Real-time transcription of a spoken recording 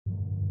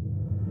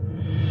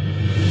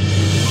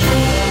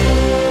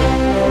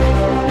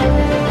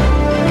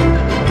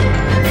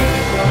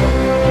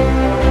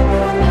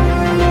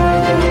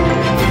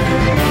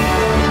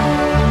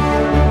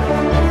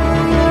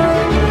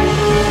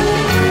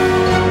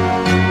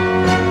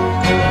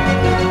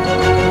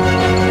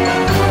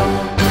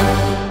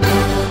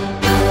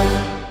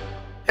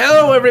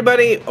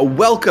everybody.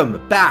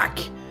 Welcome back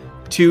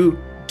to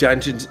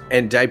Dungeons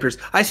and Diapers.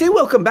 I say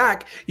welcome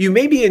back. You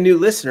may be a new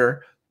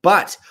listener,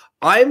 but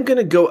I'm going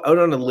to go out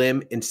on a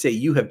limb and say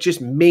you have just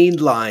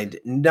mainlined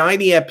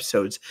 90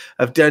 episodes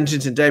of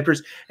Dungeons and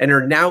Diapers and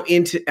are now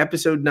into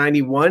episode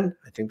 91.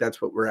 I think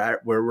that's what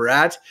where we're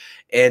at.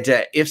 And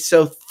if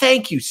so,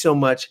 thank you so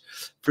much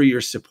for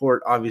your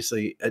support.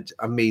 Obviously, an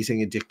amazing,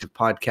 addictive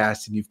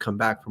podcast, and you've come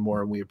back for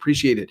more, and we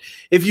appreciate it.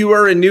 If you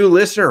are a new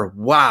listener,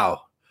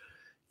 wow,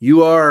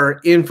 you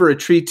are in for a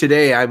treat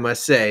today, I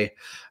must say.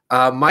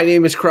 My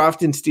name is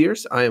Crofton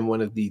Steers. I am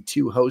one of the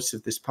two hosts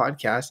of this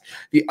podcast.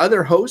 The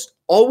other host,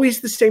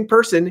 always the same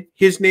person,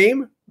 his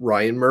name,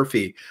 Ryan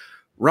Murphy.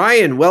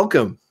 Ryan,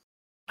 welcome.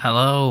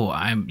 Hello.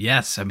 I'm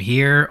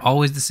here.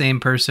 Always the same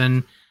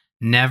person.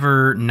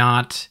 Never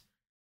not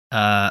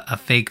a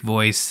fake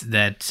voice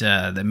that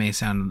may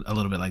sound a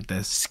little bit like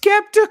this.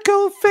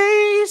 Skeptical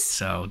face.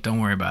 So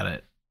don't worry about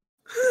it.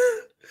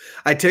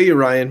 I tell you,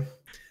 Ryan,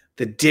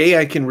 the day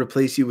I can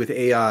replace you with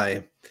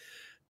AI,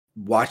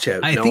 watch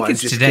out. I think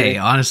it's today. Kidding.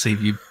 Honestly,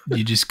 if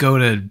you just go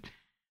to,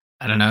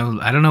 I don't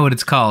know what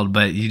it's called,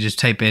 but you just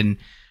type in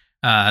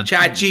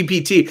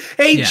ChatGPT.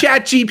 Hey, yeah.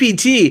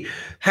 ChatGPT,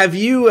 have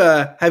you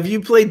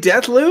played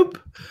Deathloop?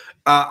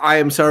 I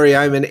am sorry,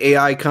 I'm an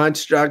AI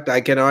construct. I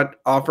cannot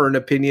offer an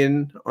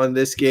opinion on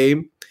this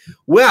game.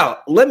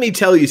 Well, let me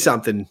tell you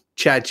something,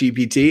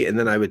 ChatGPT, and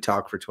then I would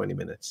talk for 20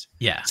 minutes.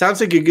 Yeah. Sounds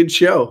like a good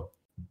show.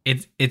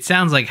 It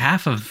sounds like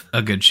half of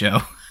a good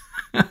show.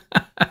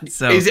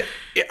 So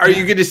are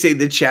you going to say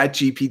the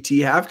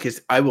ChatGPT half?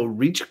 Because I will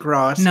reach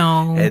across.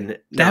 That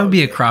would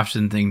be a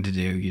Crofton thing to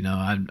do. You know,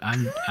 I'm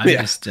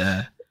yeah.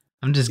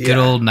 I'm just good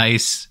old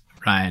nice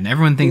Ryan.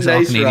 Everyone thinks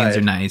nice all Canadians Ryan.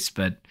 Are nice,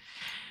 but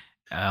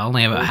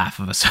only about half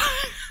of us.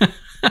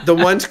 the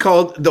ones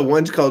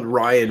called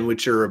Ryan,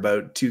 which are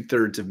about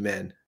 2/3 of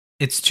men.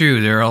 It's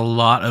true. There are a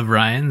lot of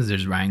Ryans.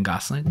 There's Ryan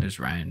Gosling. There's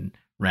Ryan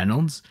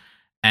Reynolds.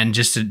 And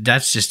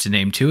that's just to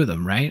name two of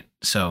them, right?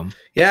 So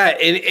yeah,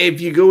 and if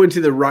you go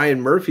into the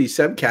Ryan Murphy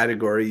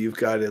subcategory, you've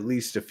got at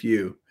least a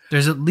few.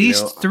 There's at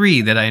least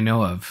three that I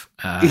know of.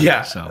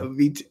 Yeah, so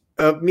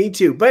me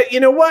too. But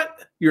you know what?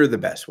 You're the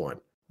best one.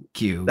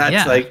 Q.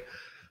 That's like,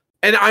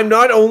 and I'm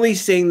not only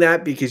saying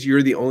that because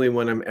you're the only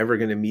one I'm ever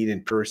going to meet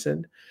in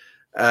person,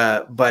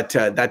 but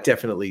that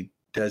definitely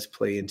does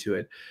play into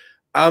it.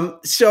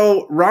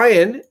 So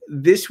Ryan,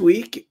 this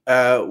week,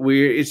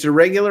 it's a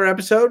regular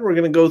episode. We're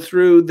going to go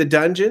through the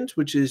dungeons,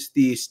 which is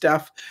the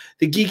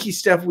geeky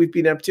stuff we've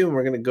been up to. And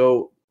we're going to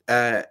go,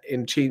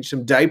 and change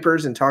some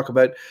diapers and talk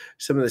about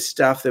some of the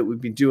stuff that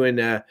we've been doing,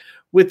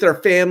 with our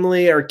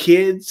family, our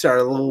kids,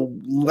 our little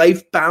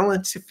life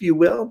balance, if you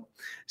will.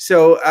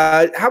 So,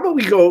 how about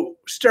we go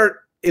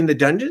start in the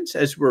dungeons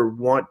as we're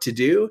wont to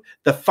do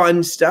the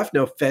fun stuff.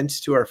 No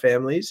offense to our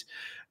families.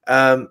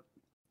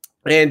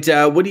 And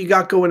what do you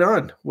got going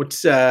on?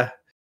 What's up?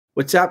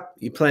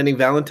 You planning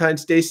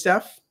Valentine's Day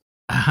stuff?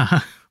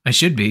 I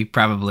should be,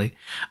 probably.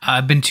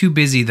 I've been too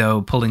busy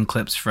though pulling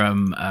clips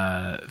from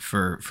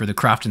for the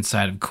Crofton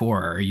side of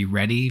Core. Are you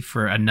ready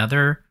for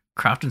another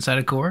Crofton side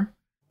of Core?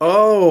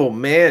 Oh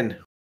man,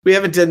 we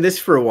haven't done this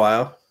for a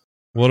while.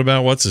 What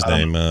about what's his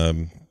name?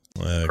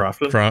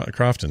 Crofton.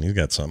 Crofton. He's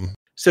got something.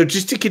 So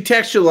just to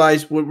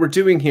contextualize what we're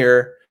doing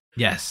here.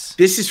 Yes.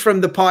 This is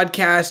from the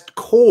podcast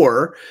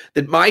Core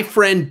that my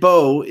friend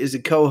Bo is a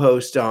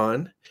co-host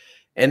on.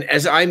 And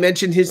as I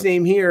mentioned his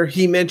name here,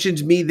 he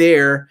mentions me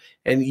there.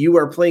 And you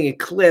are playing a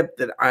clip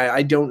that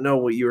I don't know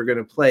what you were going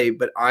to play,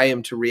 but I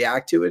am to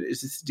react to it.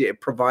 Is this to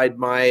provide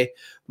my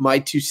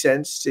 2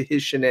 cents to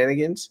his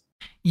shenanigans?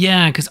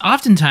 Yeah, because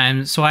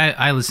oftentimes, so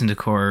I listen to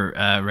Core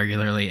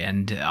regularly,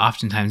 and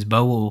oftentimes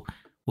Bo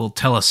will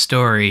tell a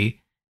story.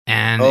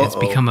 And it's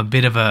become a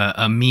bit of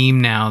a meme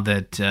now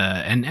that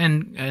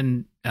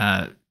and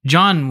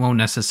John won't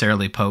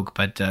necessarily poke,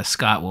 but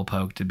Scott will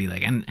poke to be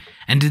like, and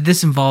did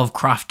this involve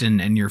Crofton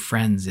and your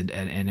friends in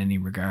any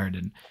regard?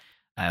 And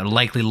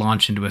likely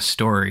launch into a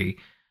story.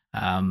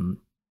 I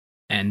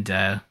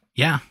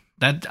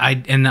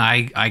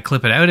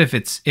clip it out if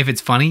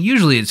it's funny.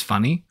 Usually it's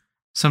funny.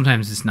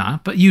 Sometimes it's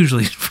not, but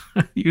usually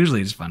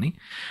it's funny.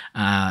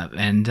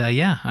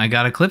 I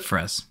got a clip for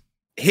us.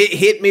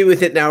 Hit me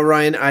with it now,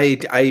 Ryan.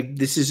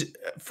 This is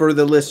for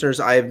the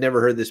listeners. I have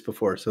never heard this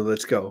before, so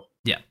let's go.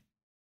 Yeah.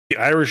 The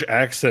Irish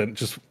accent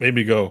just made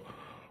me go,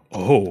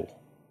 oh.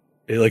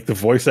 Like the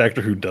voice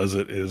actor who does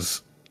it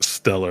is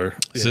stellar.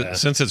 Yeah.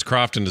 Since it's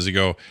Crofton, does he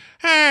go,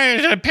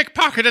 hey, I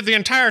pickpocketed the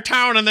entire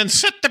town and then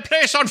set the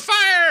place on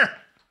fire?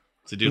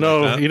 No,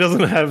 like he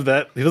doesn't have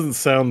that. He doesn't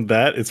sound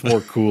that. It's more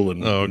cool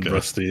and, and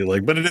rusty.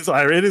 Like, but it is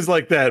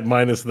like that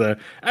minus the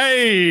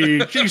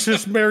hey,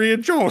 Jesus, Mary,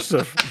 and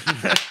Joseph.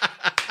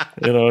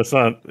 It's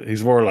not.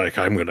 He's more like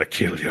I'm gonna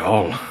kill you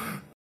all.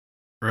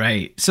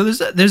 Right. So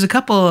there's a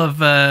couple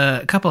of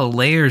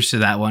layers to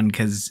that one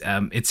because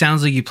it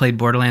sounds like you played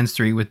Borderlands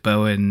 3 with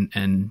Bo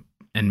and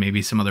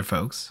maybe some other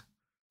folks.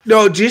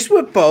 No, just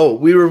with Bo.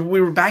 We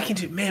were back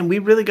into, man, we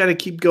really got to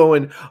keep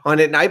going on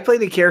it. And I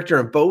played a character,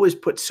 and Bo has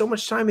put so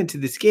much time into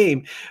this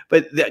game,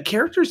 but the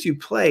characters you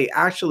play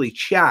actually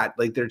chat,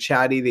 like they're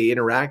chatty, they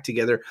interact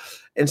together.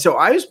 And so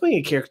I was playing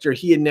a character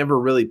he had never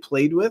really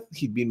played with.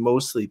 He'd been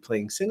mostly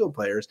playing single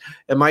players.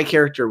 And my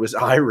character was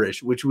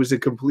Irish, which was a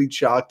complete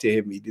shock to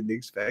him. He didn't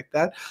expect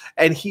that.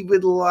 And he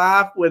would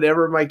laugh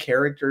whenever my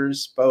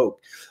characters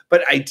spoke.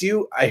 But I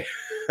do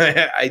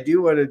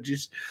want to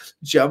just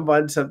jump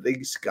on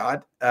something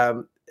Scott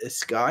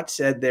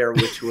said there,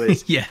 which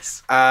was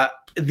yes.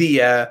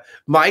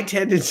 My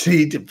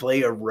tendency to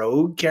play a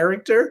rogue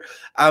character.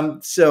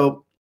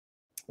 So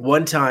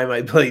one time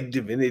I played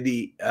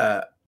Divinity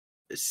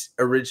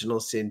Original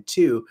Sin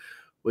 2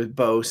 with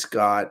Bo,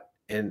 Scott,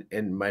 and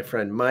my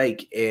friend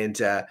Mike, and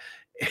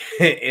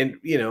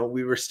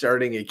we were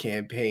starting a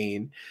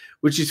campaign,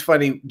 which is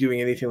funny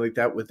doing anything like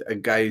that with a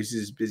guy who's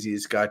as busy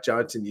as Scott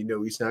Johnson.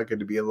 He's not going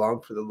to be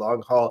along for the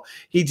long haul.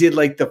 He did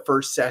like the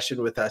first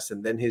session with us,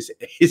 and then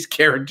his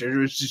character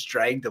was just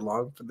dragged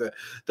along for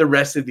the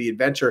rest of the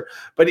adventure.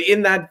 But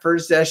in that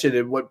first session,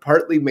 and what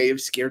partly may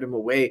have scared him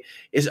away,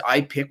 is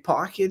I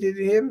pickpocketed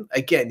him.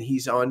 Again,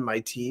 he's on my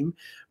team,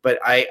 but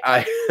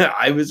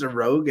I was a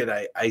rogue, and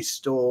I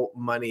stole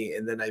money,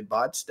 and then I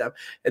bought stuff.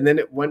 And then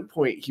at one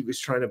point he was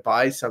trying to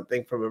buy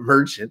something from a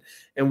merchant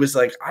and was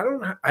like,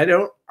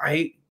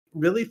 I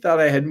really thought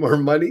I had more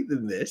money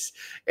than this.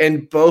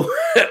 And Bo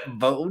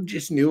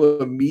just knew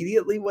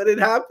immediately what had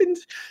happened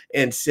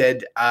and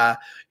said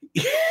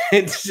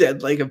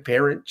like a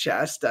parent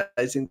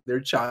chastising their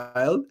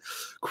child,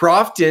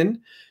 Crofton,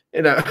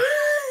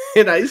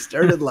 and I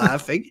started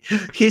laughing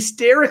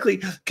hysterically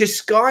because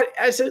Scott,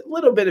 as a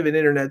little bit of an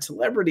internet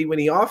celebrity, when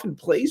he often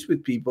plays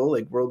with people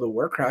like World of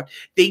Warcraft,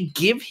 they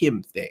give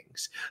him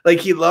things. Like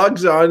he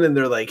logs on and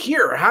they're like,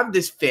 here, have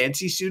this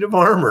fancy suit of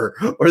armor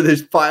or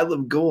this pile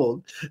of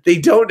gold. They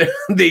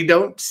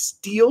don't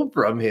steal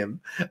from him.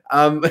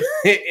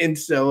 And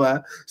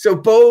so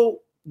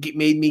Bo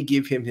made me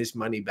give him his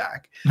money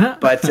back,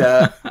 but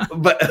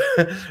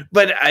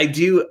I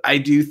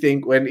do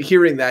think when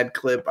hearing that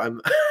clip,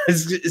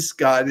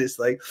 Scott is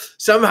like,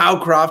 somehow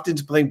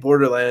Crofton's playing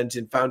Borderlands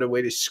and found a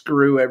way to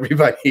screw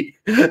everybody.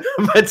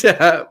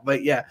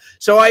 but yeah,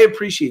 so I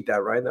appreciate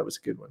that, Ryan. That was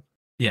a good one.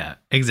 Yeah,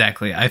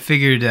 exactly. I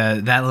figured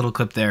that little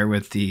clip there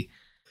with the,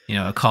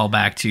 a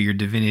callback to your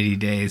Divinity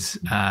days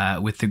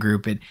with the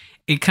group.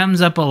 It comes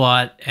up a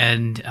lot,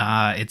 and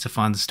it's a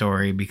fun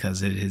story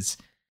because it is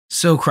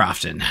so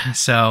Crofton.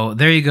 So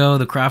there you go.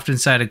 The Crofton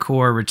side of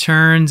Core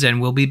returns, and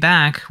we'll be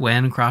back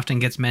when Crofton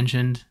gets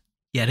mentioned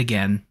yet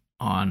again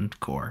on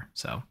Core.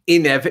 So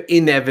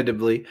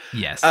inevitably,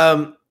 yes.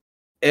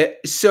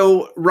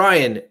 So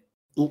Ryan,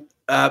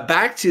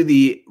 back to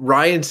the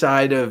Ryan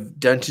side of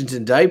Dungeons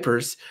and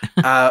Diapers.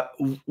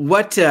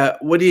 What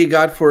do you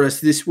got for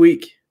us this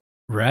week?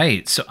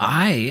 Right. So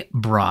I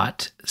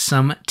brought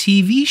some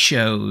TV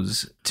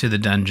shows to the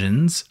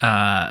dungeons.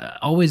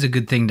 Always a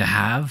good thing to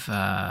have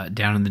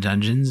down in the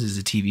dungeons is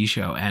a TV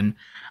show. And,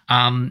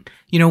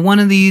 one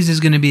of these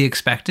is going to be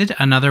expected.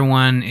 Another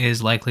one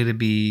is likely to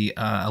be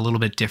a little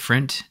bit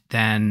different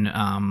than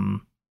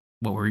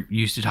what we're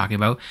used to talking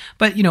about.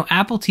 But,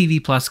 Apple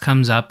TV Plus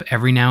comes up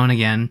every now and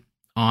again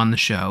on the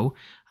show,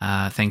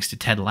 thanks to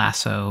Ted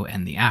Lasso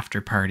and The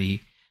After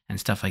Party and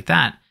stuff like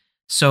that.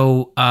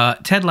 So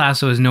Ted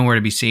Lasso is nowhere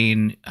to be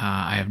seen.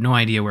 I have no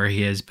idea where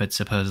he is, but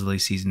supposedly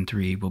season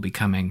 3 will be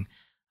coming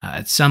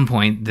at some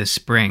point this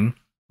spring.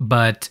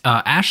 But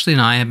Ashley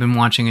and I have been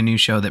watching a new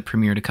show that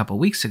premiered a couple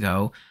weeks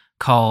ago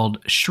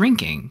called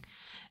Shrinking.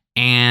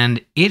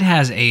 And it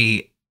has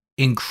a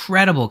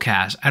incredible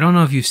cast. I don't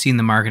know if you've seen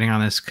the marketing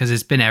on this because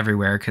it's been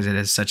everywhere because it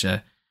is such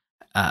a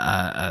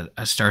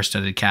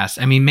star-studded cast.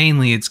 I mean,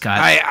 mainly it's got.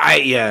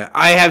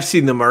 I have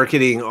seen the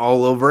marketing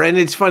all over, and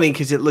it's funny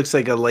because it looks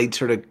like a light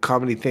sort of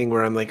comedy thing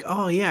where I'm like,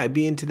 oh yeah, I'd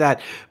be into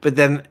that. But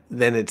then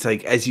it's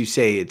like, as you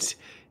say, it's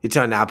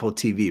on Apple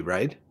TV,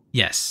 right?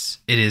 Yes,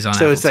 it is on.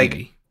 So Apple it's like,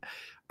 TV.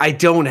 I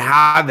don't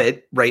have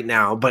it right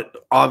now,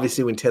 but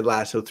obviously when Ted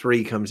Lasso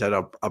 3 comes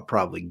out, I'll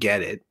probably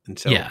get it, and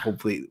so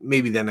hopefully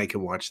maybe then I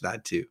can watch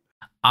that too.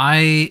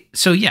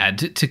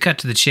 To cut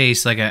to the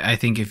chase, like I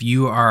think if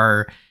you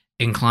are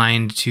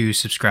inclined to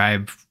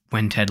subscribe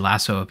when Ted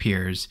Lasso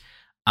appears,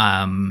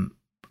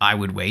 I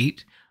would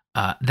wait.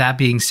 That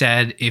being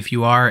said, if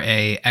you are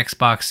a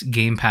Xbox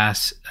Game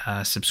Pass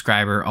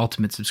subscriber,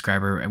 Ultimate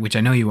subscriber, which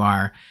I know you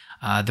are,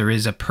 there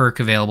is a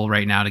perk available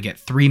right now to get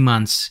 3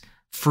 months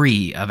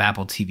free of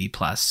Apple TV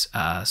Plus.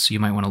 So you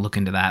might want to look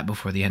into that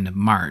before the end of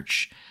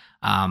March.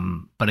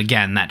 But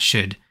again, that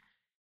should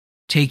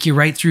take you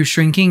right through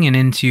Shrinking and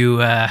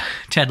into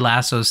Ted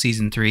Lasso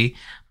season 3.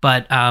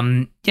 But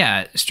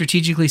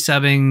strategically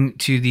subbing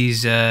to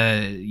these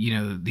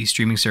these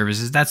streaming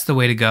services, that's the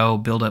way to go.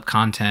 Build up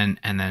content,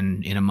 and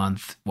then in a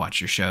month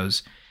watch your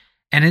shows.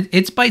 And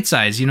it's bite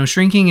size.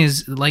 Shrinking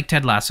is like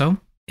Ted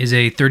Lasso, is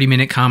a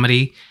 30-minute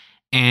comedy,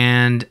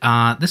 and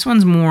this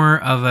one's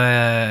more of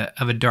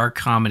a dark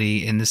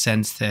comedy in the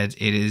sense that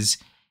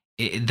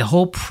the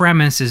whole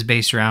premise is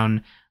based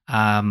around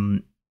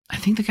I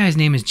think the guy's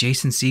name is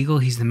Jason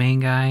Segel. He's the main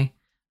guy.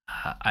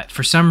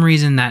 For some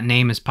reason, that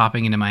name is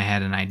popping into my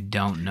head, and I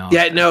don't know.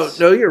 Yeah, no,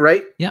 you're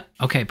right. Yep.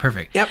 Okay,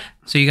 perfect. Yep.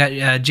 So you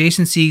got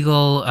Jason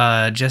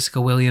Segel, Jessica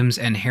Williams,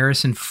 and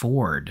Harrison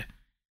Ford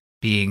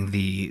being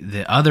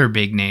the other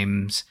big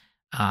names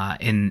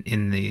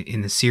in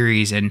the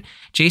series. And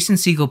Jason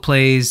Segel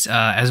plays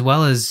as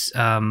well as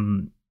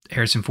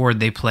Harrison Ford.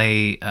 They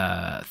play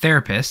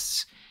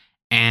therapists,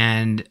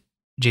 and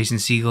Jason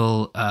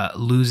Segel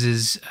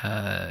loses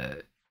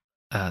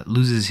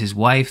his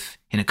wife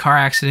in a car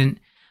accident.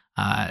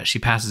 She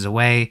passes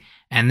away,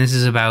 and this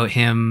is about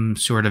him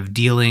sort of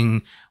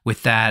dealing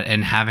with that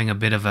and having a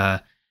bit of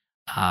a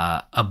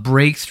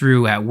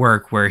breakthrough at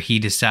work where he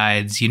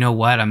decides, you know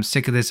what, I'm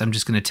sick of this. I'm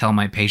just going to tell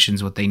my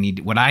patients what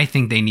I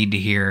think they need to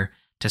hear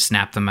to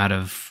snap them out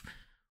of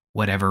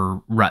whatever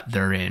rut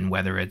they're in,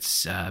 whether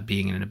it's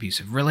being in an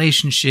abusive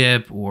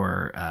relationship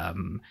or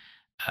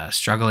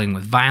struggling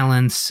with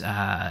violence,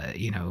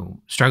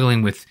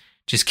 struggling with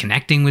just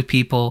connecting with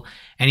people.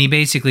 And he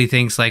basically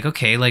thinks like,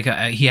 okay, like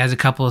he has a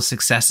couple of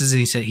successes, and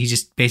he said he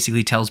just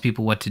basically tells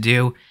people what to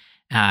do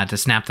to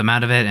snap them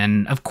out of it.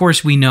 And of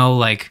course we know,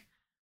 like,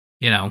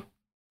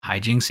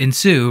 hijinks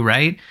ensue,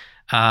 right?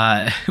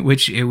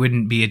 Which it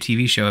wouldn't be a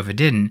TV show if it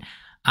didn't.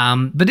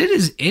 But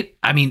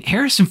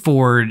Harrison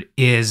Ford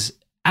is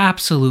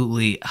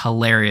absolutely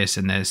hilarious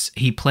in this.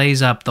 He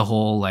plays up the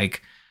whole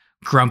like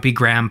grumpy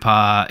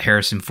grandpa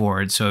Harrison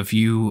Ford. So if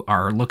you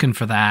are looking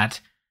for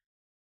that,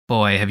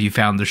 boy, have you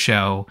found the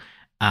show.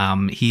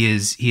 He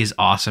is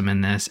awesome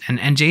in this.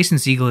 And Jason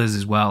Segel is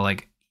as well.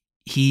 Like,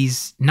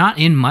 he's not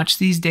in much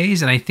these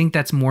days, and I think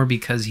that's more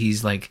because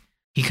he's like,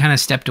 he kind of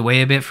stepped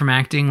away a bit from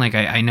acting. Like,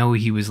 I know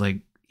he was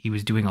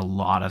doing a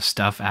lot of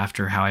stuff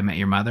after How I Met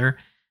Your Mother,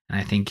 and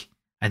I think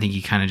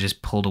he kind of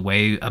just pulled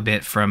away a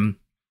bit from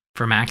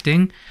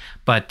acting.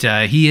 But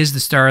he is the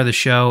star of the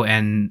show,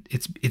 and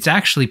it's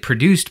actually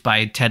produced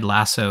by Ted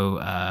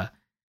Lasso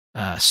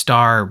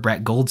star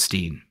Brett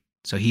Goldstein.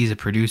 So he's a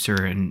producer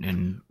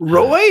and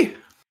Roy?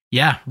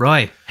 Yeah,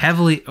 Roy.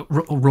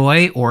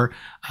 Roy, or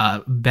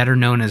better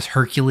known as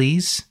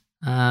Hercules.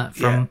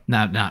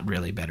 Not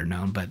really better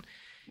known, but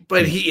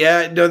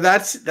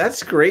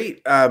that's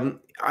great. I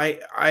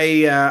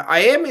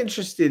am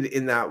interested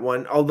in that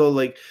one, although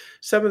like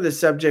some of the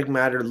subject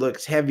matter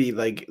looks heavy,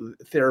 like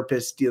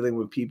therapists dealing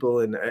with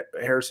people, and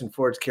Harrison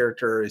Ford's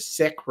character is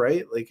sick,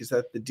 right? Like, is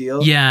that the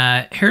deal?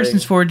 Yeah, Harrison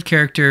Ford's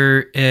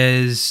character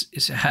is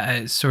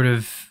sort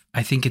of,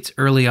 I think it's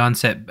early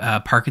onset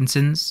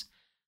Parkinson's.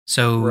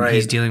 So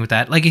he's dealing with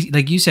that. Like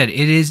you said,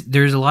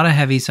 there's a lot of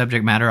heavy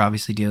subject matter,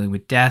 obviously dealing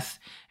with death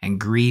and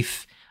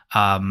grief.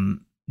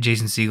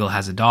 Jason Segel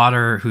has a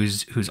daughter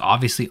who's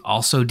obviously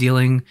also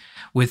dealing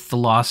with the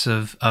loss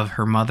of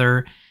her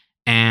mother.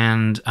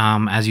 And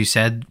as you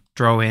said,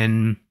 throw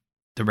in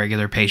the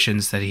regular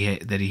patients that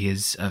he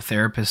is a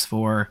therapist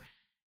for.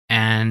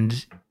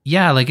 And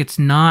yeah, like, it's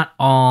not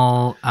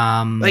all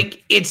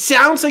like, it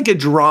sounds like a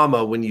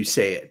drama when you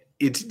say it.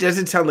 It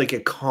doesn't sound like a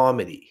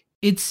comedy.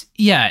 It's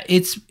a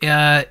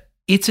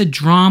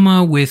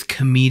drama with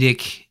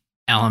comedic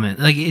element.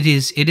 Like, it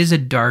is a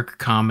dark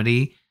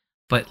comedy,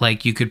 but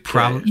like you could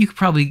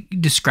probably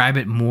describe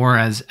it more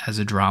as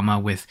a drama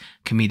with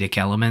comedic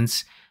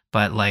elements.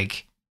 But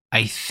like,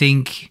 I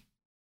think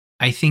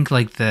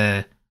like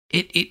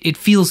it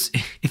feels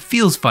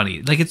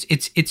funny. Like,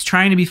 it's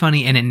trying to be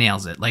funny, and it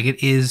nails it. Like,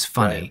 it is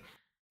funny. Right.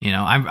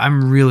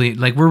 I'm really,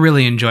 like, we're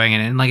really enjoying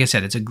it. And like I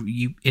said,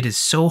 it is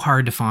so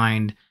hard to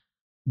find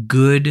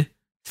good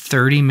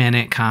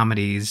 30-minute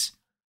comedies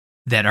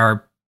that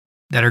are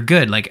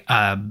good. Like,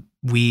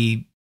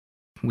 we're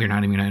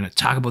not even going to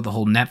talk about the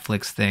whole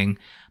Netflix thing,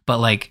 but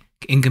like,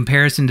 in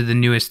comparison to the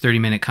newest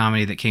 30-minute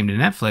comedy that came to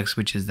Netflix,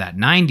 which is that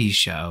 90s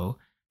show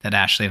that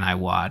Ashley and I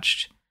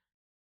watched,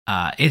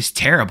 it's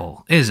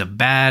terrible. It is a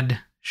bad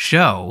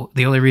show.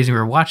 The only reason we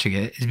were watching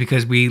it is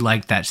because we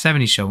liked that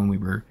 70s show when we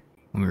were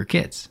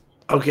kids.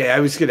 Okay, I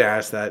was going to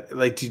ask that.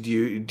 Like, do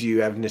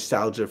you have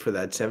nostalgia for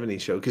that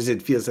 70s show? Because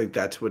it feels like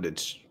that's what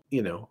it's,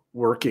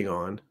 working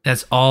on.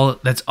 That's all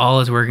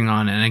it's working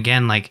on. And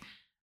again, like,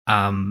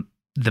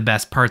 the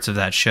best parts of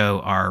that show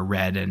are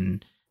Red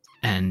and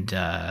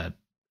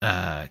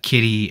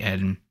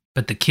Kitty,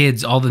 but the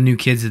kids, all the new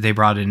kids that they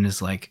brought in,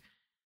 is like,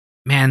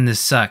 man, this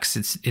sucks.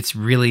 It's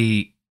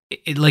really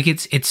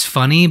it's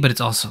funny, but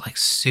it's also like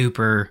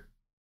super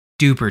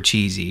duper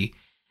cheesy.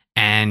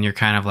 And you're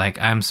kind of like,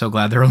 I'm so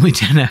glad there are only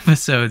 10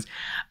 episodes.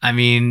 I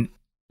mean,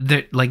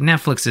 like,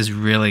 Netflix has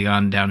really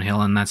gone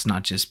downhill, and that's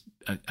not just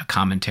a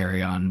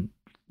commentary on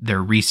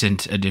their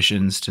recent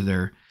additions to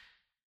their.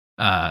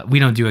 We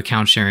don't do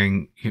account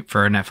sharing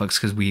for our Netflix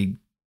because we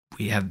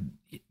have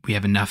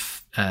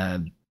enough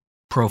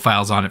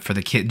profiles on it for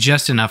the kid,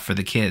 just enough for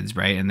the kids,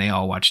 right? And they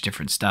all watch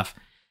different stuff.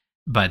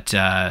 But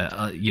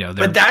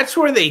but that's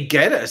where they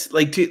get us.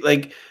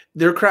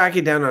 They're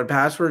cracking down on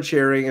password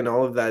sharing and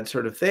all of that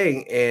sort of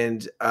thing.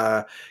 And,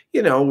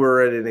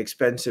 we're at an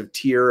expensive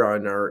tier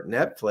on our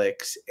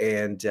Netflix.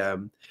 And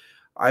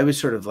I was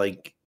sort of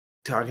like,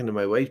 talking to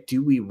my wife,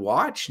 do we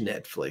watch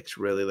Netflix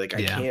really? Like, I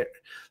Yeah. can't,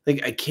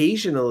 like,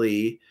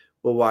 occasionally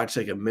we'll watch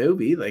like a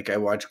movie. Like, I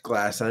watched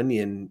Glass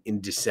Onion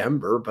in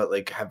December, but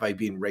like, have I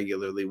been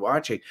regularly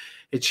watching?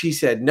 And she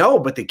said, no,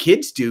 but the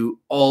kids do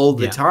all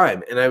the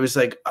time. And I was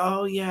like,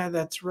 oh yeah,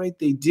 that's right,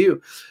 they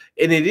do.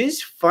 And it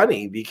is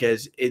funny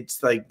because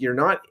it's like,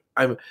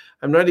 I'm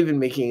not even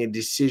making a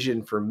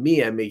decision for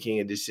me. I'm making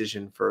a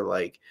decision for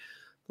like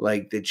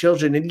the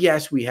children. And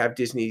yes, we have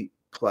Disney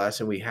Plus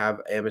and we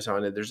have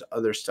Amazon and there's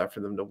other stuff for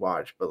them to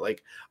watch. But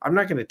like, I'm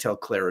not going to tell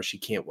Clara she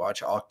can't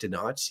watch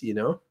Octonauts, you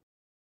know?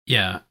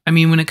 Yeah. I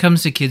mean, when it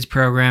comes to kids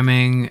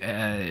programming,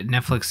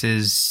 Netflix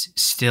is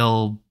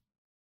still,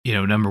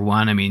 number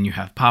one. I mean, you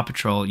have Paw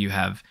Patrol, you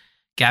have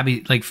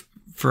Gabby, like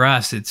for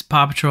us, it's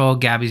Paw Patrol,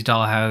 Gabby's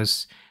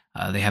Dollhouse.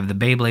 They have the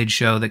Beyblade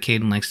show that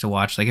Caden likes to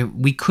watch. Like,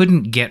 we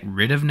couldn't get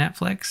rid of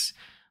Netflix,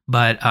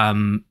 but,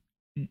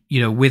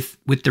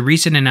 with the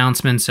recent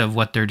announcements of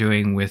what they're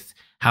doing with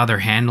how they're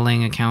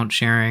handling account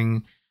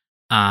sharing,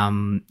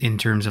 in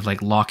terms of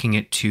like locking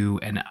it to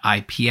an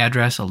IP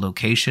address, a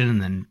location,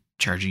 and then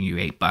charging you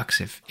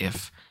 $8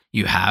 if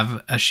you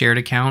have a shared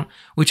account,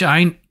 which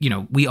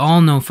we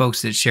all know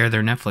folks that share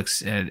their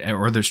Netflix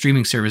or their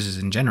streaming services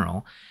in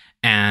general.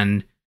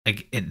 And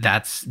like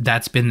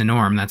that's been the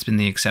norm. That's been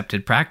the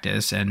accepted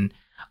practice. And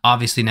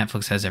obviously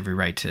Netflix has every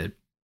right to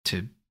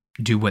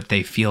do what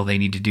they feel they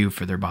need to do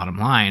for their bottom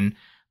line.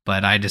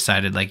 But I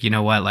decided, like, you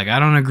know what, like, I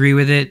don't agree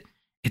with it.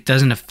 It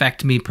doesn't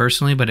affect me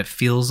personally, but it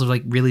feels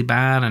like really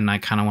bad. And I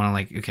kind of want to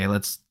like, okay,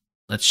 let's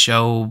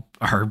show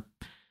our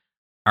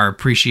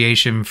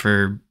appreciation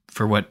for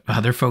what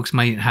other folks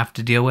might have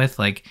to deal with.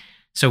 Like,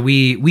 so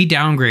we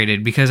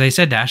downgraded because I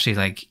said to Ashley,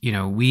 like,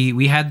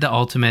 we had the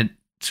ultimate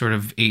sort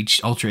of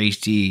Ultra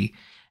HD,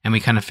 and we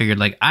kind of figured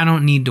like, I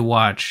don't need to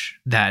watch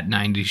that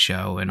 90s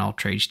show in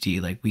Ultra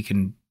HD. Like,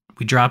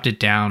 we dropped it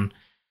down.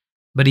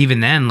 But even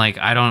then, like,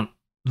 I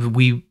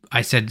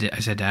said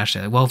to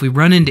Ashley, like, well, if we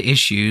run into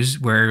issues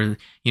where,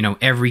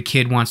 every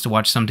kid wants to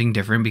watch something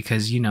different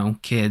because,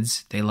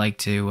 kids, they like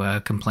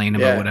to complain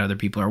about what other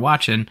people are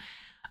watching.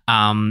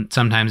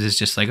 Sometimes it's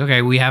just like,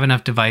 okay, we have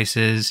enough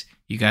devices.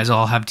 You guys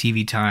all have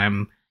TV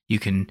time. You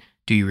can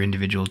do your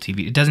individual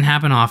TV. It doesn't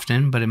happen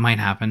often, but it might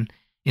happen.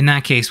 In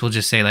that case, we'll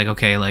just say like,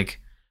 okay, like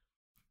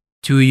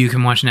 2 of you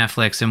can watch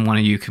Netflix and 1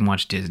 of you can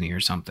watch Disney or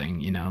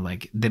something,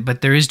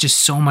 but there is just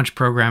so much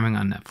programming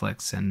on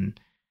Netflix. And,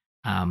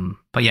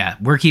 but yeah,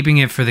 we're keeping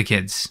it for the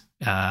kids.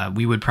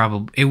 We would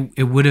probably,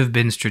 it would have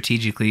been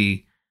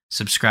strategically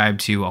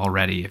subscribed to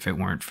already if it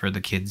weren't for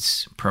the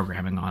kids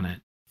programming on it.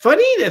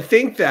 Funny to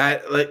think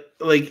that, like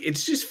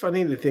it's just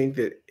funny to think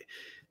that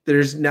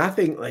there's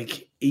nothing,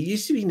 like, it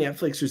used to be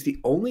Netflix was the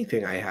only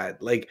thing I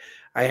had. Like,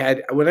 I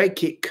had, when I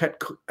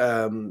cut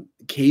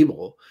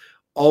cable,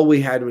 all we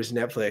had was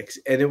Netflix.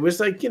 And it was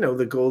like,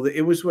 the goal,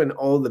 it was when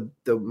all the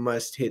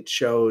must hit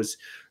shows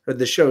or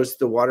the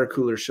water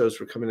cooler shows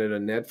were coming out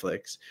on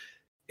Netflix.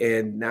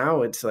 And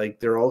now it's like,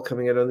 they're all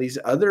coming out on these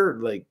other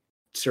like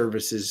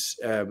services,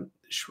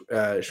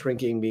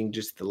 shrinking being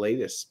just the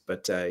latest.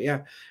 But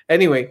yeah,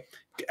 anyway,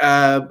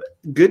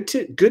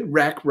 good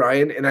rec,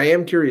 Ryan. And I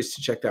am curious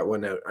to check that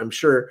one out. I'm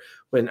sure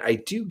when I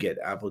do get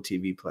Apple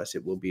TV Plus,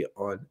 it will be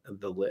on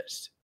the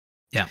list.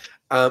 Yeah.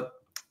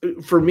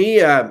 For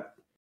me,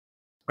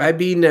 I've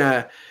been,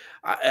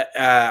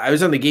 I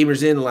was on the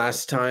Gamers Inn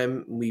last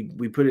time. We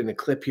put in a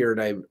clip here,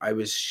 and I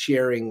was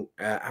sharing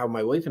how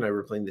my wife and I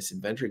were playing this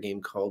adventure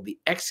game called The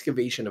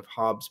Excavation of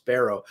Hobbs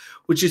Barrow,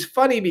 which is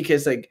funny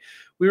because like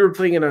we were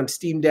playing it on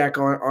Steam Deck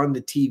on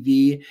the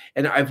TV,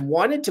 and I've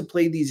wanted to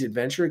play these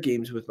adventure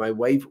games with my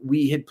wife.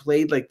 We had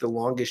played like The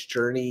Longest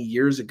Journey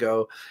years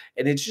ago,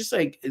 and it's just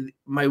like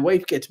my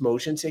wife gets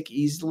motion sick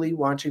easily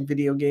watching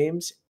video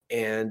games,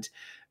 and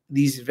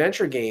these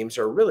adventure games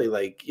are really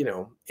like,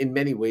 in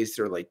many ways,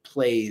 they're like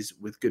plays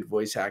with good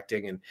voice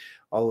acting and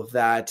all of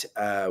that,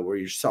 where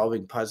you're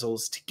solving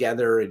puzzles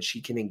together and she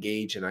can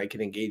engage and I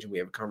can engage and we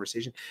have a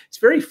conversation. It's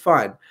very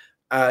fun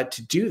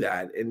to do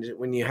that. And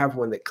when you have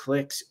one that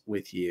clicks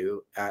with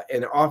you,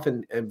 and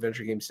often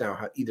adventure games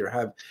now either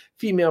have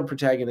female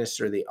protagonists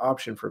or the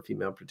option for a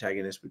female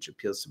protagonist, which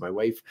appeals to my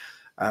wife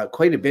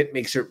quite a bit,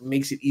 makes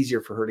it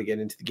easier for her to get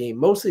into the game.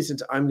 Mostly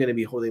since I'm going to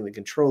be holding the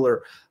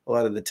controller a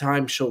lot of the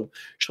time.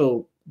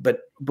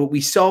 But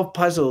we solve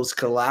puzzles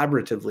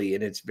collaboratively,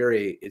 and it's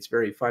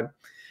very fun.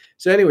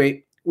 So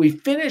anyway, we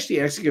finished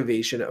the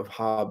excavation of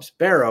Hobbs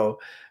Barrow,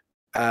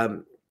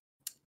 and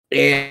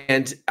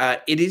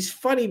it is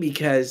funny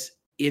because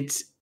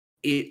it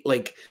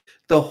like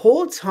the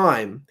whole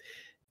time.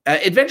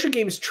 Adventure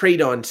games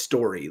trade on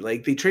story.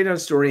 Like they trade on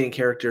story and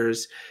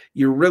characters.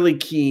 You're really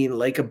keen,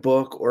 like a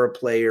book or a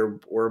play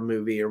or a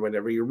movie or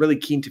whatever. You're really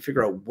keen to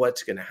figure out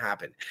what's going to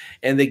happen.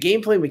 And the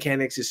gameplay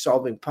mechanics is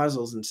solving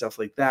puzzles and stuff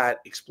like that,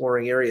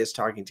 exploring areas,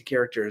 talking to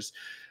characters.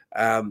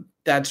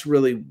 That's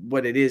really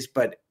what it is.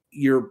 But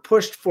you're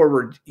pushed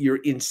forward. You're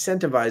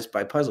incentivized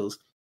by puzzles.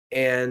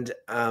 And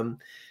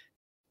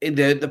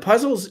the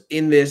puzzles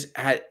in this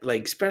had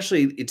like,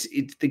 especially it's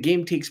the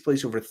game takes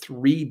place over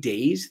 3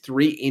 days,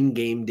 3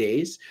 in-game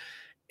days.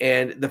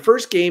 And the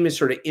first game is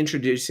sort of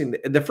introducing,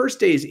 the first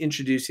day is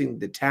introducing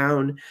the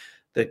town,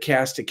 the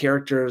cast of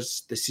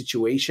characters, the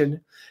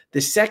situation.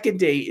 The second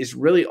day is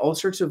really all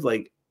sorts of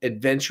like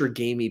adventure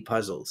gamey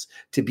puzzles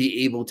to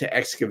be able to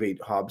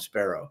excavate Hobbs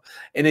Barrow.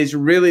 And it's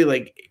really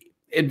like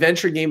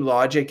adventure game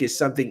logic is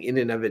something in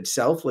and of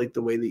itself, like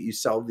the way that you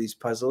solve these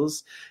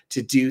puzzles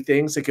to do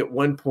things. Like at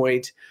one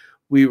point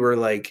we were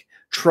like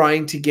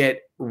trying to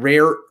get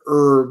rare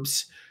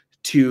herbs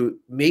to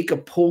make a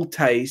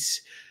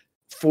poultice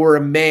for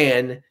a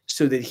man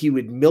so that he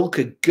would milk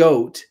a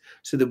goat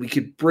so that we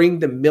could bring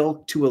the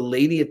milk to a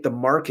lady at the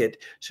market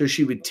so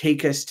she would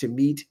take us to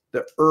meet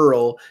the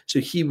Earl so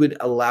he would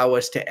allow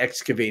us to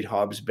excavate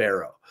Hobbs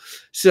Barrow.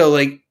 So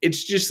like,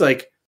 it's just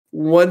like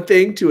one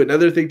thing to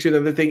another thing to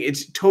another thing.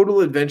 It's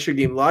total adventure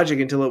game logic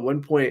until at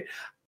one point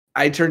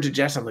I turned to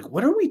Jess. I'm like,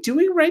 what are we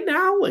doing right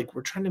now? Like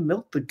we're trying to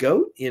milk the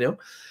goat, you know?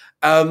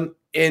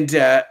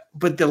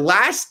 But the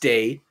last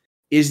day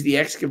is the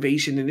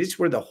excavation, and it's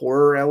where the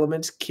horror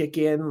elements kick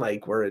in,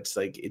 like where it's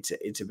like it's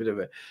a bit of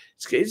a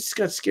it's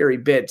got scary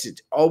bits. It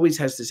always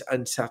has this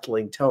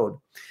unsettling tone,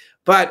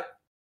 but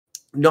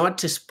not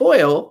to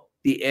spoil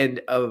the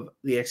end of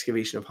the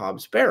excavation of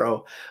Hobbs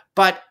Barrow,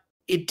 but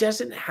it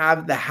doesn't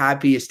have the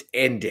happiest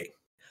ending.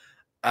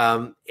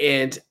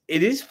 And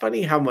it is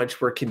funny how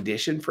much we're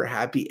conditioned for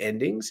happy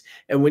endings.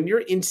 And when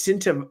you're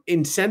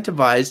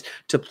incentivized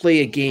to play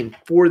a game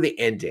for the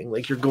ending,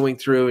 like you're going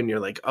through and you're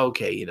like,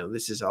 okay, you know,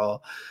 this is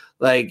all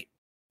like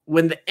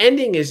when the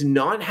ending is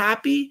not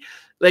happy.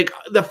 Like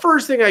the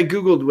first thing I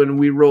Googled when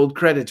we rolled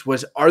credits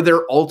was, are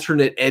there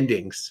alternate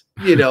endings?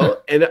 You know,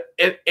 and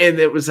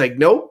it was like,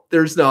 nope,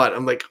 there's not.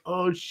 I'm like,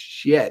 oh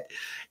shit.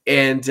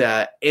 And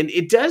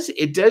it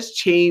does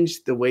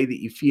change the way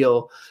that you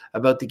feel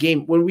about the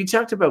game. When we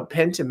talked about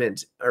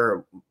Pentiment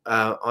or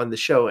on the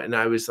show, and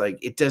I was like,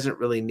 it doesn't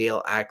really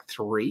nail Act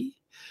 3.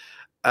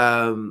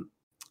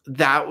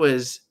 That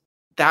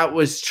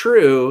was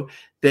true.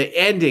 The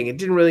ending, it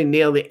didn't really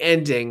nail the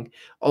ending,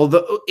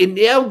 although it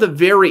nailed the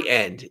very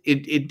end.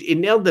 It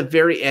nailed the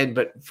very end,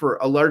 but for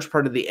a large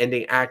part of the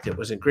ending act, it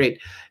wasn't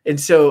great. And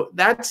so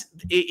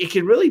it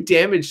can really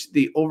damage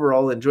the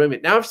overall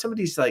enjoyment. Now, if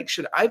somebody's like,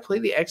 should I play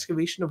the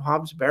excavation of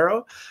Hobbs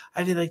Barrow?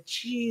 I'd be like,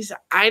 geez,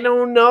 I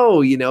don't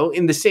know, you know,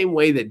 in the same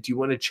way that, do you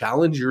want to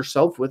challenge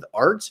yourself with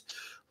art?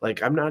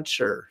 Like, I'm not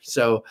sure.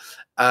 So,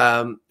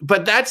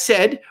 but that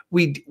said,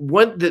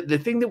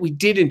 the thing that we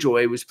did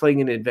enjoy was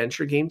playing an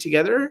adventure game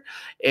together.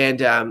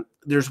 And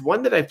there's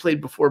one that I've played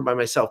before by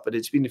myself, but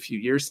it's been a few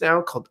years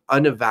now, called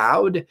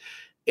Unavowed.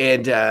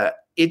 And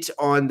it's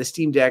on the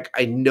Steam Deck.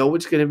 I know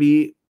it's going to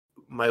be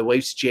my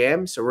wife's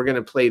jam, so we're going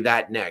to play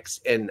that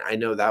next. And I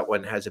know that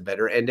one has a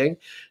better ending.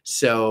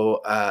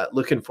 So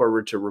looking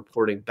forward to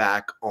reporting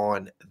back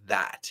on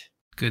that.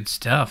 Good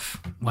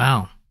stuff.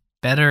 Wow.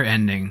 Better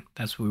ending.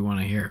 That's what we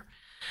want to hear.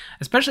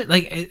 Especially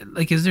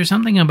like, is there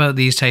something about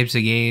these types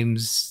of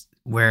games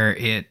where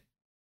it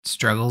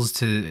struggles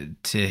to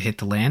hit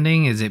the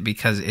landing? Is it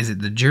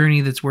the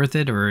journey that's worth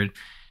it, or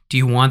do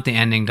you want the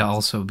ending to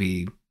also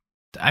be?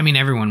 I mean,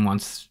 everyone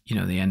wants, you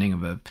know, the ending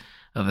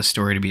of a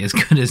story to be as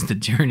good as the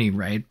journey,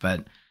 right?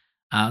 But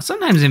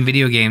sometimes in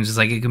video games, it's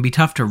like it can be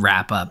tough to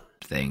wrap up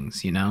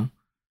things, you know.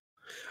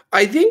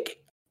 I think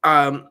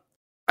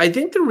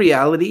the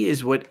reality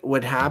is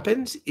what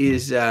happens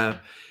is that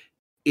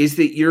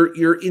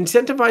you're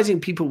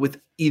incentivizing people with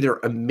either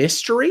a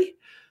mystery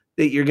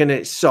that you're going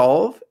to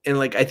solve. And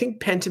like, I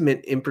think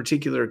Pentiment in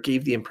particular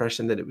gave the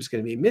impression that it was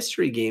going to be a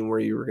mystery game where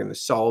you were going to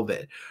solve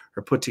it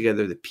or put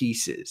together the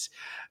pieces.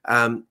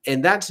 And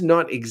that's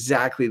not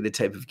exactly the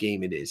type of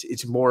game it is.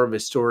 It's more of a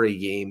story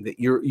game that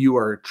you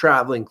are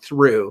traveling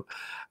through,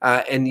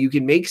 and you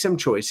can make some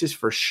choices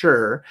for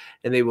sure,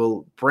 and they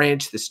will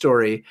branch the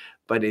story,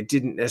 but it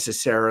didn't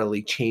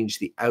necessarily change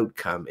the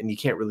outcome, and you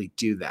can't really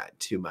do that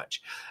too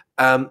much.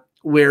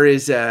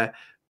 Whereas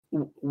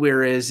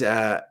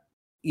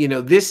you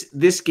know,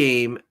 this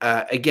game,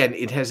 again,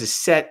 it has a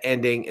set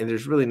ending, and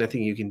there's really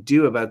nothing you can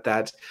do about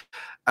that.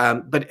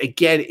 But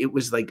again, it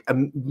was like a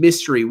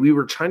mystery. We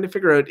were trying to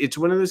figure out, it's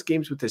one of those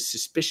games with a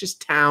suspicious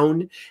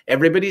town.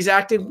 Everybody's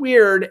acting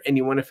weird, and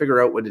you want to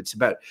figure out what it's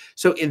about.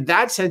 So in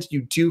that sense,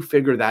 you do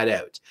figure that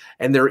out.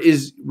 And there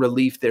is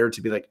relief there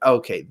to be like,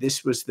 okay,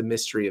 this was the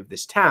mystery of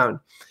this town.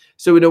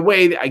 So in a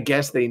way, I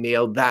guess they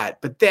nailed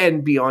that. But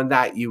then beyond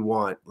that, you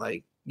want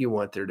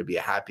there to be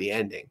a happy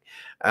ending.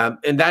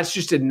 And that's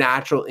just a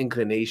natural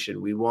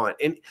inclination we want.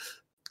 And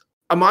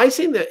am I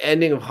saying the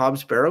ending of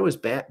Hobbs Barrow is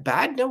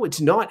bad? No, it's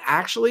not.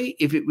 Actually,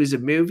 if it was a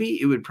movie,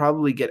 it would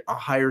probably get a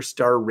higher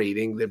star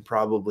rating than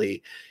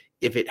probably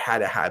if it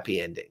had a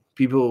happy ending.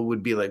 People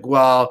would be like,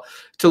 well,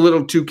 it's a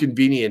little too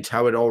convenient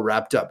how it all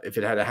wrapped up if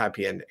it had a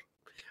happy ending.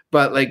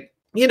 But like,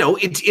 you know,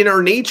 it's in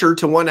our nature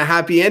to want a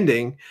happy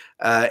ending.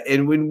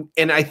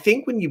 And I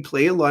think when you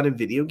play a lot of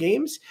video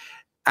games,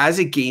 as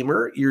a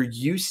gamer, you're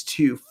used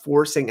to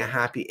forcing a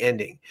happy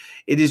ending.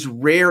 It is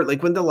rare,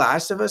 like when The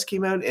Last of Us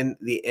came out and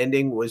the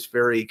ending was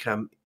very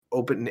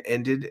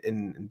open-ended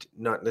and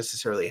not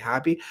necessarily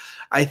happy.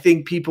 I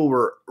think people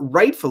were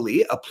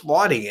rightfully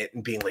applauding it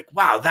and being like,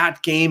 wow,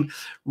 that game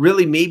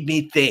really made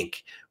me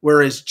think.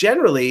 Whereas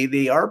generally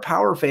they are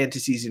power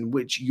fantasies in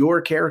which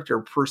your character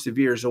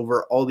perseveres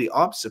over all the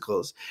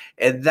obstacles.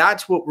 And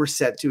that's what we're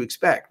set to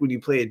expect when you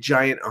play a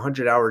giant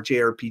 100-hour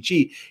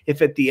JRPG.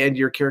 If at the end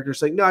your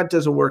character's like, no, it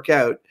doesn't work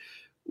out.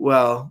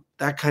 Well,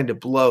 that kind of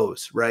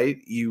blows, right?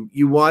 You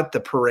want the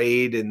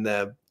parade and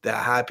the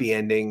happy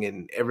ending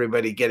and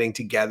everybody getting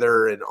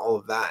together and all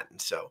of that. And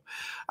so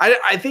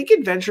I think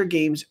adventure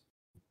games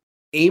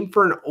aim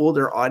for an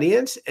older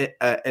audience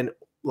and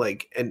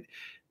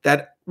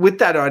that with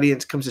that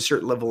audience comes a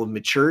certain level of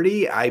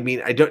maturity. I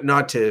mean, I don't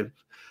not to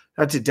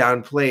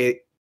downplay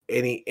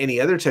any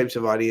other types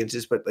of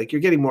audiences, but like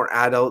you're getting more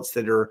adults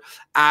that are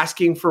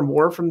asking for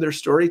more from their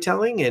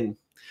storytelling. And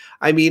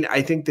I mean,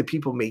 I think the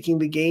people making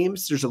the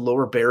games, there's a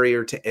lower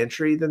barrier to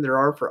entry than there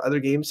are for other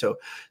games. So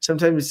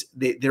sometimes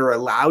they're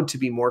allowed to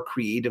be more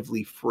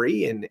creatively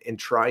free and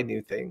try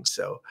new things.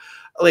 So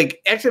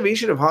like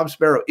Excavation of Hob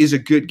Sparrow is a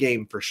good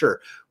game for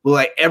sure. Will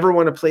I ever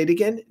want to play it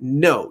again?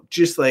 No.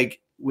 Just like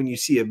when you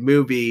see a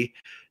movie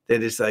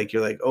that is like,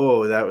 you're like,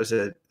 oh, that was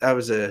a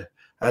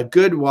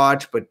good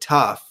watch, but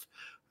tough.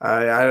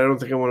 I don't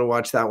think I want to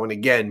watch that one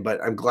again,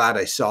 but I'm glad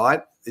I saw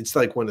it. It's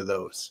like one of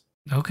those.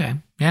 Okay.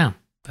 Yeah.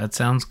 That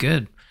sounds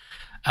good.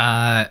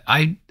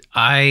 I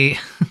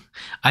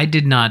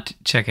did not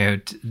check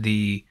out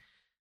your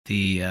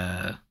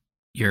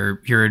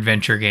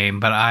adventure game,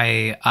 but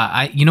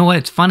I you know what?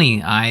 It's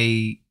funny.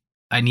 I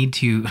need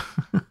to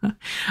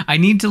I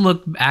need to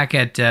look back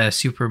at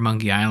Super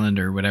Monkey Island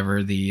or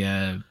whatever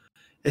the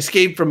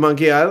Escape from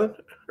Monkey Island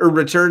or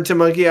Return to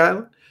Monkey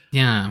Island.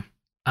 Yeah.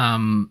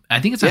 I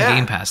think it's on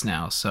Game Pass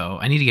now, so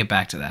I need to get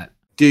back to that.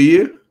 Do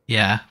you?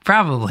 Yeah,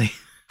 probably.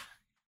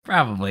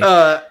 Probably.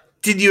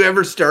 Did you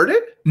ever start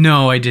it?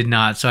 No, I did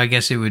not. So I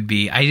guess it would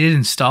be, I did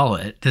install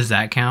it. Does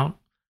that count?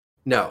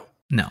 No.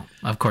 No,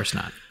 of course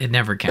not. It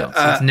never counts.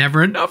 It's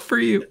never enough for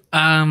you.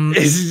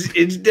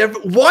 It's never.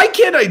 Why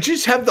can't I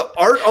just have the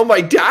art on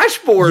my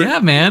dashboard? Yeah,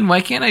 man. Why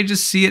can't I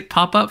just see it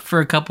pop up for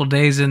a couple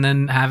days and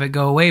then have it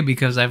go away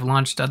because I've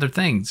launched other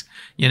things,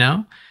 you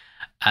know?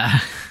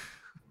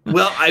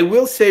 Well, I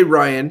will say,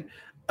 Ryan,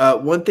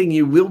 one thing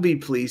you will be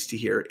pleased to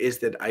hear is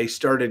that I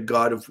started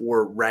God of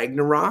War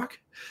Ragnarok.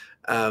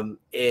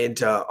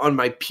 And on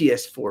my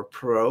PS4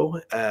 Pro,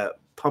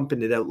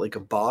 pumping it out like a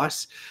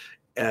boss.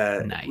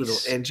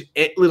 Nice.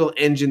 Little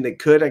engine that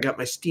could. I got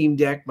my Steam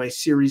Deck, my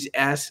Series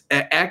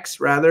X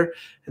rather,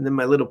 and then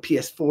my little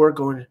PS4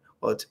 going.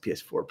 Well, it's a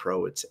PS4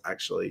 Pro. It's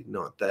actually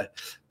not the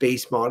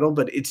base model,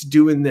 but it's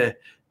doing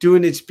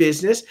its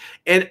business.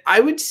 And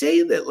I would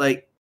say that,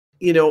 like,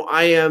 you know,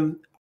 I am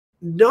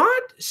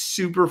not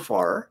super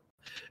far,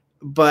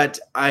 but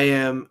I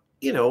am,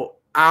 you know,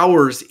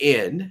 hours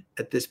in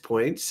at this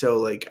point. So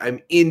like I'm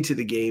into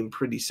the game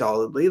pretty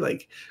solidly.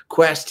 Like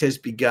quest has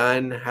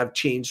begun, have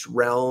changed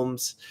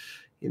realms,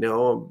 you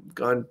know, I've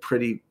gone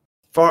pretty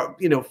far,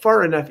 you know,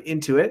 far enough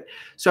into it.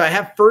 So I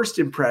have first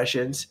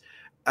impressions.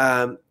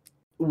 And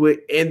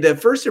the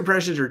first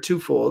impressions are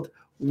twofold.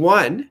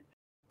 One,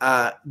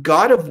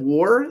 God of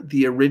War,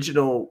 the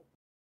original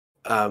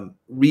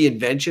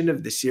reinvention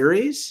of the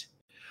series,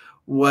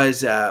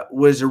 was a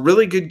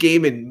really good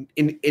game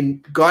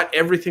and got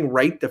everything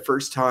right the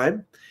first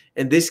time.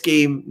 And this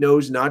game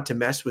knows not to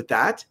mess with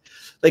that.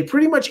 Like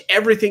pretty much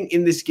everything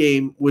in this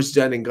game was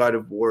done in God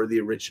of War, the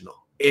original.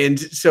 And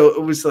so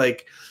it was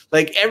like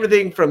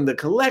everything from the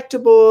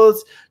collectibles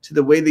to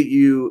the way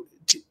that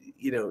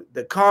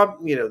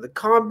the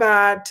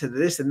combat to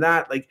this and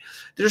that. Like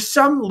there's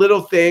some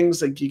little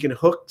things like you can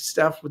hook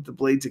stuff with the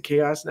Blades of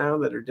Chaos now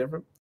that are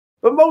different.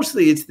 But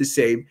mostly it's the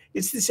same.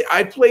 It's the same.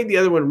 I played the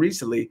other one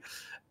recently,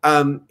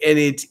 and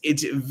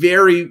it's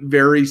very,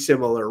 very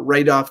similar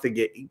right off the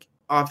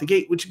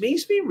gate, which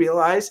makes me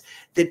realize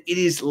that it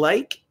is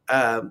like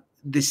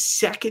the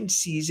second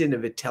season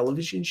of a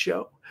television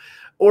show,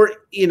 or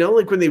you know,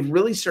 like when they've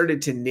really started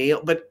to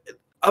nail, but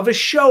of a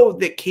show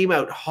that came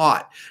out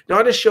hot,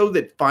 not a show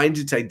that finds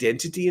its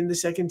identity in the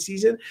second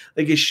season,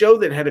 like a show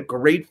that had a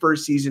great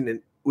first season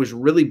and was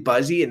really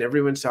buzzy and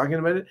everyone's talking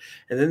about it,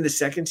 and then the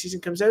second season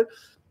comes out.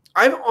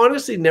 I've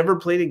honestly never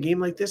played a game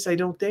like this, I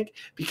don't think,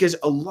 because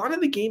a lot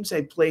of the games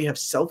I play have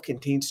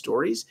self-contained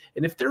stories.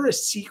 And if they're a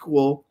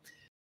sequel,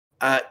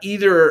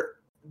 either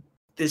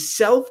the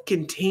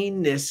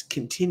self-containedness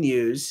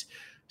continues,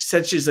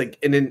 such as like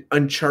in an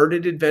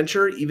Uncharted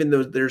adventure, even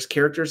though there's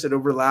characters that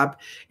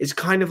overlap, it's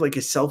kind of like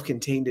a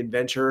self-contained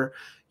adventure.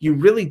 You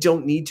really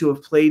don't need to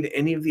have played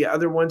any of the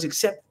other ones,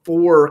 except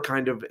 4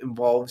 kind of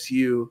involves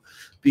you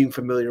being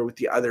familiar with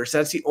the others.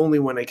 That's the only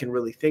one I can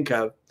really think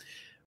of.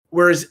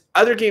 Whereas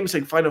other games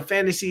like Final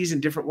Fantasies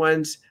and different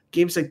ones,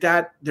 games like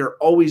that, they're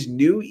always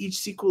new. Each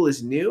sequel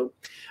is new.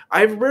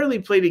 I've rarely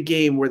played a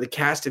game where the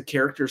cast of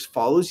characters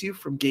follows you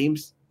from game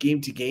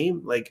to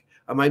game. Like,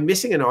 am I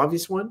missing an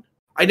obvious one?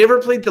 I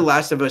never played The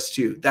Last of Us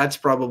 2. That's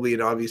probably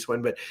an obvious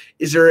one. But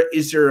is there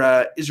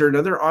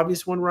another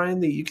obvious one,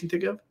 Ryan, that you can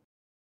think of?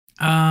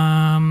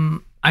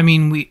 I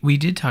mean, we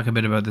did talk a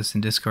bit about this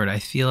in Discord. I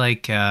feel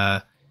like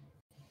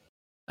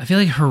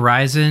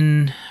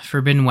Horizon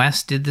Forbidden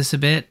West did this a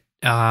bit.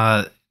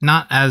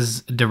 Not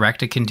as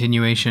direct a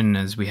continuation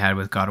as we had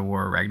with God of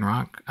War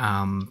Ragnarok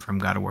from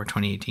God of War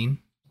 2018.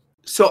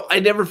 So I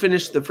never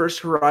finished the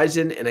first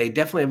Horizon, and I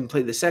definitely haven't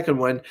played the second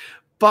one.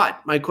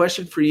 But my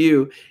question for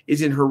you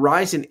is, in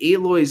Horizon,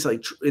 Aloy's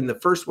like in the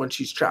first one,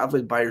 she's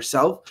traveling by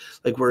herself,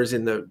 like whereas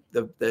in the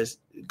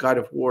God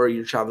of War,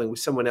 you're traveling with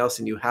someone else,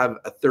 and you have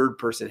a third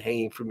person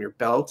hanging from your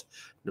belt.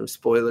 No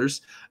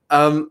spoilers.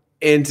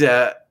 And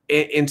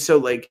so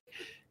like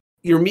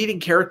you're meeting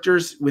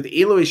characters with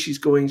Aloy.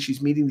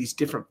 She's meeting these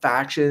different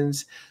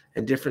factions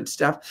and different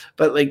stuff.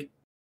 But like,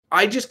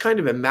 I just kind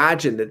of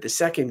imagine that the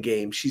second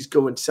game, she's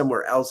going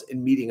somewhere else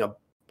and meeting a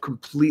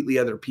completely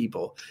other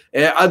people,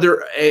 and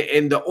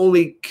the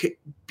only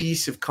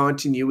piece of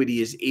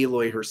continuity is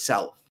Aloy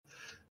herself.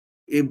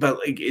 But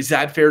like, is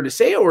that fair to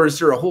say, or is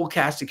there a whole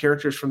cast of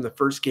characters from the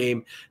first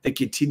game that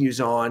continues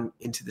on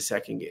into the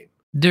second game?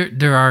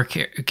 There are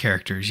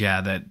characters, yeah.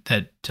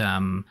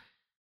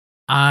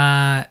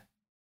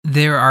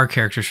 There are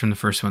characters from the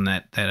first one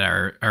that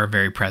are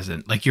very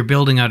present. Like, you're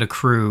building out a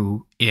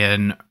crew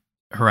in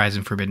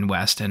Horizon Forbidden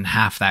West, and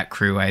half that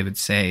crew, I would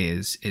say,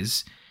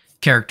 is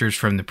characters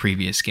from the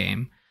previous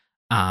game.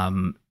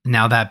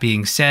 Now, that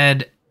being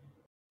said,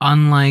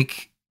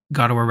 unlike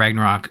God of War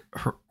Ragnarok,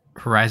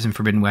 Horizon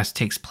Forbidden West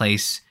takes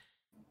place,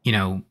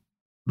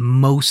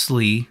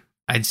 mostly,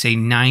 I'd say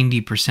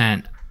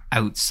 90%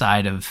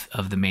 outside of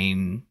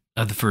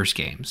the first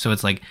game. So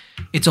it's like,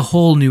 it's a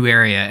whole new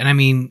area. And I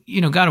mean,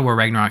 God of War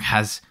Ragnarok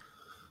has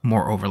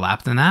more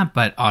overlap than that,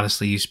 but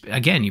honestly, you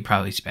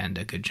probably spend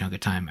a good chunk of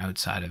time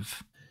outside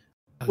of.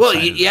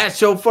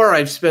 So far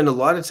I've spent a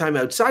lot of time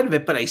outside of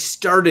it, but I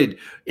started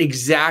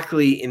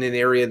exactly in an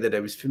area that I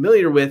was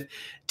familiar with,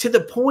 to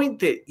the point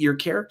that your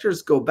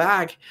characters go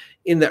back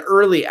in the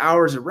early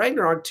hours of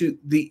Ragnarok to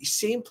the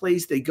same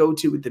place they go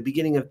to at the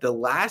beginning of the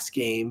last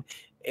game,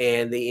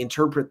 and they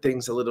interpret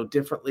things a little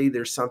differently.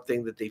 There's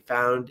something that they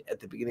found at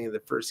the beginning of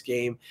the first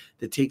game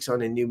that takes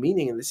on a new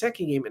meaning in the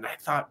second game. And I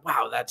thought,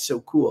 wow, that's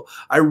so cool.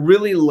 I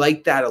really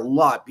liked that a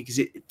lot, because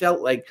it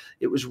felt like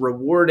it was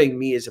rewarding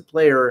me as a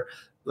player,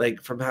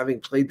 like from having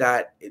played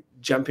that,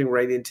 jumping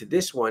right into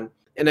this one.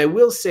 And I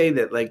will say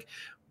that, like,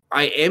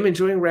 I am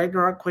enjoying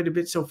Ragnarok quite a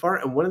bit so far.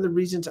 And one of the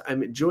reasons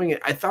I'm enjoying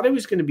it, I thought I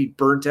was going to be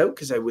burnt out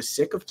because I was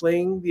sick of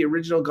playing the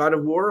original God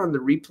of War on the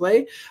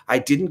replay. I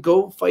didn't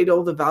go fight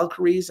all the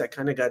Valkyries. I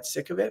kind of got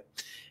sick of it.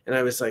 And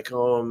I was like,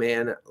 oh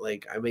man,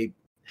 like I might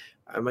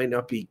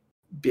not be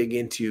big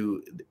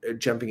into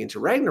jumping into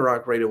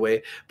Ragnarok right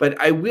away. But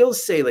I will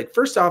say, like,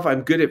 first off,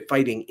 I'm good at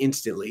fighting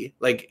instantly.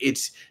 Like,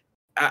 it's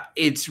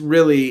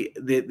really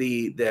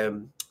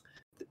the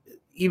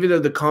even though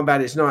the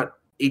combat is not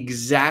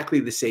exactly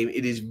the same,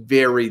 it is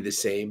very the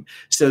same,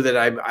 so that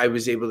I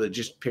was able to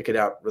just pick it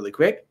out really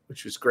quick,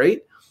 which was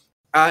great.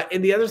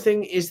 And the other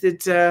thing is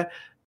that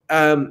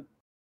the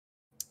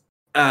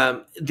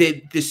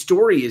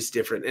story is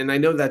different, and I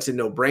know that's a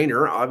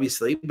no-brainer,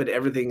 obviously, but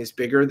everything is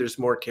bigger. There's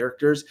more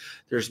characters,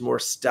 there's more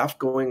stuff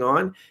going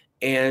on,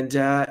 and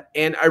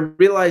I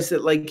realized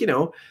that, like,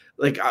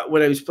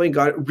 when I was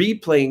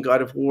replaying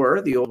God of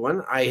War, the old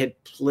one, I had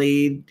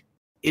played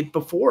it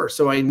before,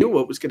 so I knew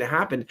what was going to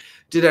happen.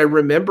 Did I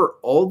remember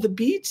all the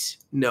beats?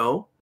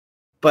 No,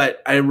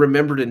 but I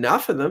remembered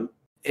enough of them.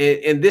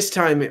 And this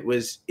time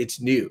it's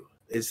new.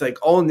 It's like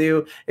all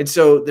new. And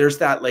so there's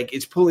that, like,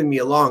 it's pulling me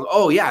along.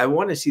 Oh yeah, I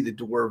want to see the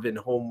dwarven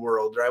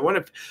homeworld, or I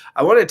want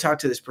to talk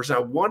to this person. I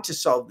want to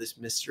solve this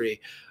mystery,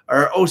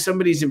 or, oh,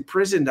 somebody's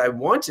imprisoned, I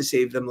want to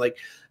save them. Like,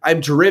 I'm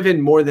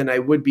driven more than I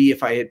would be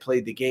if I had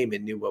played the game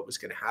and knew what was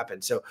going to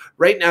happen. So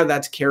right now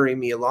that's carrying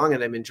me along,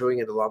 and I'm enjoying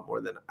it a lot more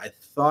than I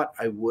thought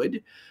I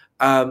would.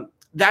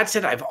 That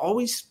said, I've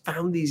always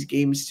found these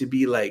games to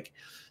be like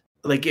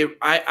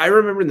I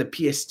remember in the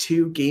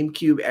PS2,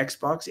 GameCube,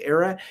 Xbox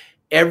era,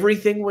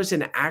 everything was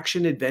an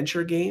action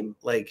adventure game.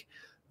 Like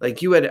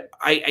you had,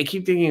 I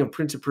keep thinking of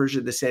Prince of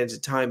Persia: The Sands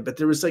of Time, but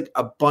there was like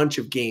a bunch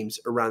of games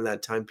around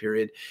that time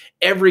period.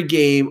 Every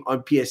game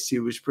on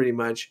PS2 was pretty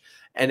much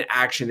an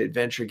action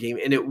adventure game.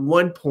 And at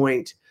one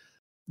point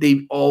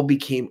they all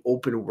became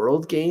open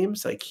world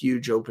games, like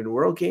huge open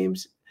world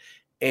games.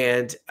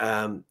 And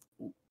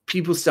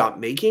people stopped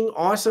making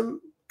awesome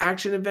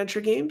action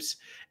adventure games.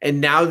 And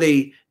now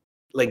they,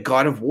 like,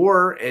 God of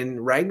War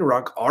and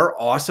Ragnarok are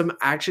awesome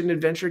action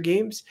adventure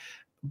games,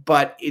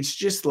 but it's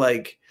just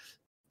like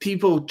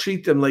people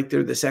treat them like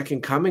they're the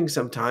second coming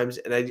sometimes.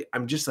 And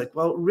I'm just like,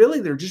 well, really,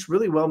 they're just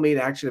really well-made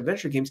action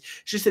adventure games.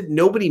 It's just that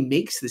nobody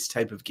makes this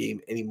type of game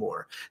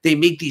anymore. They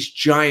make these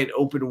giant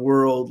open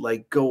world,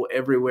 like, go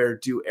everywhere,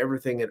 do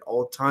everything at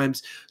all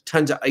times,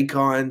 tons of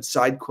icons,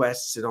 side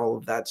quests, and all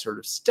of that sort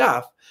of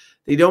stuff.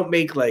 They don't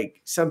make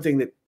like something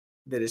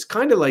that is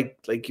kind of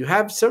like you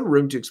have some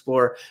room to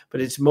explore,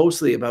 but it's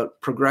mostly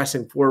about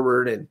progressing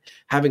forward and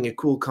having a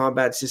cool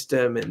combat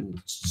system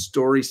and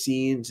story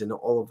scenes and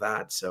all of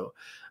that. So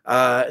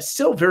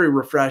still very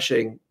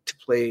refreshing to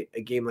play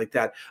a game like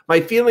that.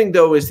 My feeling,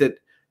 though, is that,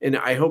 and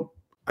I hope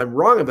I'm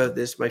wrong about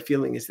this, my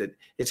feeling is that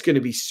it's going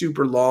to be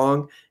super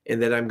long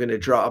and that I'm going to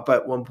drop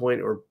at one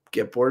point or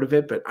get bored of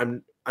it. But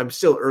I'm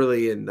still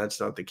early, and that's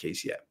not the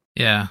case yet.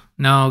 Yeah,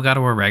 no, God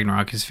of War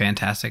Ragnarok is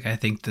fantastic. I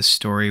think the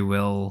story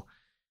will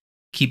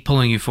keep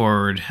pulling you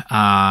forward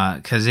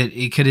because it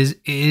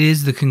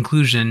is the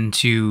conclusion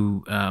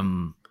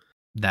to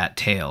that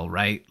tale,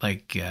 right?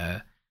 Like,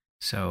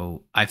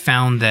 so I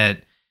found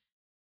that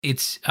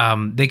it's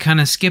they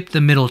kind of skip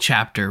the middle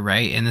chapter,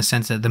 right? In the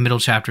sense that the middle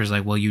chapter is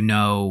like, well, you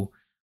know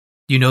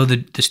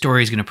the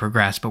story is going to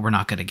progress, but we're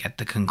not going to get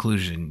the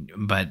conclusion.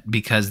 But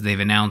because they've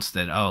announced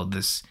that, oh,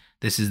 this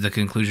is the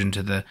conclusion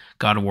to the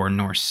God of War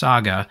Norse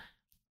saga,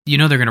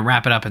 they're going to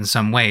wrap it up in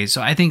some way.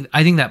 So I think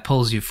that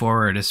pulls you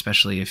forward,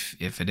 especially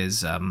if it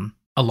is a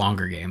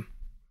longer game.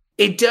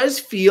 It does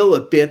feel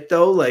a bit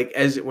though, like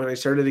as when I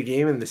started the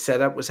game and the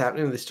setup was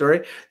happening in the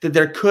story, that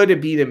there could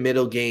have been a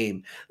middle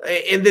game,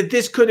 and that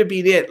this could have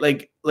been it.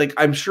 Like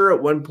I'm sure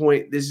at one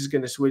point this is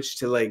going to switch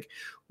to like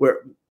where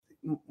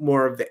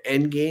more of the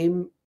end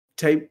game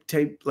type,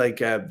 like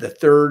the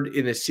third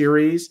in a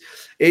series.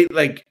 It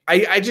like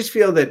I just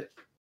feel that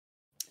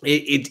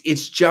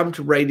it's jumped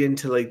right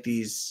into like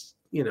these.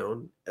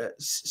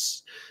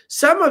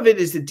 Some of it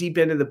is the deep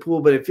end of the pool,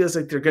 but it feels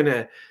like they're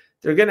gonna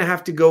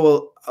have to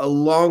go a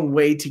long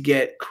way to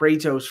get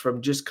Kratos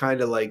from just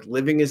kind of like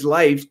living his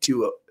life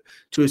to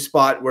a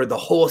spot where the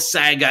whole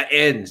saga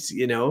ends,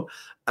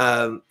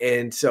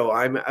 and so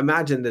I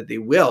imagine that they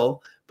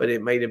will, but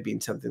it might have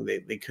been something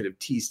they could have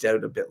teased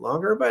out a bit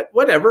longer, but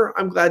whatever.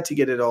 I'm glad to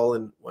get it all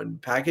in one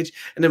package,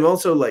 and I'm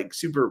also like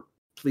super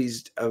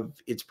pleased of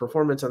its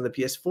performance on the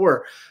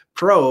PS4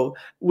 Pro,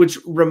 which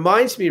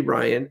reminds me,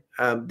 Ryan,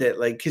 that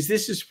like, because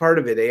this is part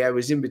of it, I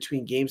was in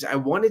between games. I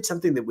wanted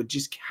something that would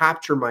just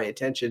capture my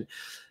attention.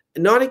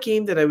 Not a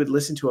game that I would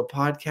listen to a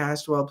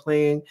podcast while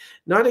playing,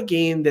 not a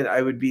game that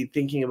I would be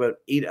thinking about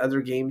 8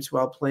 other games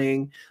while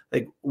playing,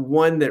 like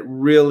one that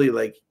really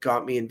like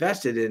got me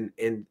invested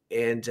in.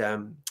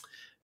 And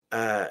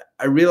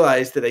I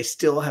realized that I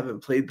still haven't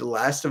played The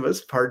Last of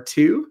Us Part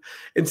 2.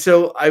 And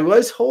so I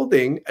was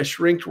holding a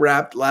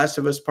shrink-wrapped Last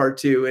of Us Part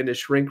 2 and a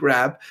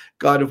shrink-wrapped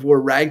God of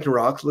War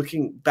Ragnarok,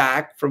 looking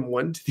back from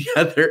one to the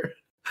other.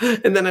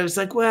 And then I was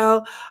like,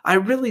 well, I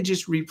really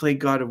just replayed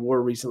God of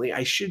War recently.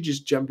 I should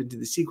just jump into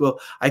the sequel.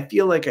 I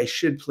feel like I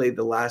should play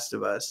The Last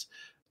of Us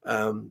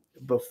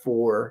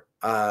before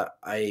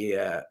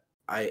I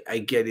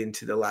get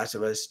into The Last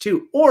of Us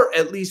 2, or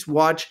at least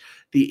watch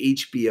the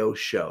HBO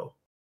show.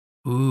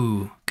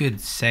 Ooh, good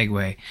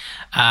segue.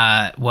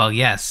 Well,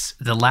 yes,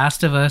 The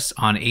Last of Us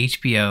on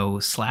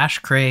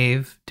HBO /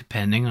 Crave,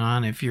 depending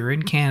on if you're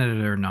in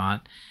Canada or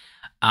not.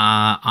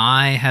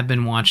 I have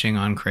been watching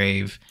on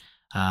Crave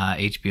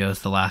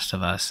HBO's The Last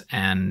of Us,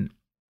 and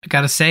I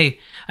gotta say,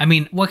 I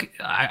mean, what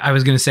I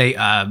was gonna say,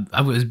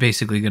 I was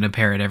basically gonna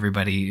parrot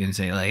everybody and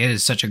say like it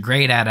is such a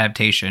great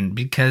adaptation,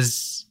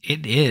 because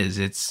it is.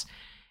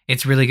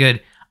 It's really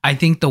good. I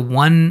think the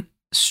one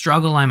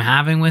struggle I'm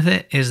having with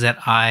it is that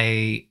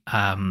I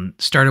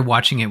started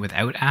watching it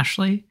without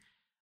Ashley,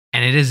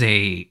 and it is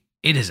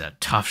a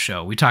tough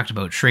show. We talked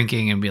about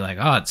shrinking and be like,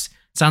 oh, it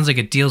sounds like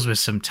it deals with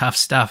some tough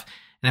stuff,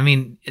 and I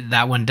mean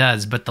that one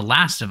does. But The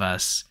Last of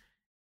Us,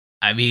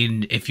 I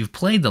mean, if you've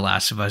played The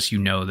Last of Us,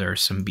 there are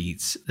some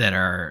beats that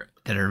are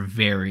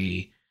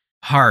very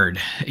hard.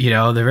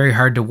 They're very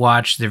hard to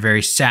watch. They're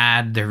very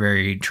sad. They're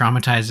very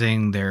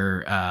traumatizing.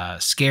 They're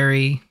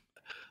scary.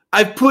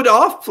 I've put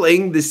off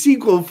playing the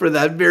sequel for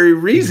that very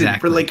reason.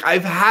 Exactly. For like,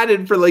 I've had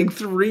it for like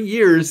 3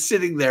 years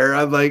sitting there.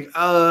 I'm like,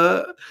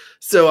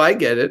 so I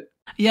get it.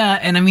 Yeah.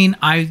 And I mean,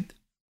 I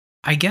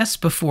guess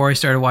before I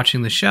started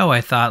watching the show,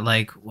 I thought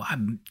like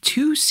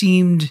 2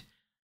 seemed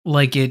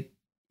like it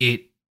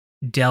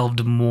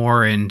delved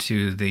more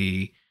into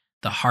the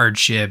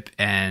hardship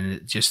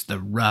and just the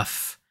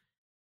rough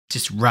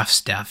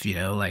stuff,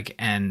 like,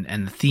 and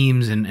the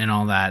themes and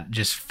all that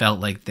just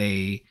felt like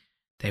they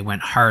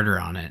went harder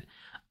on it.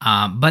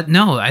 But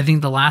no, I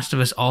think The Last of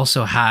Us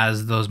also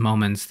has those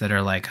moments that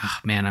are like, oh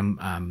man,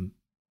 I'm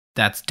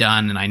that's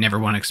done, and I never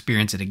want to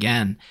experience it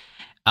again.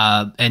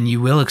 And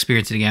you will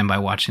experience it again by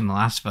watching The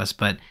Last of Us.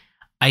 But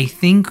I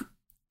think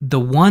the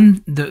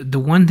one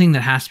thing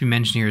that has to be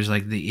mentioned here is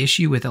like the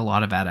issue with a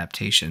lot of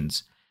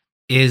adaptations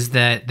is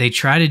that they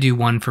try to do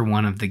one for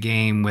one of the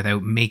game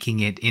without making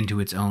it into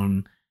its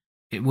own,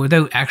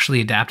 without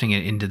actually adapting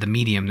it into the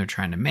medium they're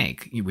trying to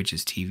make, which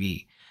is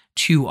TV.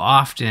 Too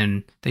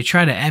often they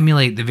try to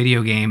emulate the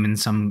video game in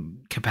some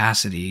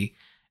capacity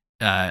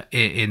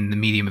in the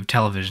medium of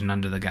television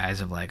under the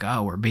guise of like,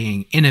 oh, we're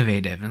being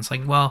innovative. And it's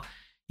like, well,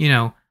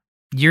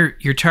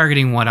 you're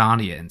targeting what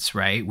audience,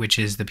 right? Which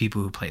is the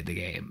people who played the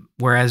game.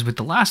 Whereas with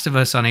The Last of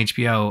Us on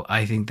HBO,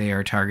 I think they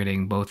are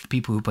targeting both the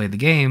people who played the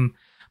game,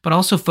 but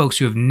also folks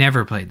who have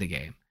never played the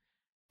game.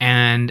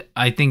 And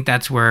I think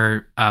that's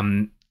where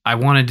I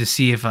wanted to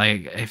see if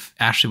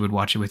Ashley would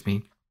watch it with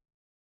me.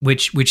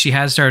 Which she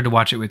has started to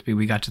watch it with me.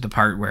 We got to the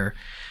part where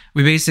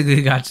we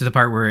basically got to the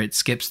part where it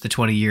skips the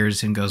 20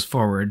 years and goes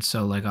forward.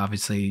 So like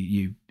obviously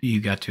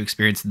you got to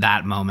experience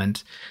that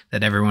moment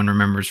that everyone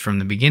remembers from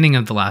the beginning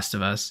of The Last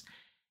of Us.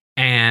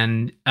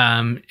 And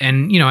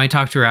you know, I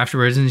talked to her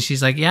afterwards and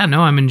she's like, yeah,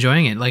 no, I'm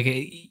enjoying it. Like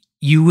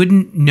you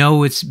wouldn't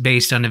know it's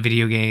based on a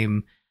video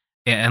game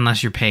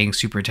unless you're paying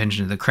super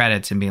attention to the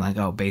credits and being like,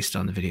 oh, based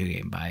on the video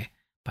game by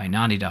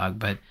Naughty Dog.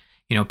 But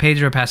you know,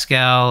 Pedro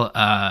Pascal,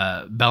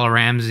 Bella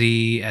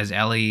Ramsey as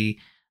Ellie,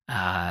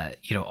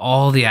 you know,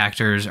 all the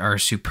actors are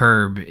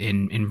superb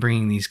in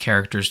bringing these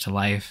characters to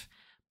life.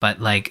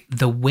 But like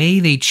the way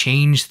they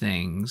change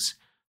things,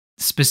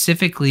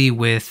 specifically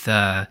with,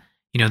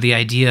 you know, the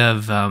idea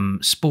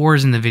of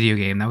spores in the video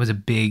game, that was a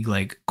big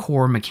like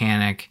core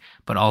mechanic,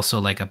 but also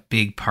like a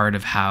big part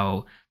of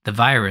how the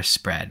virus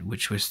spread,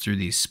 which was through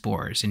these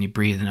spores. And you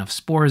breathe enough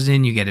spores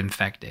in, you get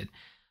infected.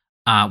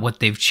 What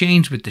they've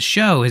changed with the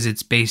show is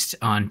it's based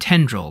on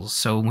tendrils.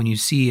 So when you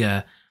see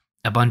a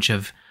bunch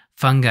of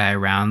fungi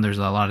around, there's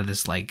a lot of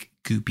this like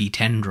goopy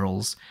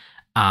tendrils,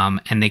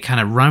 and they kind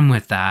of run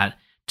with that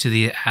to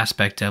the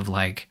aspect of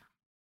like,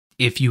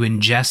 if you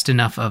ingest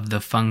enough of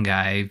the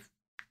fungi,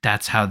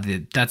 that's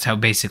how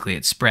basically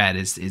it spread.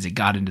 Is it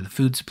got into the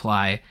food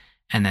supply,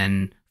 and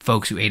then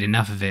folks who ate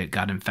enough of it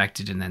got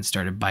infected and then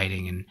started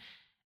biting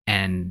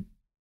and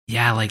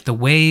yeah, like the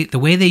way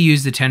they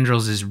use the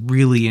tendrils is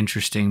really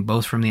interesting,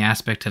 both from the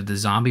aspect of the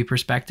zombie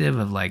perspective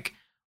of like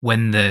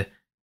when the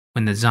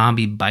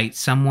zombie bites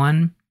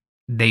someone,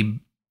 they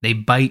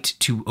bite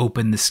to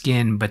open the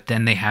skin, but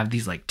then they have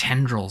these like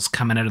tendrils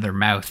coming out of their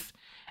mouth,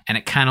 and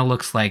it kind of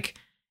looks like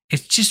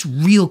it's just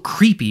real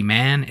creepy,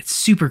 man. It's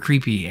super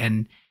creepy,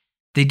 and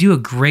they do a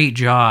great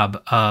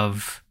job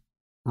of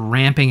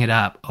ramping it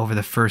up over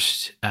the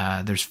first.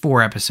 There's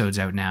 4 episodes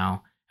out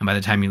now, and by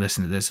the time you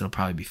listen to this, it'll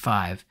probably be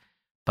 5.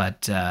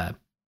 But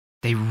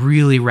they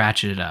really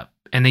ratchet it up,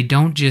 and they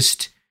don't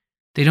just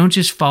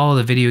follow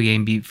the video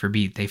game beat for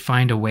beat. They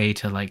find a way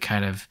to like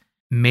kind of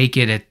make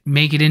it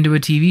into a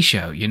TV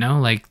show, you know?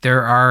 Like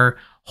there are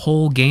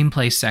whole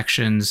gameplay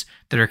sections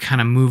that are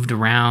kind of moved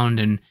around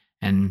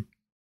and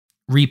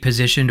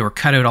repositioned or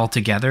cut out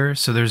altogether.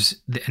 So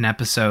there's an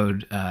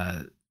episode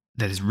that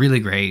is really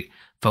great,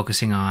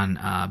 focusing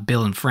on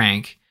Bill and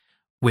Frank,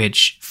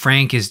 which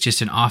Frank is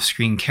just an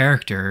off-screen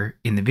character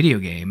in the video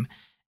game,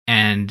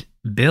 and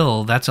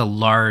Bill, that's a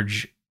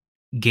large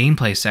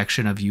gameplay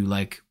section of you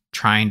like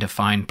trying to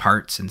find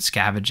parts and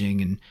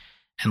scavenging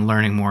and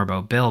learning more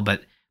about Bill.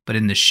 But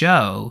in the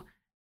show,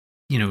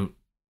 you know,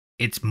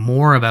 it's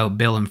more about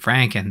Bill and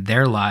Frank and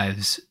their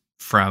lives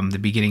from the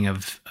beginning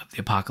of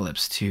the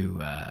apocalypse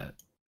to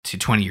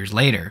 20 years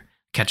later,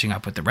 catching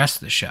up with the rest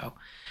of the show.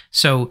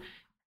 So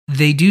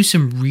they do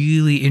some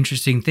really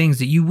interesting things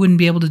that you wouldn't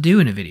be able to do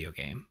in a video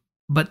game,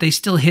 but they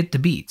still hit the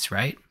beats,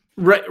 right?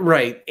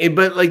 Right.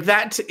 But like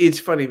that, it's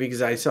funny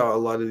because I saw a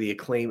lot of the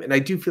acclaim, and I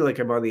do feel like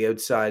I'm on the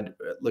outside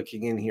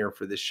looking in here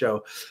for the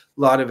show.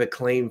 A lot of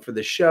acclaim for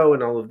the show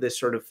and all of this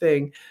sort of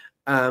thing.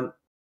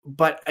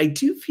 But I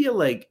do feel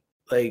like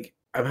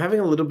I'm having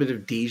a little bit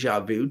of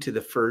deja vu to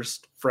the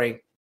first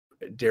Frank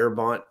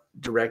Darabont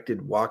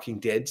directed Walking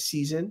Dead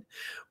season,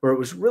 where it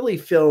was really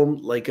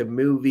filmed like a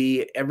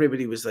movie.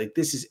 Everybody was like,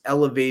 this is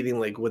elevating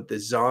like what the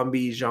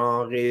zombie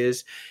genre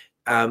is.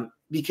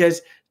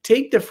 Because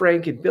take the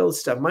Frank and Bill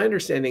stuff. My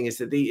understanding is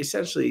that they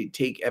essentially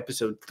take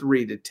episode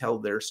 3 to tell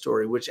their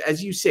story, which,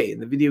 as you say, in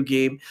the video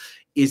game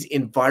is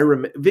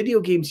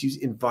video games use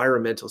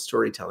environmental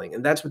storytelling.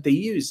 And that's what they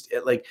used.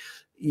 Like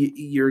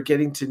you're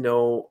getting to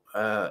know,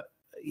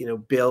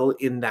 Bill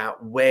in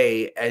that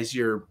way as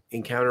you're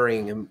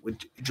encountering him with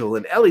Joel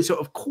and Ellie. So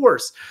of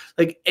course,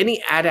 like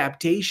any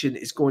adaptation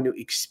is going to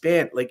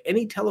expand, like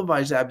any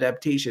televised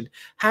adaptation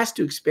has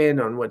to expand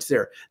on what's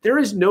there. There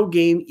is no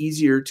game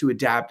easier to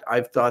adapt,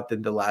 I've thought,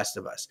 than The Last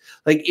of Us.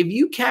 Like if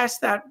you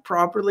cast that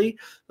properly,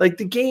 like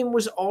the game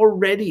was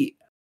already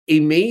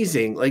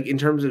amazing, like in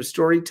terms of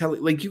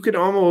storytelling, like you could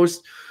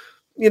almost,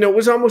 it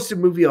was almost a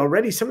movie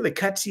already. Some of the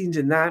cutscenes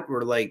in that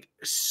were like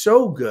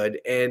so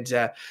good.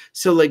 And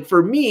so like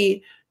for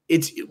me,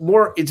 it's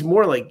more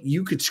like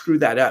you could screw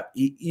that up.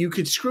 You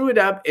could screw it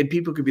up and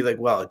people could be like,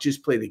 well,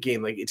 just play the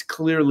game. Like it's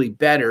clearly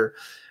better.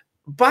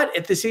 But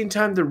at the same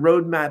time, the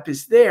roadmap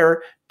is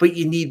there, but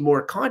you need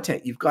more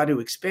content. You've got to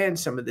expand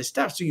some of this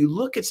stuff. So you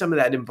look at some of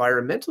that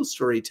environmental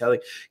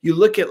storytelling. You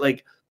look at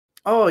like,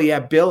 oh yeah,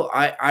 Bill,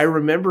 I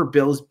remember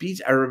Bill's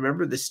beats. I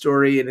remember the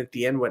story, and at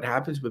the end, what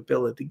happens with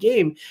Bill at the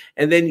game.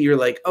 And then you're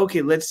like,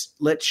 okay, let's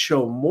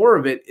show more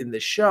of it in the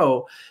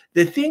show.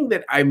 The thing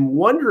that I'm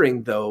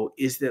wondering though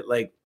is that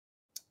like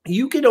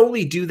you can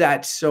only do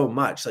that so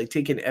much. Like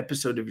take an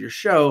episode of your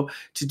show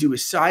to do a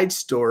side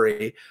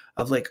story.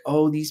 of like,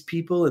 oh, these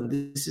people and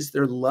this is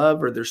their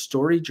love or their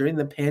story during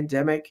the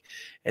pandemic.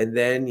 And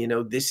then,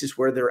 this is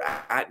where they're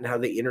at and how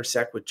they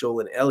intersect with Joel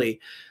and Ellie.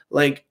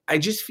 Like, I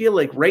just feel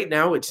like right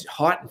now it's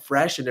hot and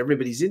fresh and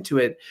everybody's into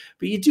it,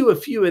 but you do a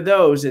few of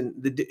those and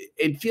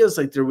it feels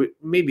like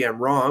maybe I'm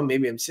wrong,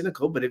 maybe I'm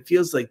cynical, but it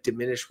feels like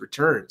diminished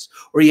returns,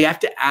 or you have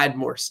to add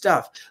more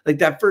stuff. Like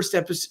that first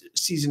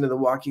season of The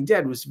Walking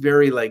Dead was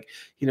very like,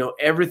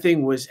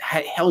 everything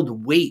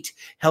held weight,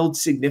 held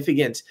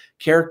significance.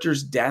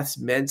 Characters' deaths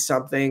meant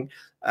something.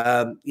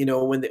 When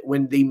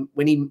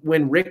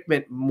Rick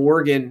met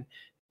Morgan,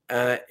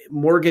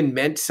 Morgan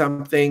meant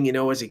something,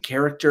 as a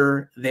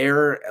character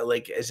there,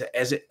 like as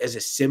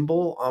a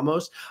symbol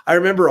almost. I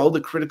remember all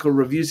the critical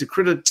reviews. The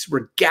critics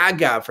were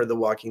gaga for The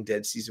Walking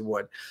Dead season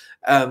 1.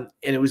 And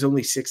it was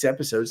only 6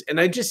 episodes. And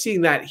I'm just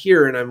seeing that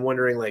here and I'm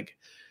wondering like,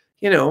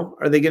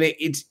 are they going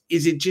to,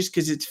 is it just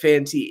because it's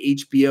fancy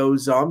HBO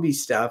zombie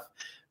stuff?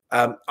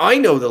 I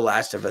know The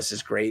Last of Us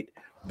is great,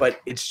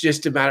 but it's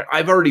just a matter,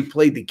 I've already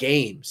played the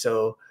game.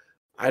 So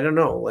I don't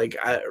know. Like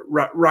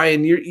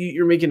Ryan,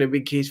 you're making a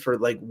big case for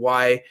like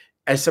why,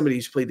 as somebody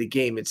who's played the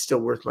game, it's still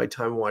worth my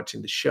time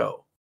watching the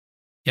show.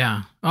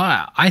 Yeah,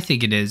 I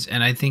think it is,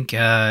 and I think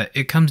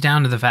it comes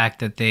down to the fact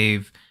that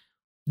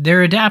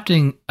they're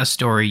adapting a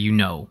story.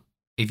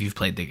 If you've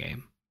played the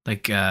game,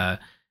 like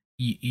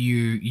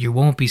you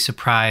won't be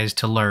surprised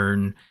to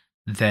learn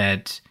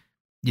that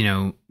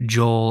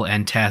Joel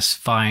and Tess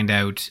find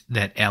out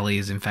that Ellie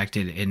is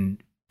infected in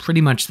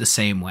pretty much the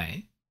same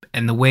way,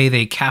 and the way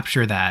they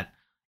capture that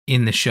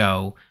in the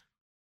show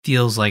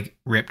feels like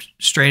ripped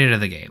straight out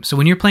of the game. So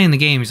when you're playing the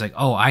game, it's like,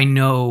 oh, I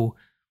know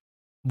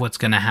what's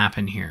going to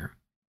happen here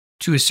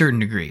to a certain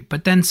degree.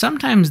 But then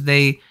sometimes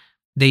they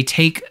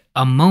take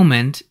a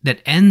moment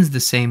that ends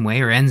the same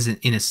way or ends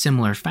in a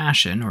similar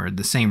fashion or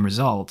the same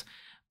result,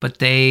 but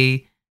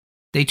they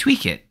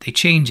tweak it. They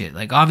change it.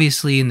 Like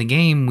obviously in the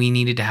game, we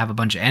needed to have a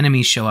bunch of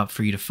enemies show up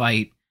for you to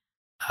fight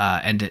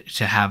and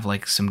to have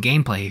like some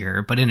gameplay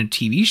here. But in a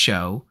TV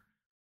show,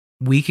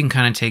 we can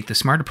kind of take the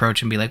smart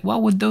approach and be like,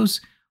 well, would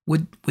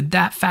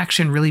that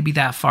faction really be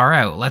that far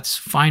out? Let's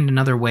find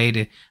another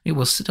way it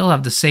will still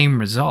have the same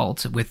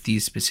result with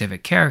these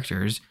specific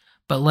characters,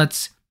 but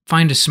let's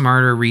find a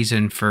smarter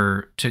reason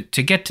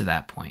to get to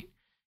that point,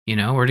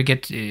 or to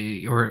get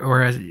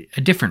or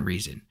a different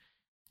reason.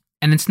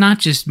 And it's not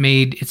just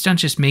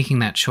making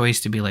that choice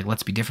to be like,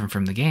 let's be different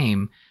from the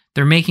game.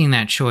 They're making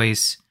that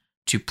choice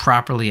to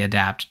properly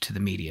adapt to the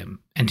medium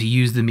and to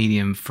use the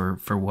medium for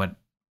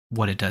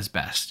what it does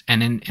best.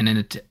 And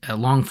in a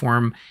long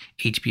form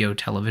HBO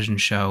television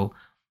show,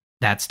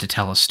 that's to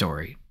tell a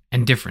story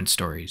and different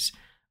stories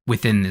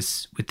within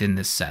this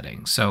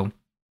setting. So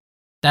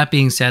that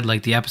being said,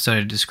 like the episode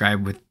I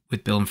described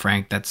with Bill and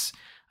Frank, that's,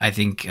 I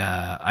think,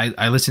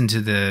 I listened to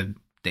the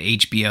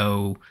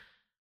HBO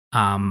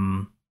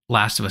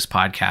Last of Us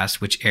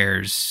podcast, which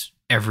airs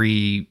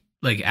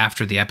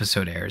after the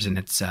episode airs. And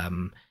it's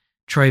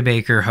Troy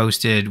Baker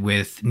hosted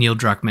with Neil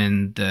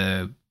Druckmann,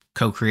 the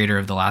co-creator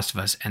of The Last of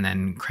Us, and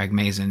then Craig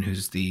Mazin,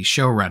 who's the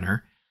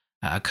showrunner,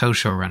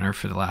 co-showrunner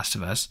for The Last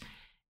of Us.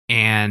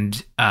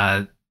 And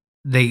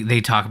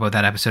they talk about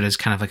that episode as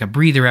kind of like a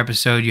breather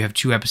episode. You have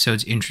 2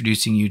 episodes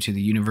introducing you to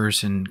the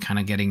universe and kind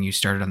of getting you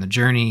started on the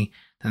journey.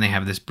 Then they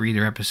have this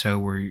breather episode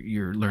where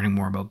you're learning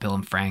more about Bill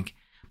and Frank.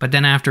 But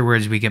then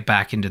afterwards, we get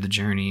back into the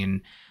journey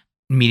and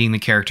meeting the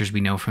characters we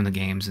know from the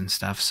games and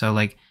stuff. So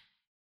like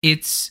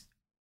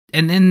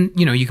and then,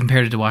 you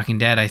compared it to Walking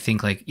Dead. I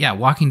think like, yeah,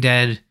 Walking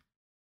Dead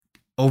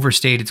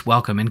overstayed its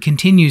welcome and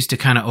continues to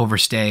kind of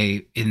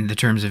overstay in the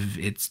terms of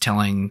it's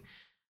telling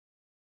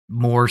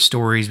more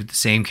stories with the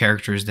same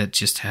characters that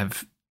just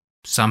have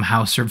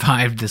somehow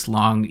survived this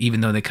long,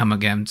 even though they come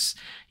against,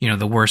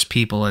 the worst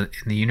people in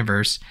the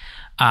universe.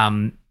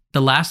 The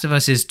Last of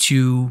Us is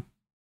 2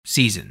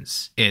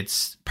 seasons.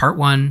 It's part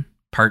 1,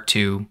 part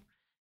 2,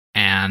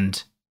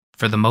 and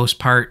for the most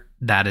part,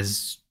 that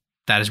is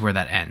where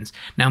that ends.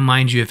 Now,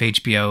 mind you, if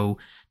HBO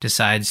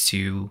decides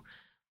to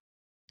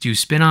do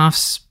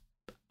spin-offs,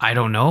 I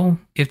don't know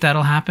if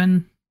that'll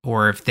happen,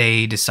 or if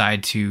they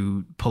decide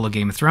to pull a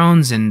Game of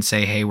Thrones and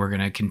say, hey, we're going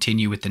to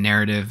continue with the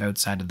narrative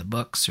outside of the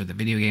books or the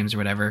video games or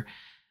whatever.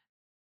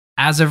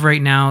 As of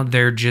right now,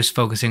 they're just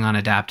focusing on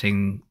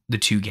adapting the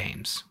 2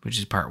 games, which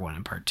is part 1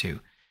 and part 2.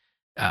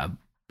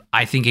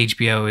 I think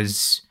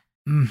HBO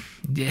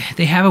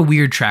they have a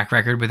weird track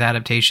record with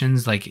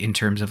adaptations, like in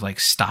terms of like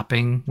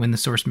stopping when the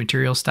source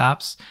material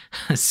stops.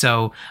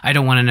 So I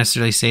don't want to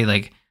necessarily say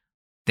like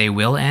they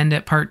will end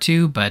at part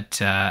 2, but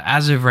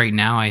as of right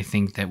now, I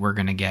think that we're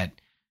going to get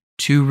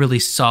 2 really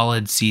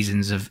solid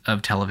seasons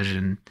of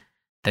television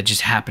that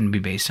just happen to be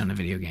based on a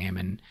video game.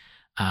 And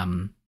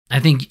I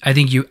think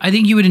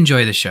you would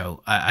enjoy the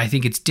show. I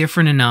think it's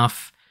different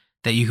enough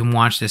that you can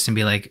watch this and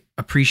be like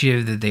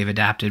appreciative that they've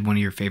adapted one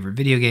of your favorite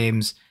video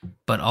games,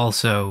 but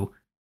also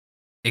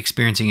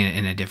experiencing it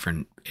in a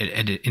different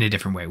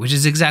way, which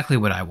is exactly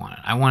what I wanted.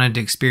 I wanted to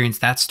experience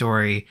that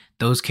story,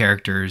 those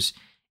characters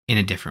in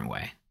a different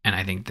way. And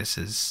I think this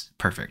is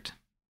perfect.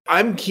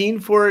 I'm keen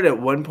for it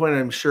at one point,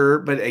 I'm sure,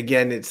 but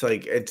again, it's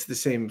like it's the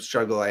same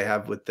struggle I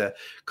have with the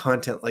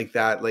content like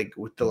that, like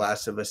with The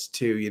Last of Us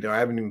 2. You know, I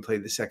haven't even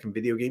played the second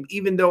video game,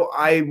 even though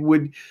I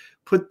would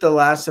put The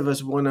Last of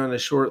Us 1 on a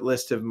short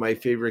list of my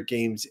favorite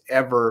games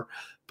ever.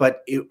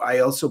 But I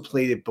also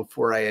played it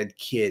before I had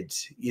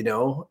kids, you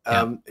know,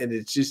 and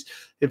it's just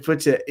it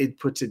puts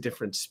a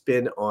different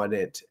spin on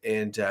it,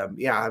 and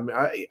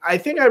I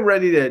think I'm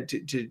ready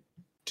to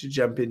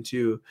jump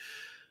into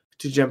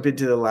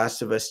The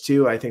Last of Us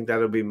 2. I think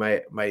that'll be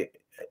my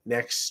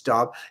next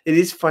stop. It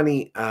is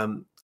funny,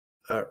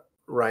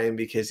 Ryan,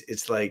 because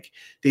it's like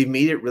they've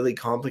made it really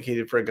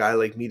complicated for a guy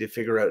like me to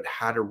figure out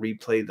how to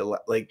replay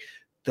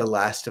The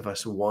Last of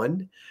Us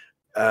 1,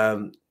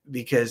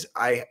 because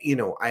I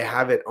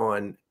have it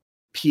on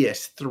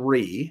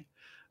PS3,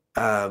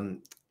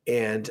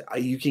 and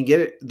you can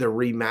get the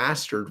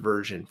remastered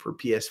version for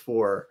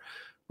PS4,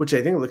 which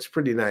I think looks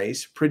pretty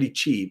nice, pretty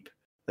cheap.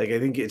 Like, I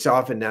think it's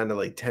often down to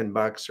like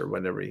 $10 or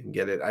whatever you can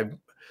get it.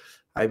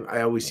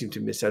 I always seem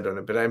to miss out on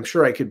it, but I'm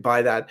sure I could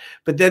buy that.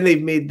 But then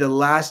they've made The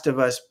Last of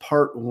Us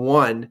Part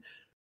 1,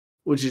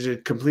 which is a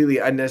completely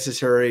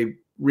unnecessary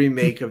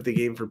remake of the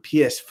game for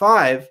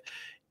PS5,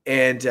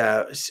 and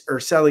are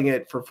selling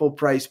it for full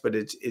price, but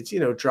it's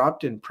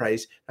dropped in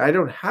price. I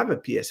don't have a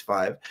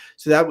PS5,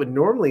 so that would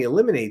normally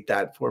eliminate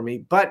that for me,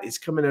 but it's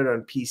coming out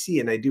on PC,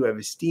 and I do have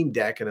a Steam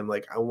Deck, and I'm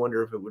like, I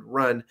wonder if it would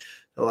run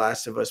The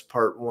Last of Us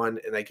Part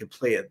 1 and I could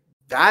play it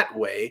that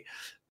way,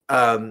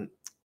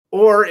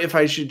 or if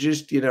I should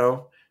just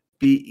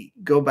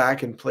go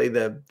back and play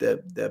the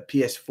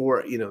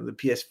PS4, the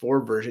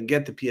PS4 version,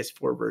 get the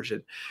PS4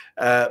 version,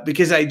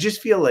 because I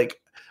just feel like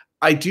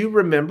I do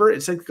remember,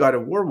 it's like God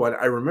of War 1.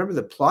 I remember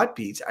the plot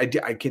beats. I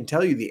can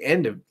tell you the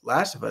end of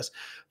Last of Us,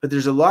 but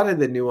there's a lot of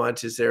the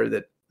nuances there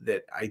that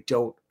I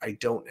don't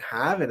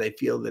have, and I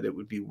feel that it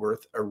would be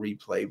worth a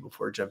replay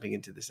before jumping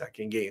into the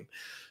second game.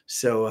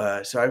 So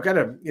I've got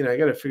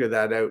to figure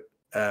that out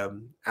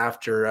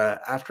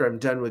after I'm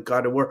done with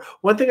God of War.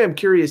 One thing I'm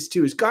curious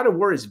too is God of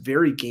War is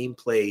very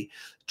gameplay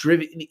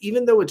driven,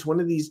 even though it's one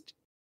of these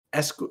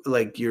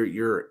like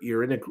you're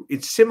in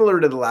it's similar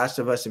to The Last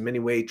of Us in many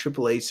ways.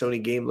 AAA Sony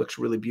game, looks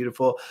really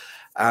beautiful.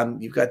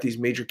 You've got these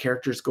major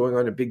characters going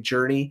on a big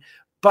journey,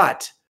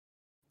 but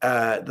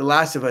The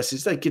Last of Us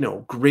is like,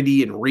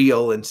 gritty and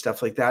real and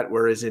stuff like that.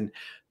 Whereas in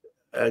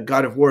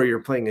God of War, you're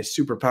playing a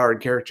super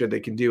powered character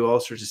that can do all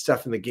sorts of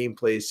stuff, and the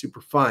gameplay is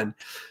super fun.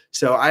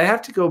 So I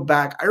have to go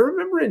back. I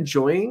remember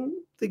enjoying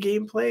the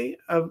gameplay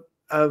of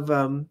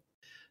The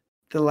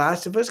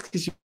Last of Us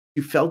because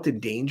you felt in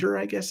danger,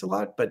 I guess, a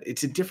lot, but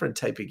it's a different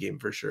type of game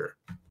for sure.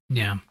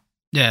 Yeah,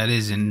 it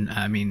is. And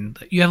I mean,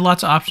 you have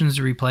lots of options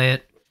to replay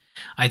it.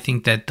 I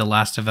think that The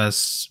Last of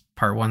Us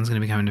Part 1 is going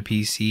to be coming to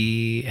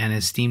PC and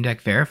is Steam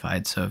Deck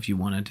verified. So if you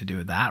wanted to do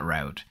it that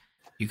route,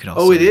 you could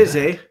also. Oh, it is,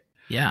 eh?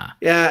 Yeah.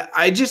 Yeah.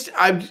 It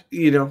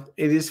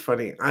is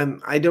funny.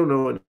 I don't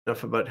know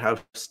enough about how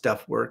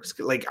stuff works.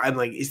 Like, I'm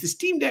like, is the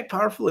Steam Deck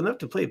powerful enough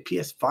to play a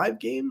PS5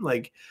 game?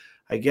 Like,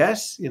 I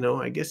guess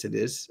it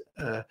is.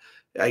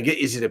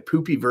 Is it a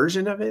poopy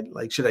version of it?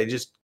 Like, should I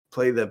just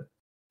play the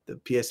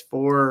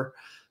PS4,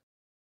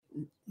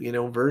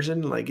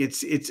 version? Like,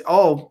 it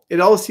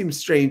all seems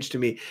strange to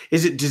me.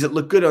 Does it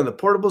look good on the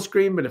portable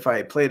screen? But if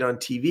I play it on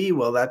TV,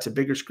 well, that's a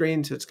bigger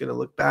screen, so it's going to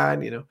look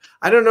bad.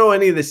 I don't know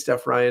any of this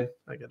stuff, Ryan.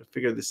 I got to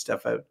figure this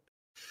stuff out.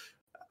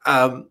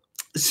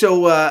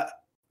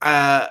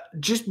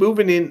 Just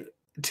moving in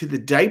to the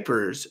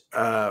diapers,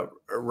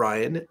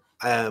 Ryan.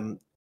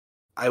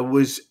 I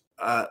was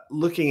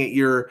looking at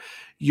your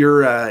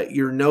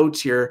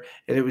notes here,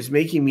 and it was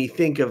making me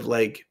think of,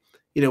 like,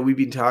 we've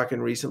been talking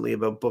recently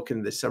about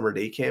booking the summer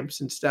day camps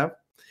and stuff,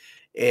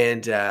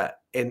 and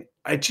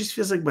it just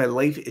feels like my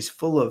life is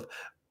full of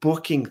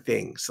booking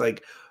things,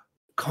 like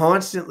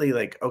constantly,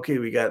 like, okay,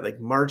 we got like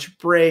March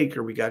break,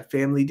 or we got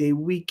family day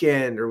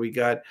weekend, or we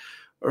got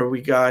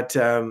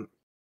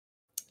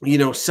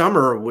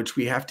summer, which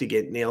we have to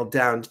get nailed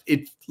down.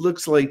 It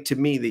looks like to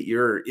me that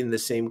you're in the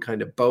same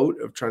kind of boat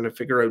of trying to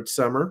figure out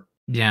summer.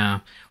 Yeah.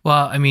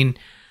 Well, I mean,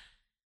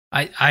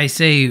 I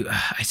say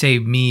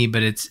me,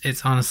 but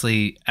it's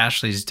honestly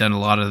Ashley's done a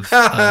lot of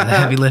the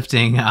heavy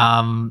lifting.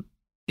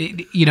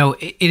 It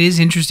is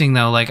interesting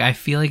though. Like, I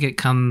feel like it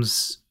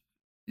comes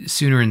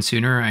sooner and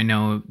sooner. I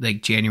know,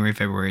 like, January,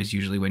 February is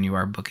usually when you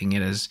are booking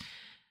it as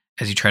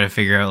you try to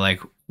figure out,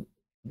 like,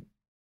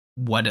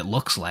 what it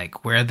looks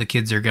like, where the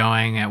kids are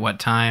going, at what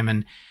time,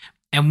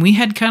 and we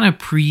had kind of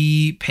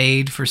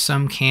prepaid for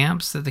some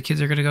camps that the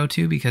kids are going to go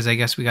to, because I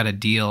guess we got a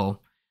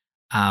deal.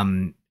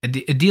 A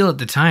deal at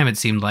the time, it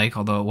seemed like,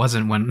 although it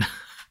wasn't, when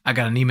I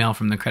got an email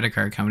from the credit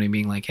card company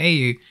being like,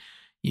 hey,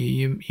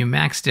 you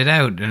maxed it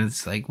out. And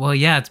it's like, well,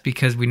 yeah, it's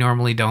because we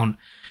normally don't,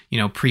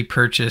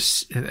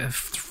 pre-purchase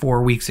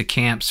 4 weeks of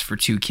camps for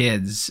 2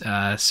 kids.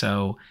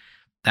 So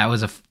that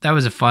was a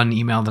fun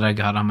email that I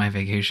got on my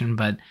vacation.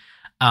 But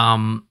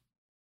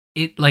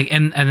it, like,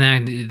 and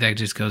then that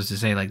just goes to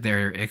say, like,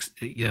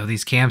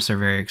 these camps are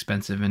very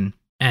expensive,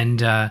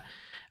 and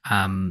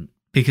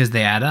because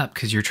they add up,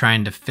 because you're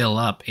trying to fill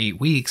up 8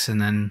 weeks, and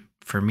then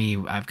for me,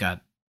 I've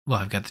got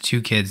the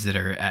 2 kids that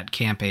are at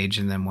camp age,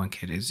 and then 1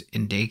 kid is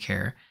in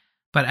daycare.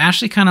 But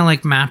Ashley kind of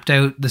like mapped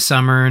out the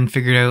summer and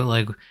figured out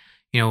like,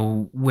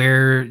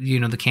 where,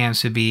 the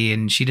camps would be.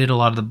 And she did a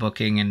lot of the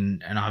booking.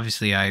 And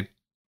obviously I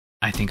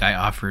think I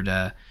offered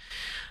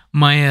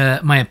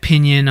my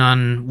opinion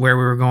on where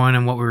we were going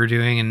and what we were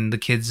doing. And the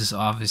kids is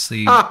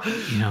obviously, I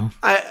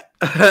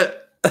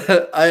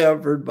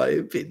offered my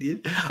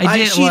opinion. I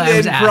did. I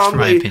was asked for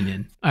my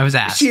opinion. I was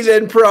asked. She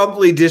then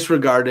promptly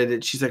disregarded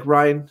it. She's like,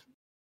 Ryan,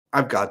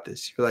 I've got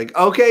this. You're like,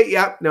 okay,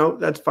 yeah, no,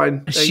 that's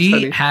fine. Thanks, she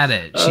honey. had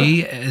it.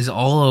 She is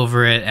all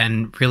over it,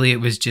 and really, it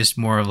was just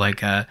more of like,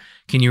 can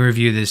you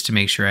review this to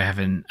make sure I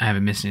haven't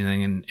missed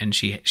anything? And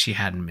she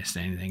hadn't missed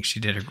anything. She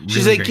did a really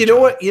She's like, great you know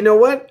job. what? You know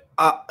what?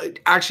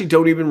 Actually,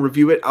 don't even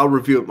review it. I'll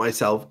review it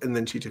myself. And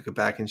then she took it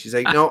back, and she's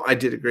like, no, I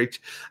did a great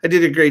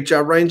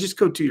job, Ryan. Just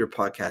go do your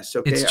podcast,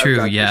 okay? It's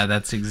true. Yeah,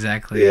 that's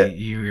exactly. Yeah.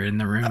 You were in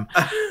the room.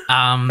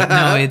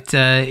 No,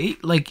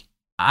 like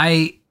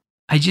I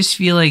just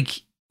feel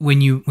like. When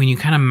you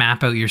kind of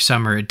map out your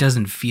summer, it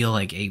doesn't feel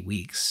like 8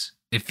 weeks.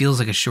 It feels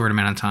like a short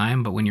amount of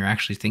time, but when you're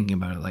actually thinking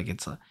about it, like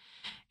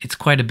it's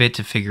quite a bit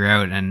to figure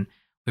out. And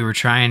we were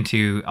trying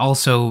to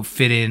also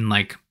fit in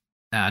like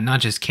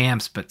not just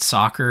camps but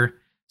soccer.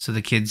 So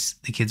the kids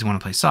want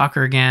to play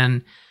soccer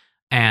again,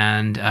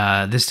 and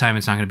this time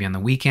it's not going to be on the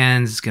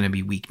weekends. It's going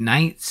to be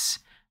weeknights,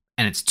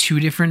 and it's 2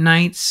 different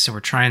nights. So we're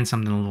trying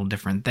something a little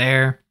different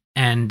there.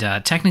 And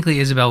technically,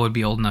 Isabel would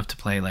be old enough to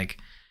play like.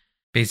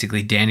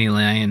 Basically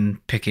dandelion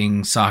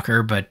picking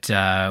soccer, but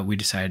we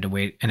decided to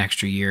wait an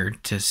extra year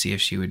to see if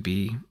she would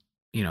be,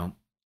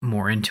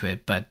 more into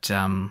it. But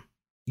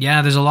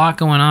yeah, there's a lot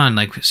going on.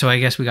 Like, so I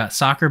guess we got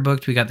soccer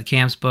booked, we got the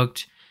camps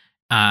booked.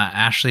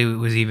 Ashley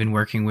was even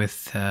working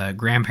with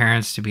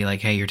grandparents to be like,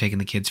 hey, you're taking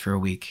the kids for a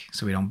week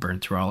so we don't burn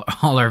through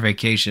all our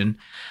vacation.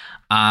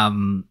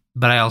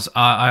 But I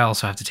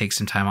also have to take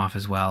some time off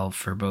as well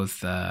for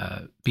both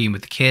being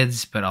with the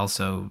kids, but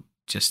also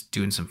just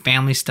doing some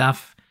family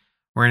stuff.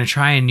 We're going to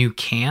try a new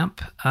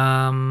camp.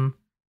 I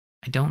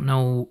don't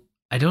know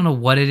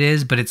what it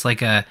is, but it's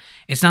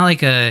not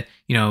like a,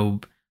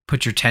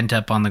 put your tent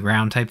up on the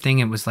ground type thing.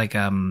 It was like,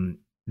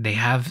 they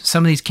have,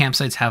 some of these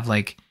campsites have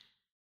like,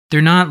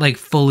 they're not like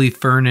fully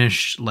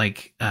furnished,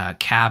 like,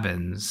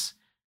 cabins.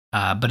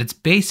 But it's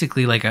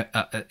basically like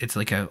it's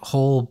like a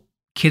whole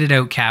kitted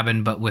out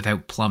cabin, but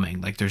without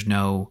plumbing. Like there's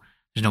no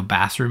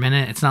bathroom in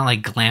it. It's not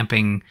like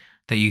glamping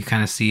that you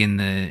kind of see in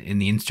the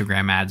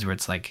Instagram ads where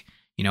it's like,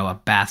 a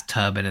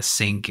bathtub and a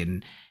sink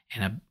and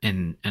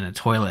a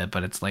toilet,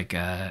 but it's like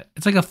a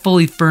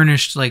fully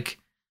furnished like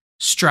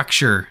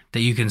structure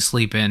that you can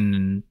sleep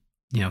in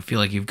and feel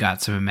like you've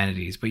got some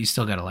amenities, but you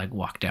still got to like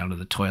walk down to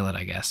the toilet,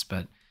 I guess.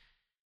 But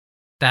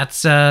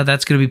that's going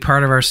to be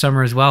part of our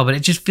summer as well. But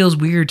it just feels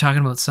weird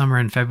talking about summer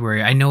in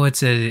February. I know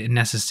it's a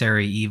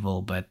necessary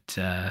evil, but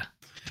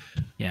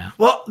yeah.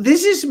 Well,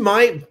 this is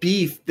my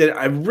beef that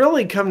I've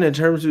really come to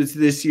terms with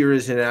this year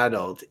as an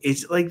adult.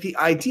 It's like the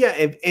idea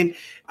of, and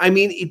I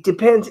mean, it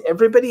depends.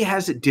 Everybody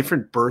has a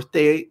different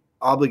birthday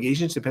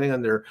obligations depending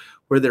on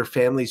where their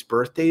family's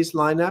birthdays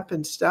line up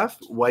and stuff.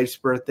 Wife's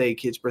birthday,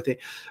 kid's birthday.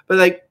 But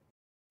like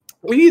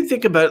when you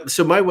think about,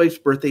 so my wife's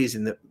birthday is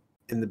in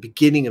the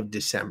beginning of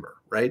December,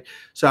 right?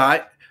 So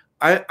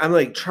I'm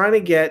like trying to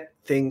get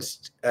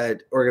things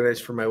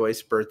organized for my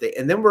wife's birthday,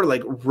 and then we're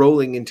like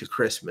rolling into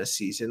Christmas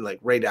season like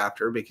right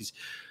after, because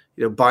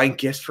buying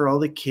gifts for all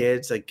the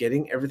kids, like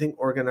getting everything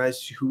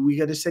organized, who we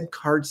got to send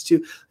cards to.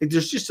 Like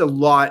there's just a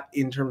lot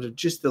in terms of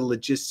just the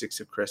logistics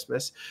of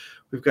Christmas.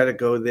 We've got to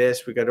go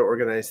this, we got to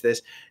organize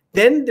this.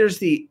 Then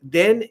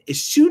then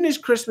as soon as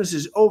Christmas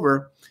is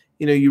over,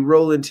 you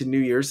roll into New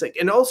Year's, like,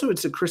 and also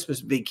it's a Christmas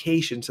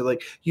vacation. So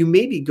like you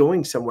may be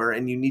going somewhere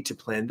and you need to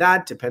plan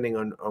that depending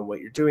on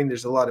what you're doing.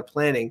 There's a lot of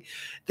planning.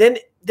 Then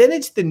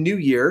it's the new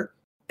year.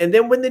 And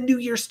then when the new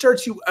year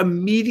starts, you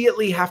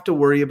immediately have to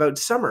worry about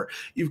summer.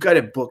 You've got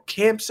to book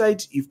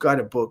campsites. You've got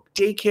to book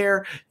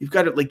daycare. You've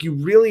got to, like, you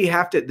really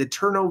have to, the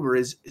turnover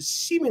is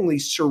seemingly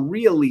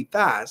surreally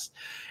fast.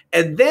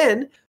 And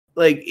then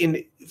like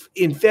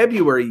in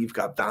February, you've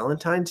got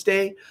Valentine's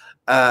Day,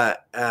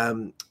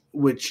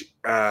 which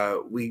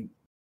we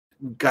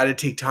got to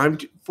take time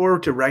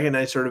to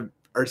recognize sort of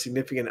our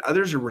significant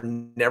others, or we're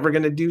never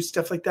going to do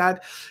stuff like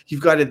that.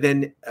 You've got to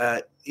then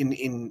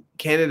in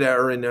Canada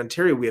or in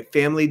Ontario, we have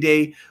Family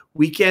Day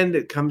weekend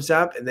that comes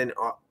up, and then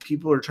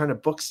people are trying to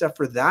book stuff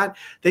for that.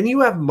 Then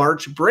you have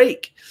March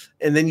break,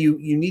 and then you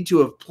need to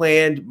have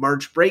planned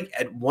March break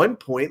at one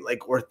point,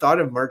 like, or thought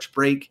of March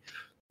break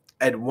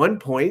at one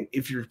point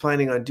if you're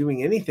planning on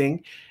doing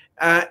anything.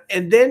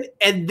 And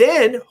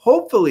then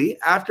hopefully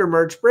after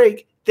March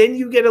break, then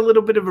you get a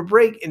little bit of a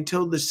break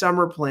until the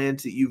summer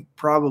plans that you've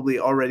probably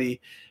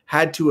already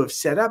had to have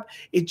set up.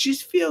 It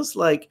just feels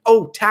like,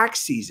 tax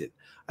season.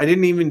 I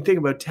didn't even think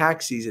about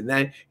tax season.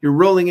 That you're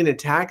rolling into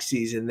tax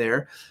season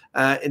there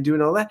and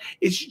doing all that.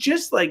 It's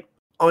just like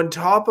on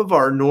top of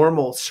our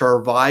normal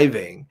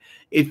surviving,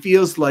 it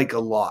feels like a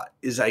lot,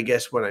 is I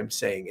guess what I'm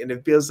saying. And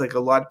it feels like a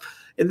lot.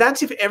 And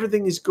that's if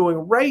everything is going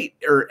right,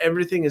 or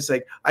everything is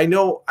like, I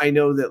know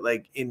that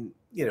like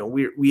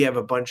we have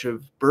a bunch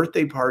of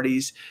birthday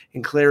parties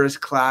in Clara's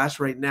class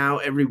right now.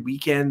 Every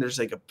weekend there's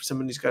like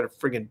someone who's got a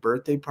friggin'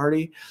 birthday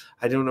party.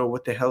 I don't know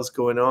what the hell's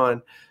going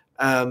on.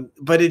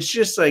 But it's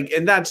just like,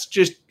 and that's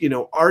just,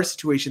 our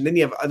situation. Then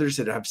you have others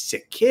that have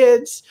sick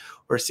kids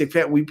or sick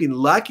family. We've been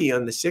lucky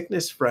on the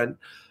sickness front.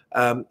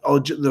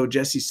 Although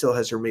Jessie still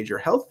has her major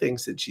health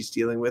things that she's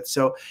dealing with.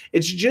 So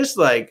it's just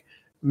like,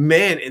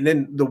 man, and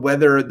then the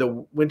weather,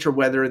 the winter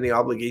weather and the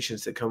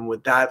obligations that come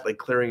with that, like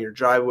clearing your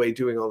driveway,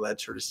 doing all that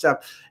sort of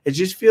stuff. It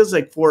just feels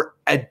like for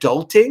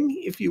adulting,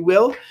 if you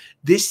will,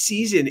 this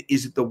season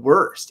is the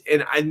worst.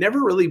 And I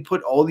never really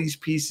put all these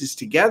pieces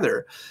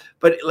together,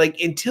 but like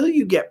until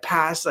you get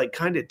past like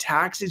kind of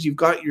taxes,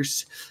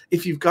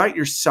 if you've got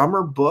your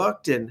summer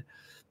booked, and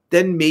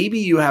then maybe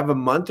you have a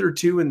month or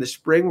two in the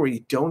spring where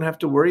you don't have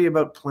to worry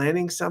about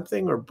planning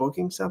something or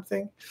booking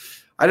something.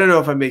 I don't know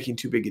if I'm making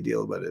too big a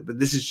deal about it, but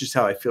this is just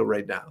how I feel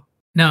right now.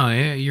 No,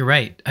 you're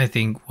right. I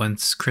think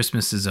once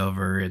Christmas is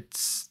over,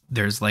 it's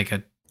the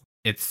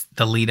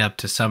lead up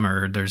to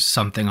summer. There's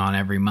something on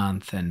every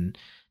month, and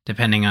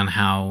depending on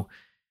how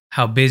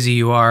busy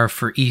you are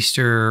for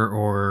Easter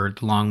or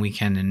the long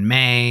weekend in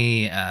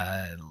May,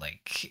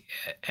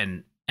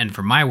 and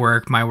for my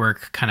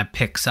work kind of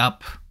picks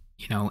up,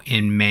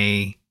 in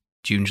May,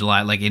 June,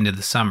 July, like into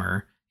the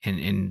summer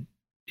in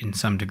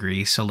some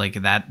degree. So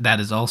like that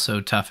is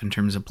also tough in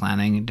terms of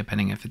planning,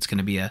 depending if it's going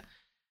to be a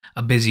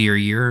busier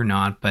year or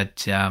not.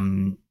 But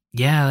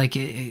like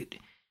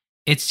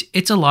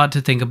it's a lot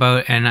to think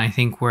about. And I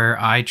think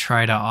where I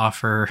try to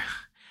offer,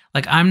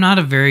 like, I'm not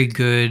a very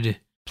good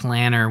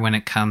planner when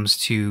it comes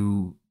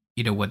to,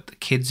 what the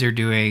kids are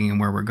doing and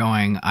where we're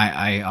going.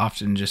 I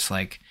often just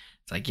like,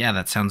 it's like, yeah,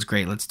 that sounds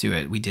great. Let's do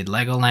it. We did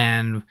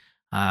Legoland.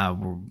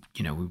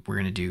 We're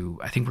going to do,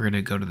 I think we're going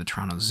to go to the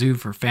Toronto Zoo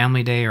for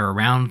Family Day or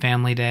around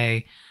Family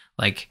Day.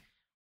 Like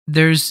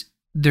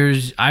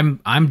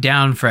I'm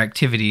down for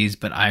activities,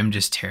 but I'm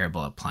just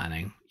terrible at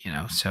planning,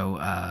 so,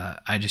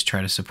 I just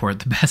try to support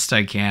the best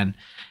I can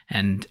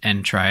and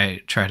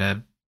try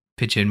to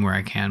pitch in where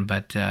I can.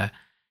 But,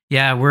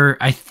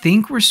 I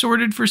think we're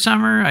sorted for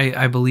summer.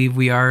 I believe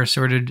we are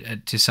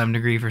sorted to some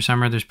degree for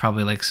summer. There's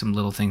probably like some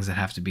little things that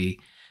have to be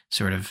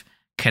sort of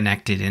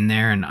connected in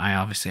there, and I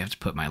obviously have to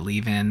put my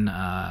leave in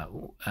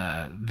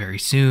very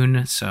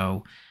soon,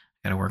 so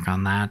I got to work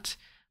on that.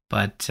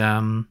 But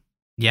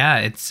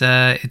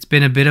it's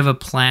been a bit of a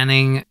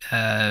planning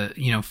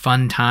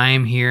fun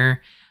time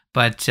here.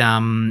 But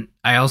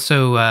I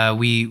also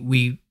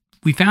we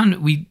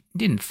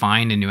didn't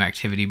find a new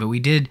activity, but we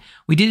did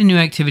a new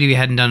activity we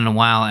hadn't done in a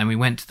while, and we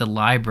went to the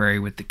library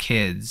with the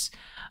kids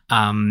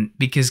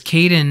because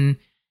Caden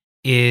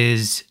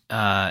is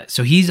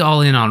so he's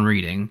all in on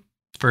reading.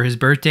 For his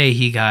birthday,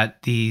 he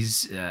got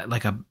these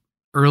like a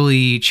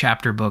early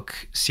chapter book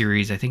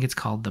series. I think it's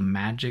called The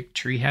Magic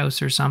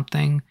Treehouse or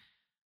something.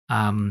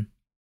 I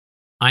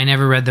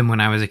never read them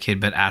when I was a kid,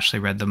 but Ashley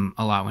read them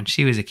a lot when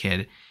she was a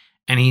kid.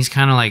 And he's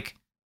kind of like,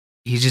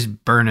 he's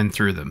just burning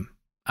through them.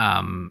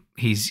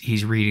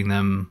 He's reading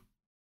them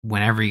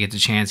whenever he gets a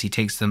chance. He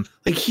takes them.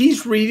 Like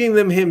he's reading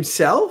them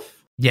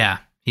himself? Yeah,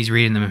 he's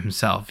reading them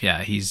himself.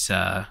 Yeah, he's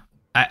I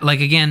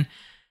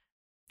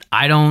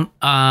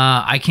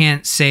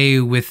can't say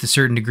with a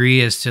certain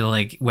degree as to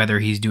like whether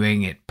he's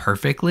doing it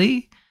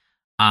perfectly.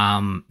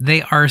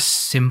 They are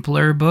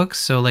simpler books,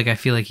 so like I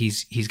feel like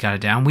he's got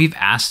it down. We've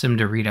asked him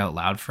to read out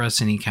loud for us,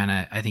 and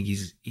I think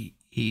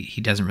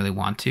he doesn't really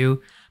want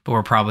to, but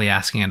we're probably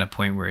asking at a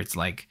point where it's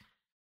like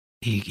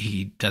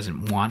he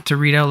doesn't want to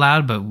read out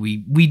loud, but we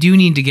do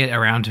need to get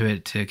around to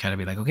it to kind of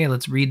be like, okay,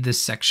 let's read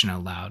this section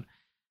out loud.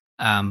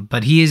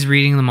 But he is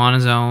reading them on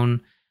his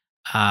own.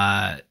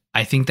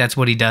 I think that's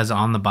what he does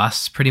on the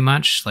bus pretty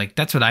much. Like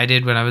that's what I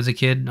did when I was a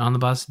kid on the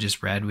bus,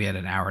 just read. We had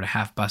an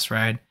 1.5-hour bus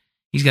ride.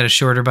 He's got a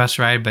shorter bus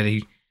ride, but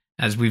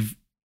as we've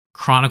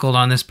chronicled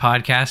on this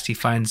podcast, he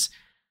finds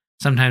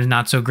sometimes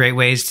not so great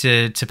ways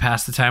to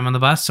pass the time on the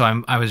bus.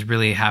 So I was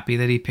really happy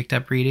that he picked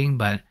up reading,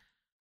 but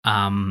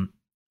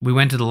we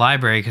went to the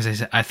library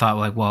because I thought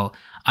like, well,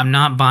 I'm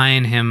not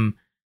buying him,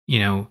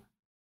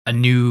 a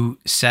new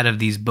set of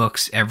these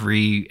books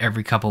every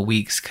couple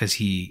weeks because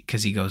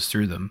he goes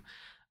through them.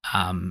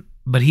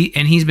 But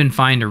he's been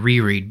fine to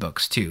reread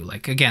books too.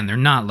 Like again, they're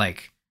not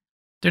like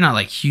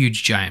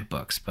huge giant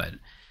books, but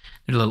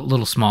they're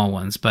little small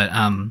ones. But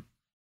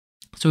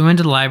so we went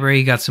to the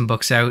library, got some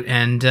books out,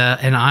 and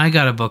I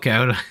got a book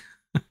out.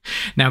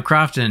 Now,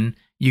 Crofton,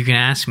 you can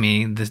ask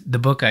me. The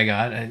book I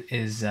got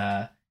is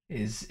the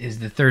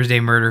Thursday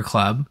Murder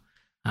Club.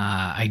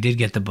 I did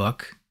get the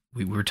book.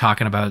 We were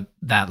talking about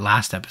that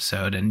last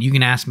episode, and you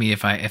can ask me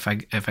if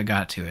I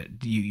got to it.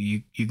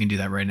 You can do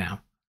that right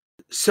now.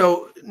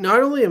 So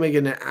not only am I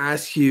going to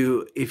ask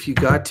you if you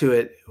got to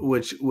it,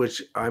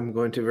 which I'm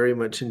going to very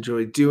much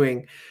enjoy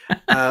doing,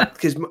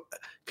 because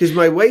because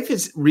my wife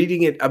is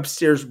reading it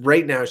upstairs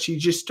right now. She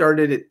just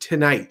started it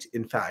tonight.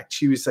 In fact,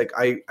 she was like,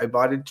 I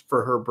bought it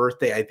for her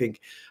birthday. I think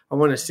I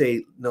want to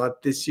say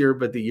not this year,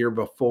 but the year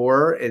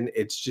before. And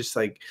it's just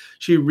like,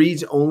 she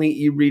reads only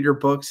e-reader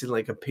books, and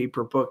like a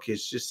paper book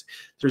is just,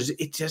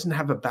 it doesn't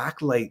have a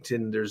backlight,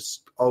 and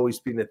there's always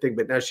been a thing,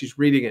 but now she's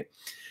reading it.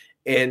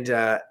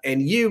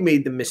 And you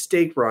made the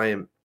mistake,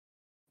 Ryan,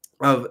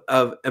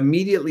 of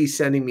immediately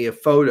sending me a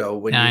photo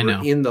when you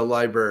were in the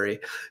library.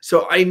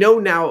 So I know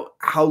now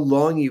how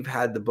long you've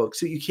had the book.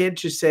 So you can't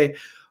just say,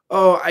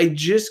 oh, I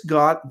just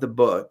got the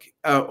book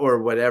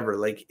or whatever.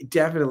 Like,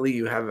 definitely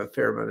you have a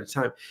fair amount of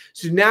time.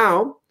 So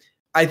now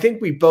I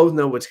think we both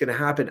know what's going to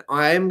happen.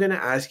 I'm going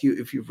to ask you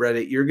if you've read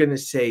it. You're going to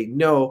say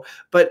no,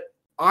 but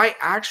I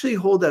actually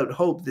hold out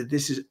hope that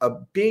this is a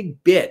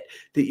big bit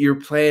that you're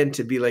planning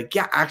to be like,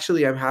 yeah,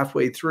 actually I'm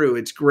halfway through.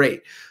 It's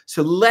great.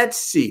 So let's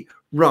see.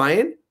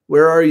 Ryan,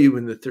 where are you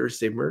in the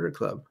Thursday Murder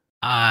Club?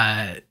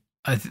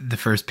 The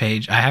first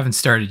page. I haven't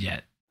started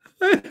yet.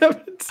 I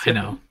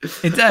know.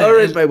 It's all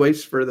right. My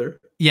wife's further.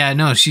 Yeah,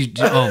 no,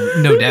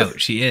 no doubt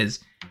she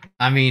is.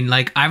 I mean,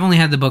 like, I've only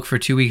had the book for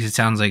 2 weeks. It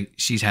sounds like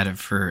she's had it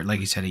for,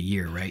 like you said, a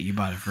year, right? You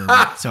bought it for a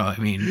week. So, I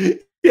mean.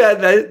 Yeah,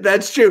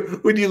 that's true.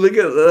 When you look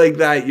at it like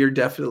that, you're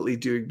definitely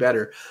doing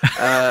better.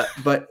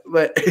 But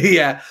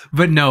yeah.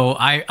 But no,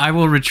 I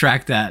will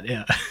retract that.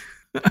 Yeah.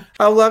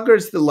 How long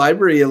does the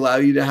library allow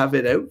you to have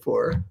it out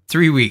for?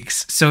 3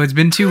 weeks. So it's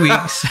been 2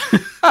 weeks.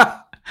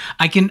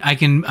 I can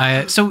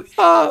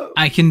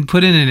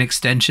put in an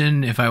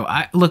extension if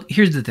I look.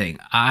 Here's the thing.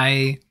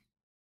 I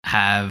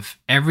have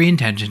every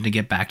intention to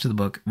get back to the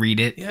book,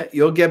 read it. Yeah,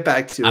 you'll get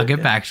back to it. I'll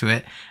get back to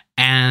it.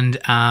 And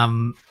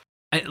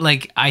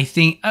I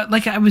think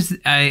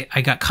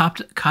I got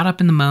caught up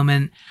in the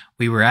moment.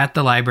 We were at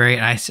the library,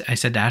 and I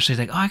said to Ashley,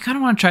 like, oh, I kind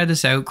of want to try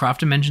this out.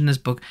 Crofton mentioned this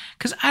book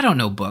because I don't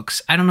know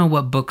books. I don't know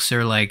what books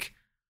are like,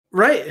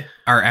 right,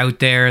 are out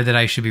there that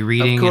I should be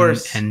reading. Of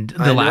course, and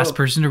the last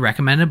person to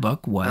recommend a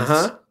book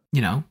was,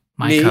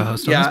 my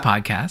co-host on this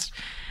podcast.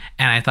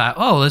 And I thought,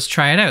 oh, let's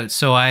try it out.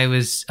 So I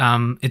was,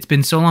 it's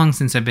been so long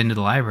since I've been to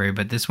the library,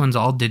 but this one's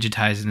all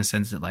digitized in the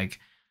sense that, like,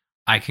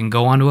 I can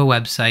go onto a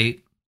website,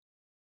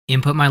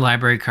 input my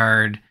library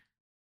card,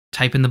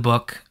 type in the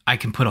book. I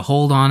can put a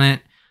hold on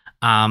it.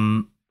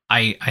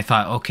 I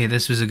thought, okay,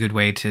 this was a good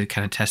way to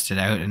kind of test it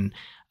out. And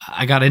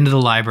I got into the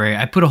library.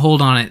 I put a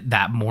hold on it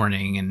that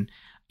morning, and,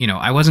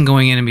 I wasn't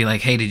going in and be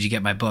like, hey, did you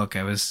get my book?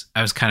 I was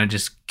kind of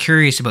just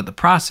curious about the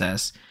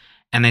process.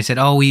 And they said,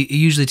 oh, it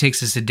usually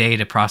takes us a day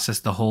to process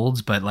the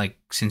holds. But, like,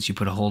 since you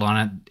put a hold on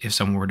it, if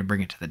someone were to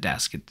bring it to the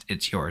desk,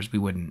 it's yours. We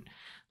wouldn't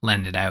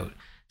lend it out.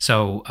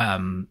 So,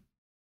 and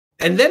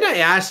then I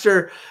asked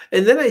her,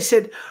 and then I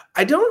said,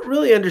 I don't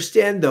really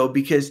understand, though,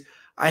 because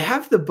I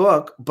have the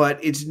book,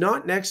 but it's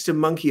not next to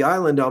Monkey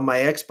Island on my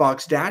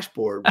Xbox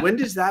dashboard. When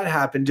does that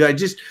happen? Do I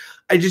just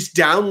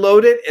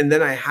download it and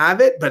then I have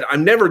it, but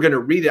I'm never going to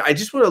read it. I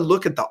just want to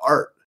look at the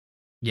art.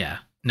 Yeah.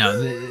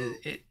 No.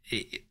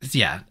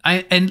 Yeah.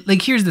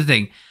 Here's the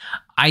thing.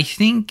 I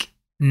think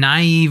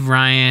naive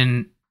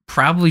Ryan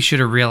probably should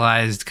have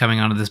realized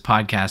coming onto this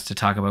podcast to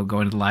talk about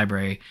going to the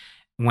library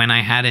when I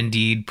had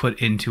indeed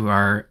put into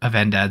our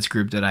Avendads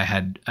group that I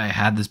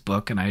had this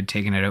book and I had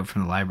taken it out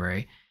from the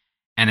library,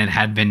 and it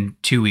had been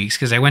 2 weeks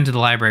because I went to the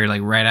library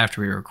like right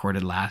after we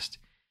recorded last.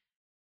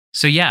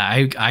 So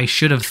yeah, I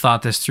should have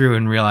thought this through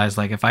and realized,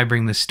 like, if I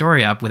bring this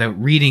story up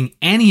without reading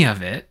any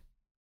of it,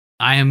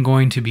 I am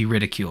going to be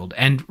ridiculed,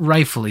 and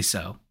rightfully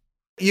so.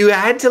 You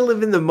had to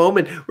live in the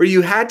moment where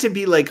you had to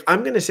be like,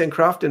 I'm going to send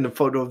Crofton a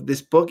photo of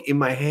this book in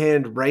my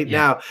hand right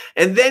now.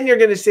 And then you're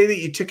going to say that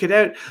you took it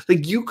out.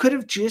 Like, you could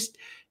have just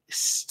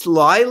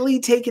slyly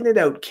taken it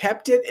out,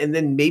 kept it, and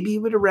then maybe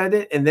you would have read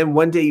it. And then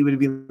one day you would have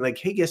been like,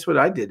 hey, guess what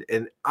I did?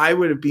 And I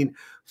would have been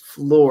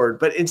floored.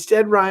 But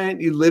instead,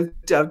 Ryan, you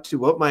lived up to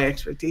what my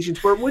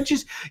expectations were, which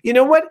is, you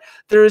know what?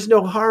 There is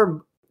no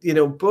harm.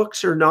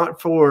 Books are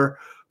not for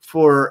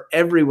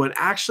everyone.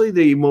 Actually,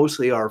 they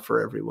mostly are for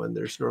everyone.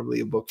 There's normally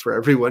a book for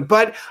everyone,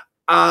 but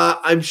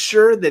I'm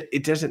sure that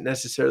it doesn't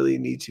necessarily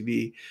need to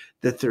be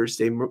the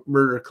Thursday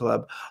Murder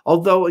Club.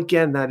 Although,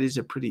 again, that is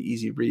a pretty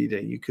easy read,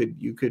 and you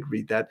could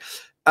read that.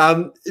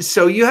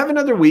 So you have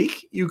another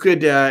week. You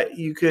could set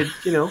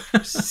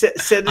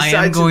aside.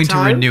 I am going some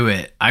time to renew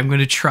it. I'm going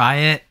to try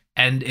it,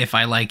 and if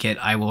I like it,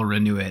 I will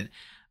renew it.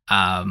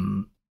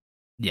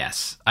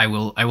 Yes, I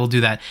will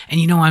do that.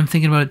 And I'm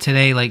thinking about it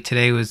today. Like,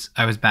 I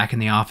was back in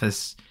the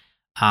office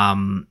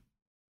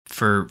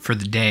for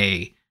the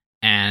day,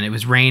 and it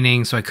was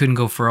raining, so I couldn't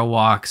go for a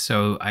walk.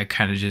 So I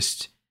kind of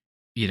just,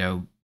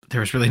 there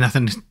was really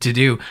nothing to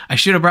do. I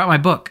should have brought my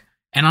book.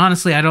 And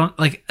honestly, I don't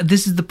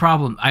this is the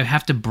problem. I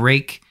have to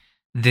break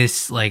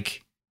this, my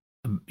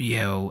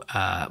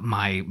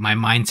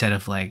mindset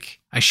of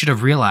I should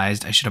have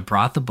realized I should have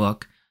brought the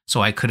book.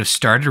 So I could have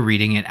started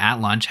reading it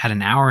at lunch, had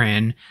an hour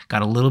in,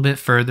 got a little bit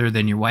further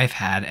than your wife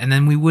had, and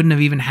then we wouldn't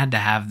have even had to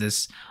have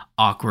this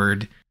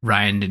awkward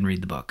Ryan didn't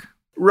read the book.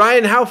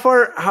 Ryan, how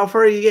far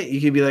you get?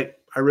 You could be like,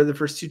 I read the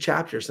first 2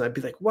 chapters, and I'd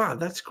be like, wow,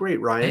 that's great,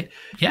 Ryan.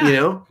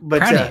 Yeah.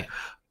 But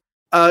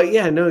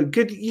Yeah, no,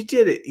 good. You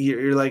did it.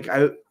 You're like,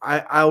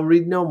 I'll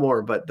read no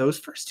more, but those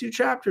first 2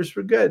 chapters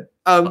were good.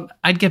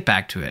 I'd get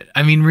back to it.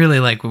 I mean, really,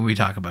 like when we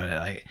talk about it,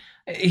 like,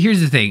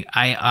 here's the thing.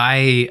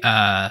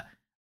 I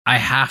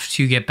have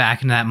to get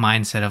back into that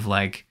mindset of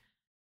like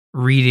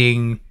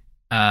reading,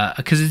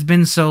 because it's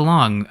been so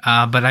long.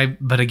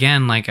 But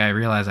again, like I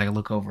realize I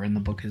look over and the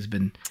book is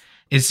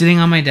sitting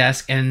on my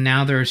desk, and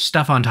now there's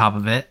stuff on top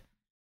of it.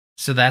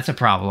 So that's a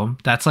problem.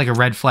 That's like a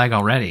red flag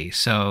already.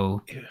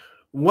 So.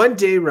 One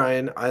day,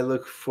 Ryan, I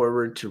look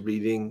forward to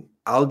reading.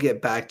 I'll get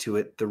back to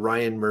it. The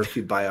Ryan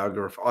Murphy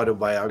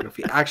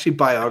autobiography, actually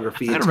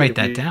biography. I gotta write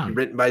that down.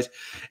 Written by,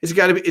 it's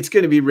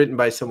going to be written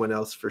by someone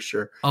else for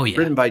sure. Oh yeah,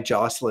 written by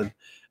Jocelyn.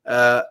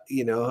 But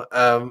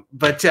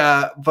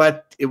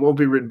it won't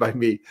be written by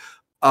me.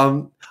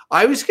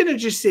 I was going to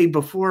just say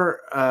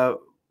before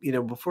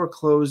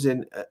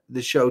closing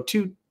the show,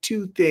 two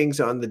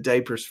things on the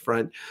diapers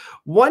front.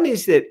 One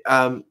is that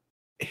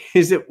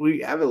we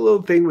have a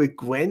little thing with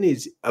Gwen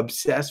is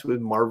obsessed with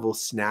Marvel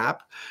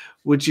Snap,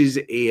 which is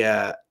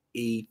a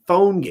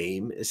phone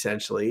game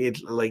essentially.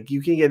 It's like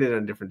you can get it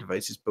on different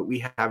devices, but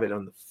we have it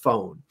on the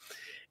phone,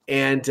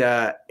 and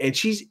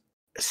she's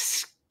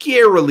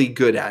scarily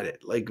good at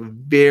it, like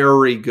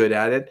very good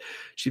at it.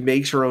 She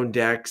makes her own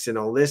decks and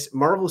all this.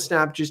 Marvel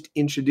Snap just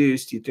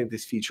introduced, you'd think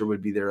this feature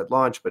would be there at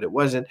launch, but it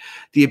wasn't,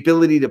 the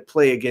ability to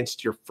play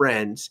against your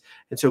friends.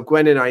 And so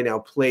Gwen and I now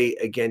play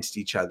against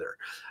each other.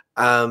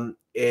 And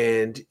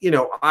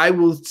I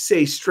will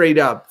say straight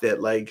up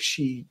that like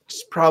she's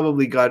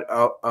probably got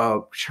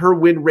her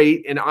win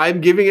rate, and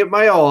I'm giving it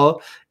my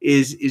all,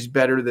 is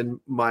better than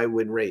my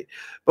win rate.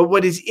 But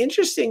what is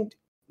interesting,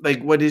 like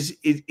what is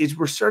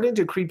we're starting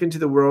to creep into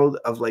the world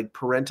of like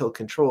parental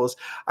controls.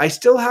 I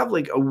still have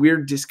like a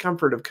weird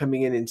discomfort of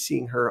coming in and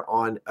seeing her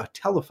on a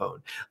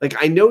telephone. Like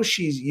I know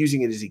she's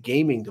using it as a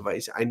gaming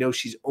device. I know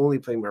she's only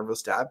playing Marvel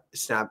Snap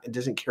and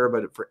doesn't care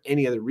about it for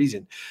any other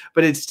reason.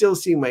 But it's still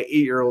seeing my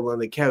 8-year-old on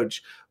the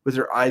couch with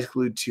her eyes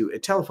glued to a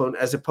telephone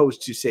as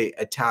opposed to say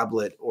a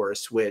tablet or a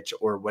Switch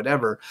or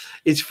whatever.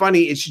 It's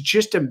funny. It's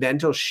just a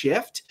mental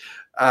shift.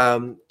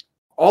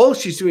 All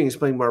she's doing is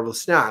playing Marvel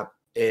Snap.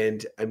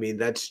 And I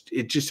mean,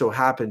 it just so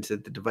happens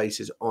that the device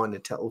is on a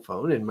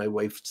telephone and my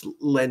wife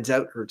lends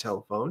out her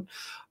telephone.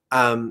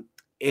 But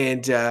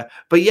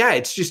yeah,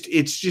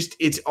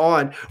 it's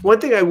on. One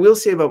thing I will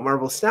say about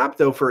Marvel Snap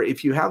though, for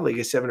if you have like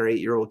a 7 or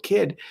 8-year-old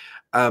kid,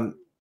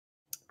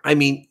 I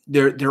mean,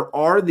 there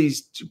are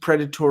these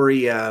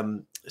predatory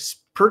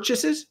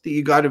purchases that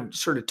you got to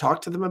sort of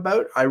talk to them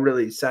about. I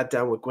really sat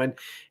down with Gwen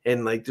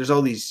and like, there's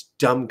all these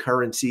dumb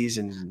currencies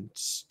and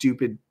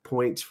stupid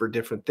points for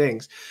different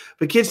things,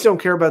 but kids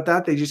don't care about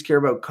that. They just care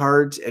about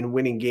cards and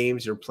winning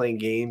games or playing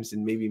games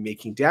and maybe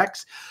making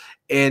decks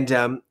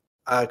and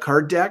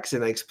card decks.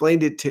 And I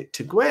explained it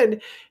to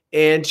Gwen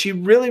and she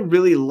really,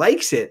 really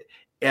likes it.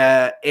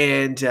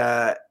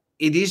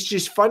 It is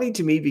just funny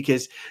to me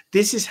because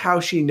this is how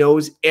she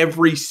knows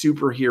every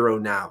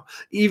superhero now.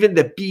 Even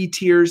the B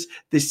tiers,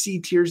 the C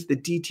tiers, the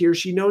D tiers.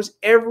 She knows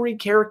every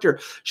character.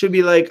 She'll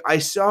be like, I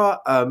saw,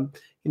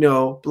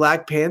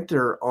 Black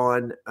Panther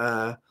on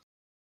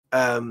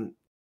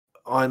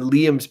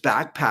Liam's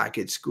backpack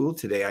at school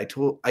today.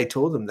 I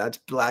told him that's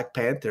Black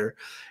Panther,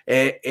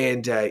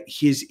 and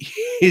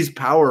his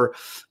power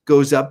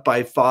goes up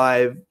by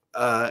 5.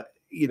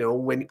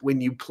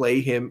 When you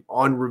play him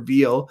on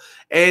reveal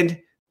and.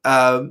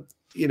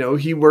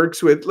 He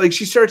works with like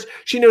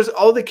she knows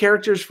all the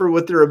characters for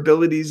what their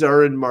abilities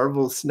are in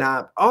Marvel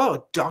Snap.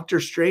 Oh, Doctor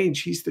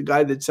Strange, he's the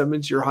guy that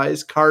summons your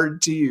highest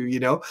card to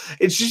you.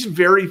 It's just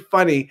very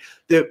funny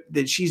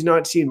that she's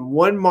not seen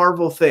one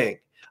Marvel thing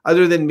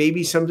other than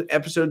maybe some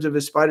episodes of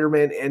a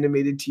Spider-Man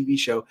animated TV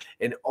show,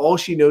 and all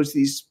she knows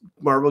these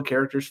Marvel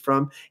characters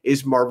from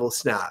is Marvel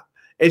Snap.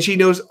 And she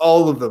knows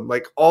all of them,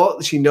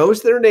 she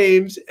knows their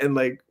names and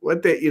like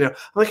what they, I'm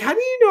like, how do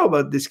you know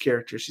about this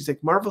character? She's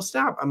like, Marvel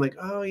Snap. I'm like,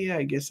 oh yeah,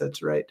 I guess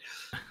that's right.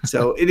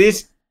 So it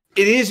is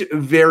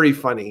very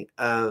funny.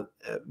 But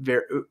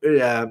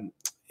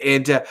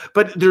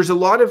there's a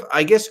lot of,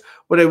 I guess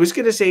what I was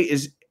going to say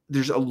is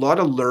there's a lot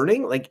of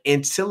learning, like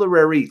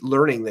ancillary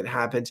learning that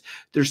happens.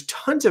 There's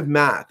tons of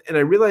math. And I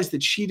realized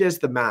that she does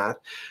the math.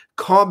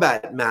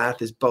 Combat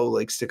math, as Bo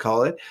likes to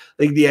call it,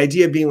 like the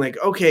idea being like,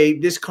 okay,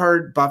 this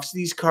card buffs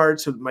these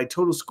cards, so my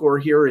total score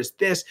here is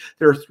this.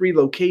 There are 3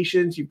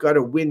 locations. You've got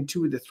to win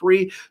 2 of the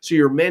 3, so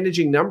you're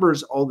managing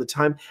numbers all the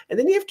time, and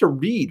then you have to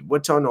read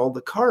what's on all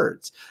the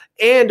cards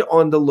and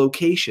on the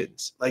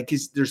locations. Like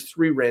there's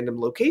 3 random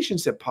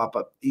locations that pop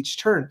up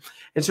each turn,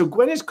 and so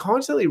Gwen is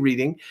constantly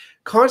reading,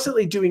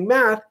 constantly doing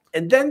math.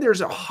 And then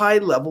there's a high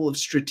level of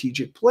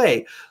strategic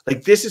play.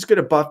 Like this is going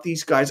to buff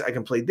these guys. I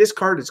can play this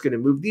card. It's going to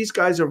move these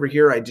guys over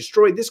here. I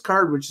destroy this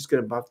card, which is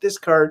going to buff this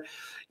card,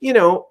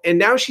 and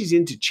now she's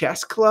into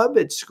chess club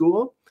at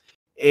school.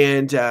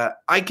 And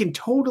I can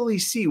totally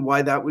see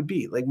why that would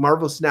be like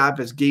Marvel Snap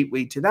as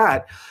gateway to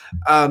that.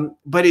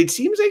 But it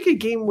seems like a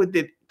game with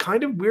it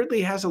kind of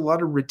weirdly has a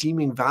lot of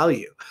redeeming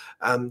value.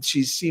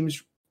 She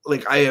seems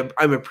like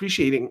I'm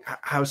appreciating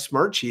how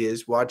smart she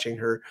is watching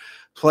her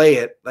play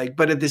it. Like,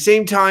 but at the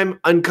same time,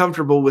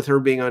 uncomfortable with her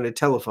being on a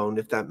telephone,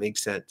 if that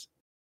makes sense.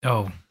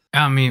 Oh,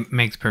 I mean, it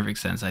makes perfect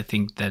sense. I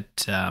think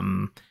that,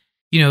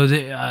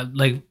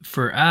 like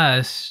for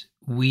us,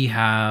 we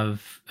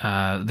have,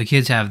 the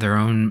kids have their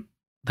own,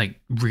 like,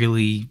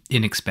 really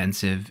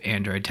inexpensive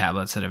Android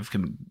tablets that have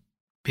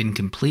been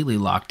completely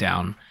locked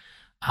down.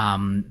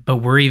 But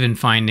we're even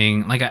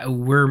finding, like,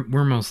 we're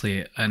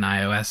mostly an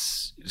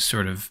iOS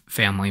sort of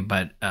family,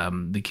 but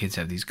the kids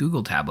have these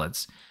Google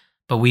tablets.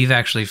 But we've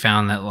actually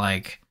found that,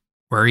 like,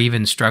 we're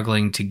even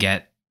struggling to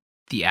get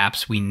the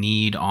apps we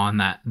need on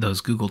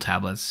those Google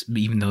tablets,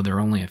 even though they're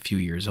only a few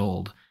years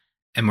old,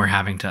 and we're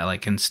having to,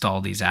 like,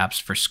 install these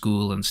apps for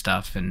school and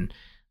stuff, and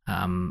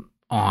on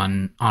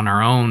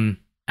our own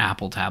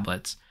Apple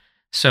tablets.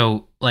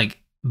 So, like,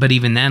 but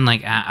even then,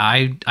 like,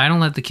 I don't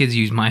let the kids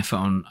use my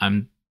phone.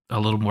 I'm a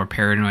little more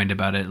paranoid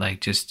about it, like,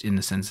 just in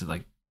the sense that,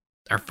 like,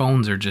 our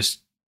phones are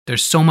just,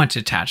 there's so much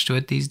attached to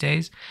it these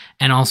days,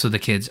 and also the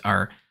kids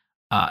are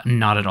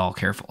not at all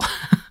careful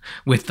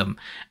with them.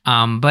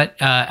 But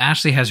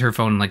Ashley has her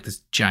phone in, like, this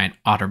giant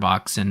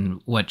OtterBox,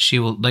 and what she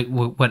will, like,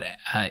 what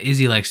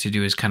Izzy likes to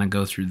do is kind of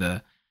go through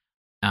the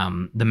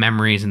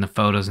memories and the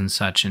photos and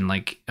such, and,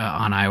 like,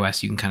 on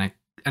iOS you can kind of,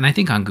 and I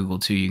think on Google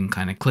too, you can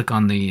kind of click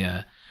on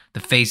the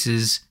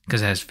faces,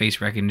 because it has face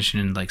recognition,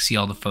 and, like, see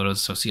all the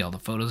photos. So see all the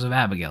photos of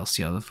Abigail,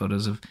 see all the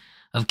photos of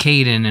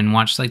Caden, and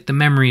watch, like, the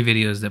memory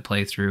videos that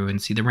play through,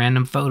 and see the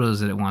random photos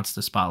that it wants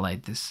to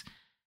spotlight this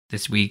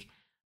week.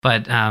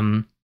 But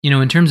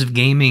in terms of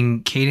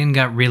gaming, Caden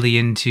got really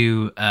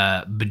into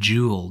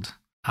Bejeweled,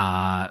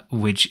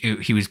 which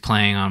he was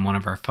playing on one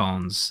of our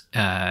phones.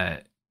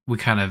 We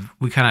kind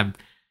of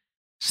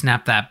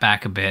snapped that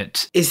back a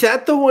bit. Is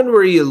that the one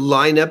where you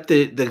line up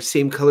the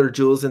same color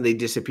jewels and they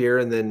disappear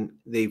and then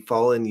they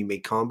fall and you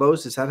make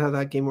combos? Is that how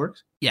that game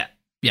works? Yeah,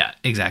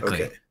 exactly.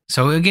 Okay.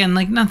 So again,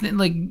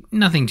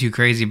 nothing too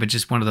crazy, but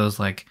just one of those,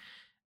 like,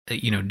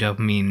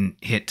 dopamine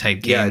hit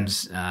type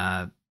games.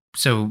 Yeah.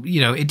 So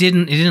it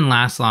didn't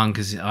last long,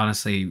 because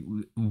honestly,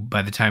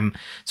 by the time,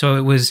 so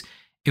it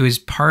was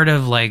part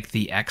of, like,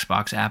 the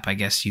Xbox app. I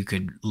guess you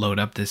could load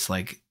up this,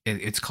 like,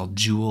 it's called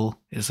Jewel.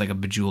 It's like a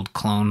Bejeweled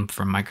clone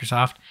from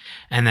Microsoft.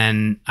 And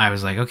then I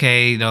was like,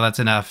 okay, no, that's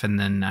enough. And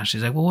then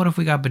Ashley's like, well, what if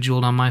we got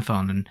Bejeweled on my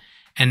phone?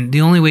 And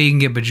the only way you can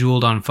get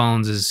Bejeweled on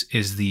phones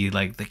is the,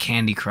 like, the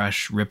Candy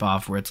Crush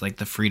ripoff, where it's, like,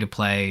 the free to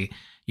play,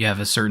 you have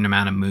a certain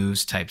amount of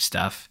moves type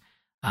stuff.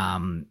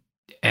 And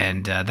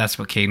that's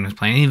what Caden was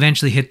playing. He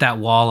eventually hit that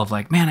wall of,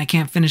 like, man, I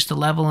can't finish the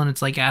level, and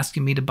it's, like,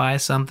 asking me to buy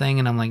something,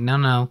 and I'm like,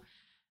 no,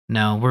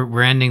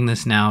 we're ending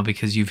this now,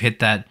 because you've hit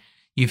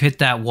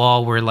that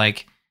wall where,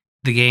 like,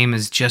 the game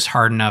is just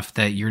hard enough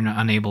that you're not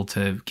unable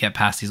to get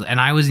past these.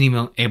 And I wasn't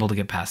even able to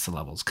get past the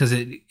levels, because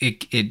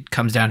it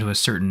comes down to a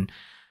certain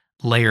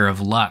layer of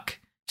luck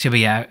to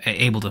be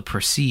able to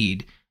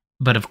proceed.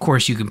 But of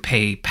course, you can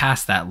pay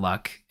past that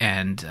luck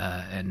and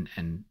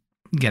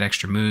get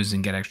extra moves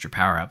and get extra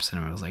power-ups.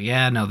 And I was like,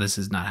 yeah, no, this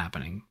is not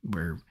happening.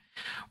 We're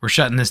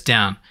shutting this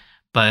down.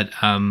 But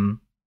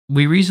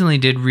we recently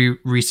did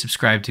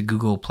resubscribe to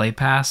Google Play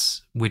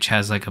Pass, which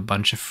has, like, a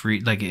bunch of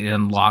free, like, it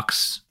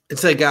unlocks.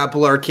 It's like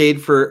Apple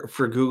Arcade for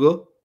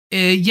Google.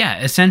 Yeah,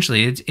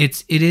 essentially,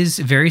 it is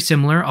very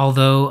similar.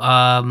 Although,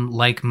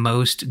 like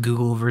most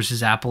Google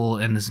versus Apple,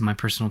 and this is my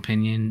personal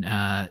opinion,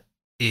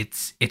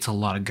 it's a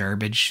lot of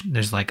garbage.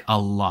 There's, like, a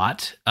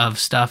lot of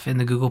stuff in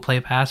the Google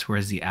Play Pass,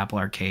 whereas the Apple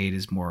Arcade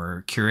is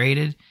more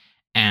curated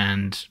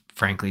and,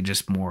 frankly,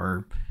 just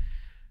more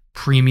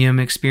premium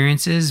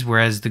experiences.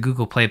 Whereas the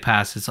Google Play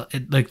Pass,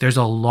 like, there's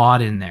a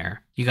lot in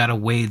there. You got to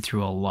wade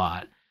through a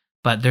lot,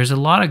 but there's a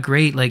lot of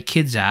great, like,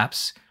 kids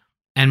apps,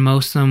 and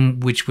most of them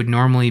which would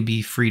normally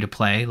be free to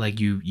play. Like,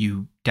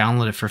 you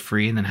download it for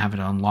free and then have it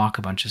unlock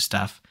a bunch of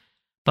stuff.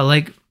 But,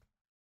 like,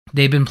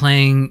 they've been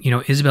playing,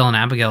 Isabel and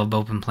Abigail have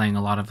both been playing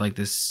a lot of, like,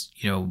 this,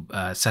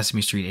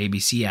 Sesame Street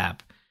ABC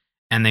app.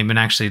 And they've been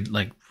actually,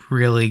 like,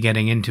 really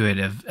getting into it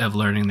of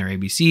learning their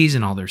ABCs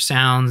and all their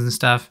sounds and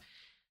stuff.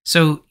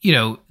 So,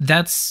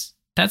 that's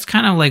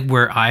kind of, like,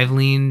 where I've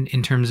leaned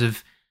in terms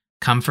of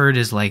comfort,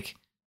 is, like,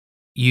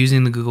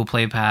 using the Google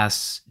Play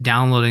Pass,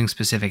 downloading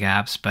specific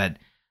apps. But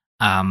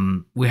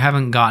we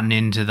haven't gotten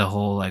into the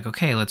whole, like,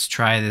 okay, let's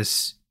try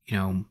this,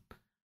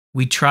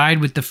 we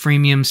tried with the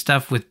freemium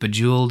stuff with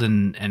Bejeweled,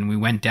 and we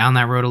went down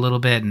that road a little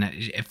bit, and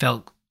it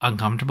felt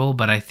uncomfortable.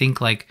 But I think,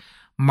 like,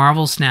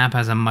 Marvel Snap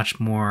has a much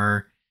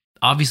more,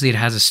 obviously it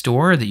has a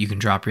store that you can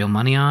drop real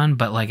money on,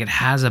 but, like, it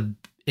has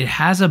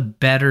a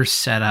better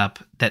setup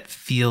that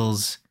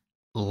feels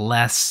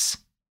less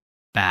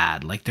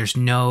bad. Like, there's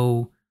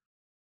no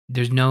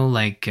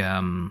like,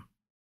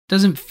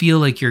 doesn't feel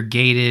like you're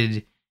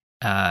gated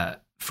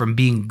from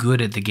being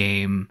good at the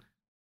game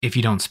if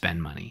you don't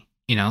spend money.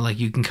 Like,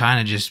 you can kind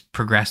of just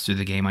progress through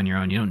the game on your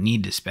own. You don't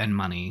need to spend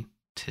money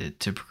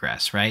to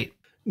progress, right?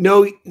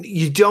 No,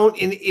 you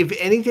don't. And if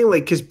anything,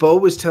 like, because Bo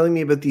was telling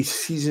me about these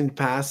season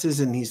passes,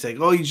 and he's like,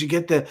 oh, you should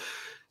get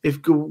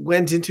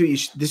went into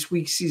it,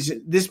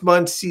 this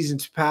month's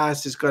season's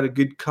pass has got a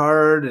good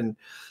card, and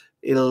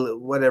it'll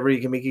whatever,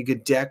 you can make a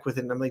good deck with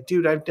it. And I'm like,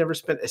 dude, I've never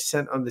spent a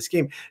cent on this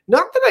game.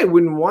 Not that I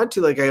wouldn't want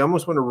to, like, I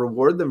almost want to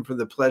reward them for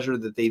the pleasure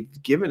that they've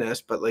given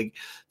us, but like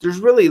there's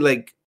really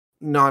like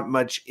not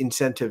much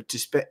incentive to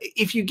spend.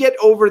 If you get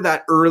over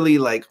that early,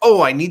 like,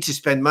 oh, I need to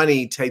spend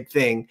money type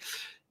thing,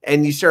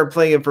 and you start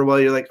playing it for a while,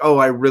 you're like, oh,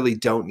 I really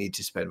don't need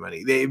to spend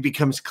money. It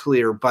becomes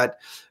clear. But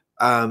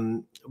I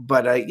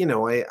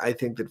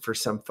think that for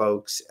some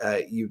folks,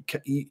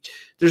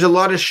 there's a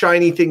lot of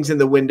shiny things in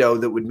the window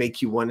that would make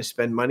you want to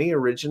spend money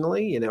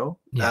originally.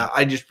 Yeah.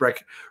 I just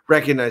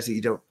recognize that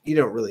you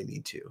don't really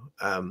need to.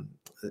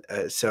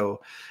 It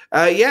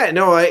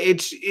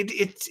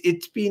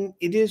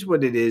is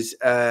what it is.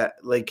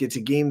 Like, it's a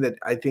game that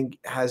I think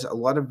has a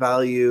lot of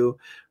value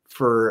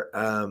for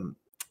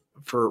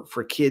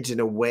kids in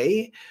a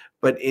way,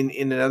 but in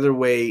another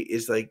way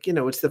is like,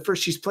 it's the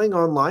first, she's playing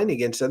online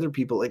against other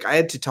people. Like, I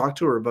had to talk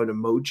to her about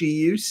emoji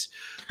use.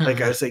 Like,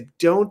 I was like,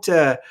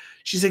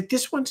 she's like,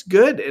 this one's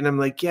good. And I'm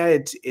like, yeah,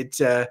 it's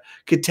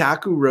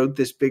Kotaku wrote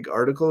this big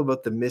article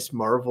about the Miss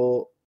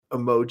Marvel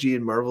emoji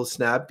and Marvel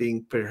Snap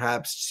being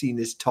perhaps seen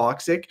as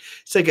toxic.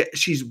 It's like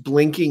she's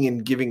blinking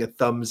and giving a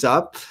thumbs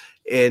up.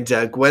 And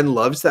Gwen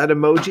loves that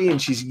emoji,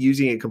 and she's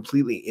using it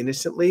completely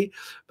innocently.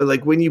 But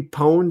like, when you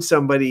pwn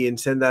somebody and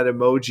send that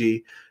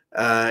emoji,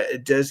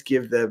 it does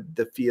give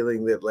the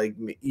feeling that like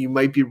you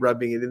might be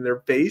rubbing it in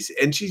their face.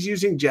 And she's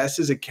using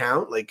Jess's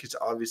account, like, because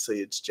obviously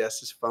it's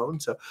Jess's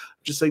phone. So I'm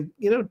just like,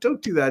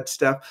 don't do that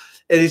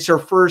stuff. And it's her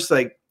first,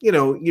 like,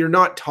 you're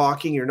not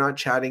talking, you're not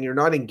chatting, you're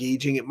not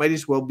engaging. It might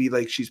as well be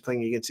like she's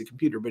playing against a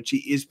computer, but she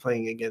is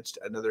playing against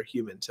another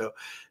human. So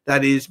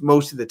that is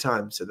most of the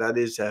time. So that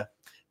is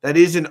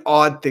an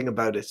odd thing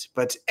about it.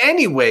 But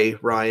anyway,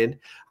 Ryan,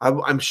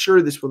 I'm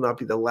sure this will not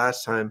be the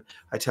last time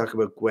I talk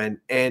about Gwen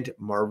and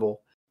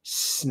Marvel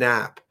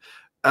Snap.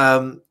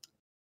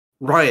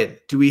 Ryan,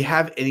 do we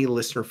have any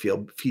listener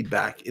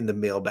feedback in the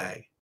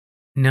mailbag?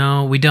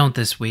 No, we don't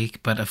this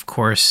week, but of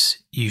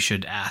course you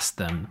should ask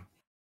them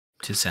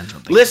to send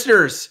something.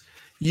 Listeners,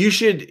 you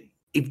should.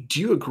 Do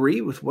you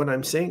agree with what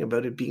I'm saying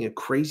about it being a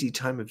crazy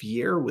time of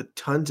year with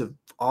tons of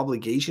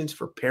obligations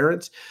for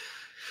parents?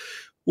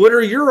 What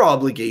are your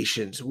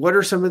obligations? What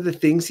are some of the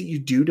things that you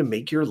do to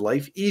make your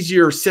life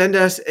easier? Send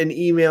us an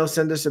email,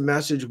 send us a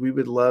message. We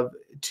would love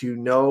to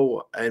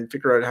know and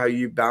figure out how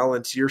you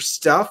balance your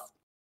stuff.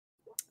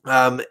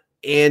 And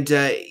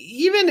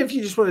even if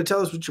you just want to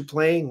tell us what you're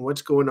playing,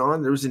 what's going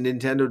on. There was a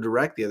Nintendo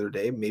Direct the other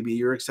day. Maybe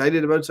you're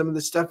excited about some of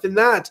the stuff in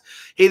that.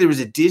 Hey, there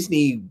was a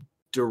Disney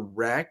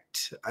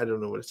Direct. I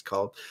don't know what it's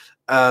called.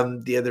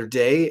 The other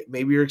day.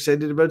 Maybe you're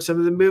excited about some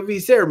of the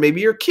movies there. Maybe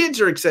your kids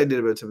are excited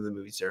about some of the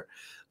movies there.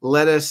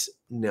 Let us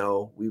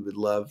know. We would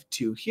love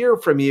to hear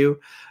from you.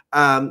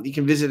 You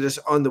can visit us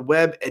on the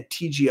web at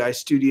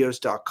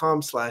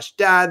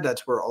tgistudios.com/dad.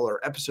 That's where all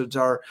our episodes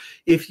are.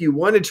 If you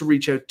wanted to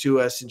reach out to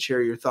us and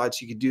share your thoughts,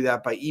 you could do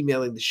that by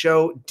emailing the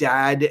show,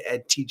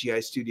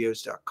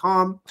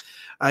 dad@tgistudios.com.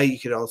 You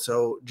could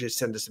also just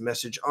send us a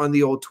message on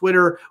the old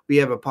Twitter. We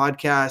have a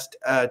podcast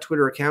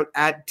Twitter account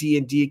at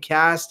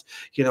D&Dcast.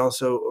 You can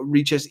also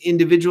reach us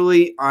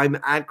individually. I'm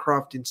at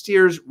Crofton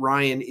Steers.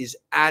 Ryan is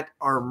at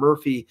R.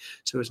 Murphy,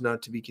 so as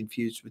not to be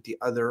confused with the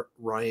other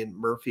Ryan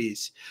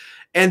Murphys.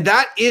 And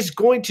that is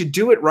going to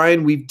do it,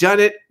 Ryan. We've done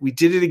it. We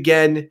did it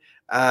again.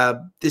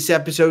 This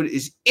episode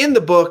is in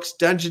the books.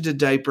 Dungeons and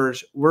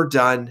Diapers. We're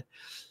done.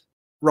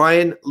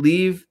 Ryan,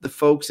 leave the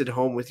folks at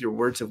home with your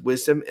words of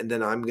wisdom, and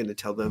then I'm going to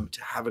tell them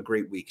to have a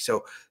great week.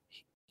 So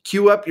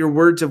cue up your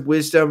words of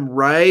wisdom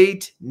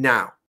right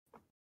now.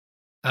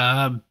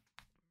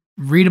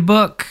 Read a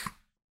book.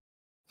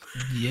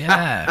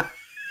 Yeah.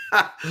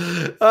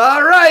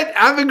 All right.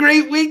 Have a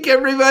great week,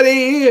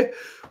 everybody.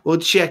 We'll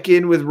check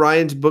in with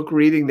Ryan's book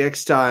reading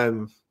next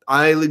time.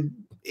 I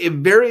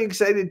am very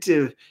excited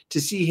to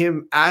see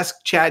him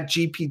ask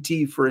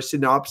ChatGPT for a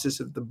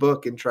synopsis of the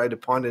book and try to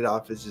pawn it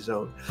off as his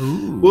own.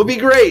 Ooh. Will be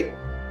great.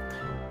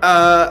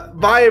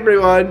 Bye,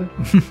 everyone.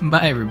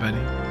 Bye, everybody.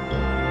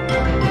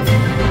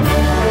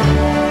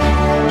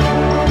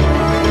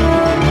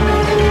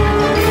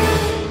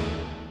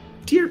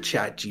 Dear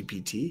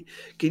ChatGPT,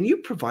 can you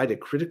provide a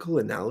critical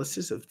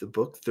analysis of the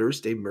book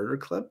Thursday Murder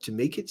Club to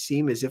make it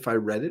seem as if I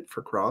read it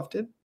for Crofton?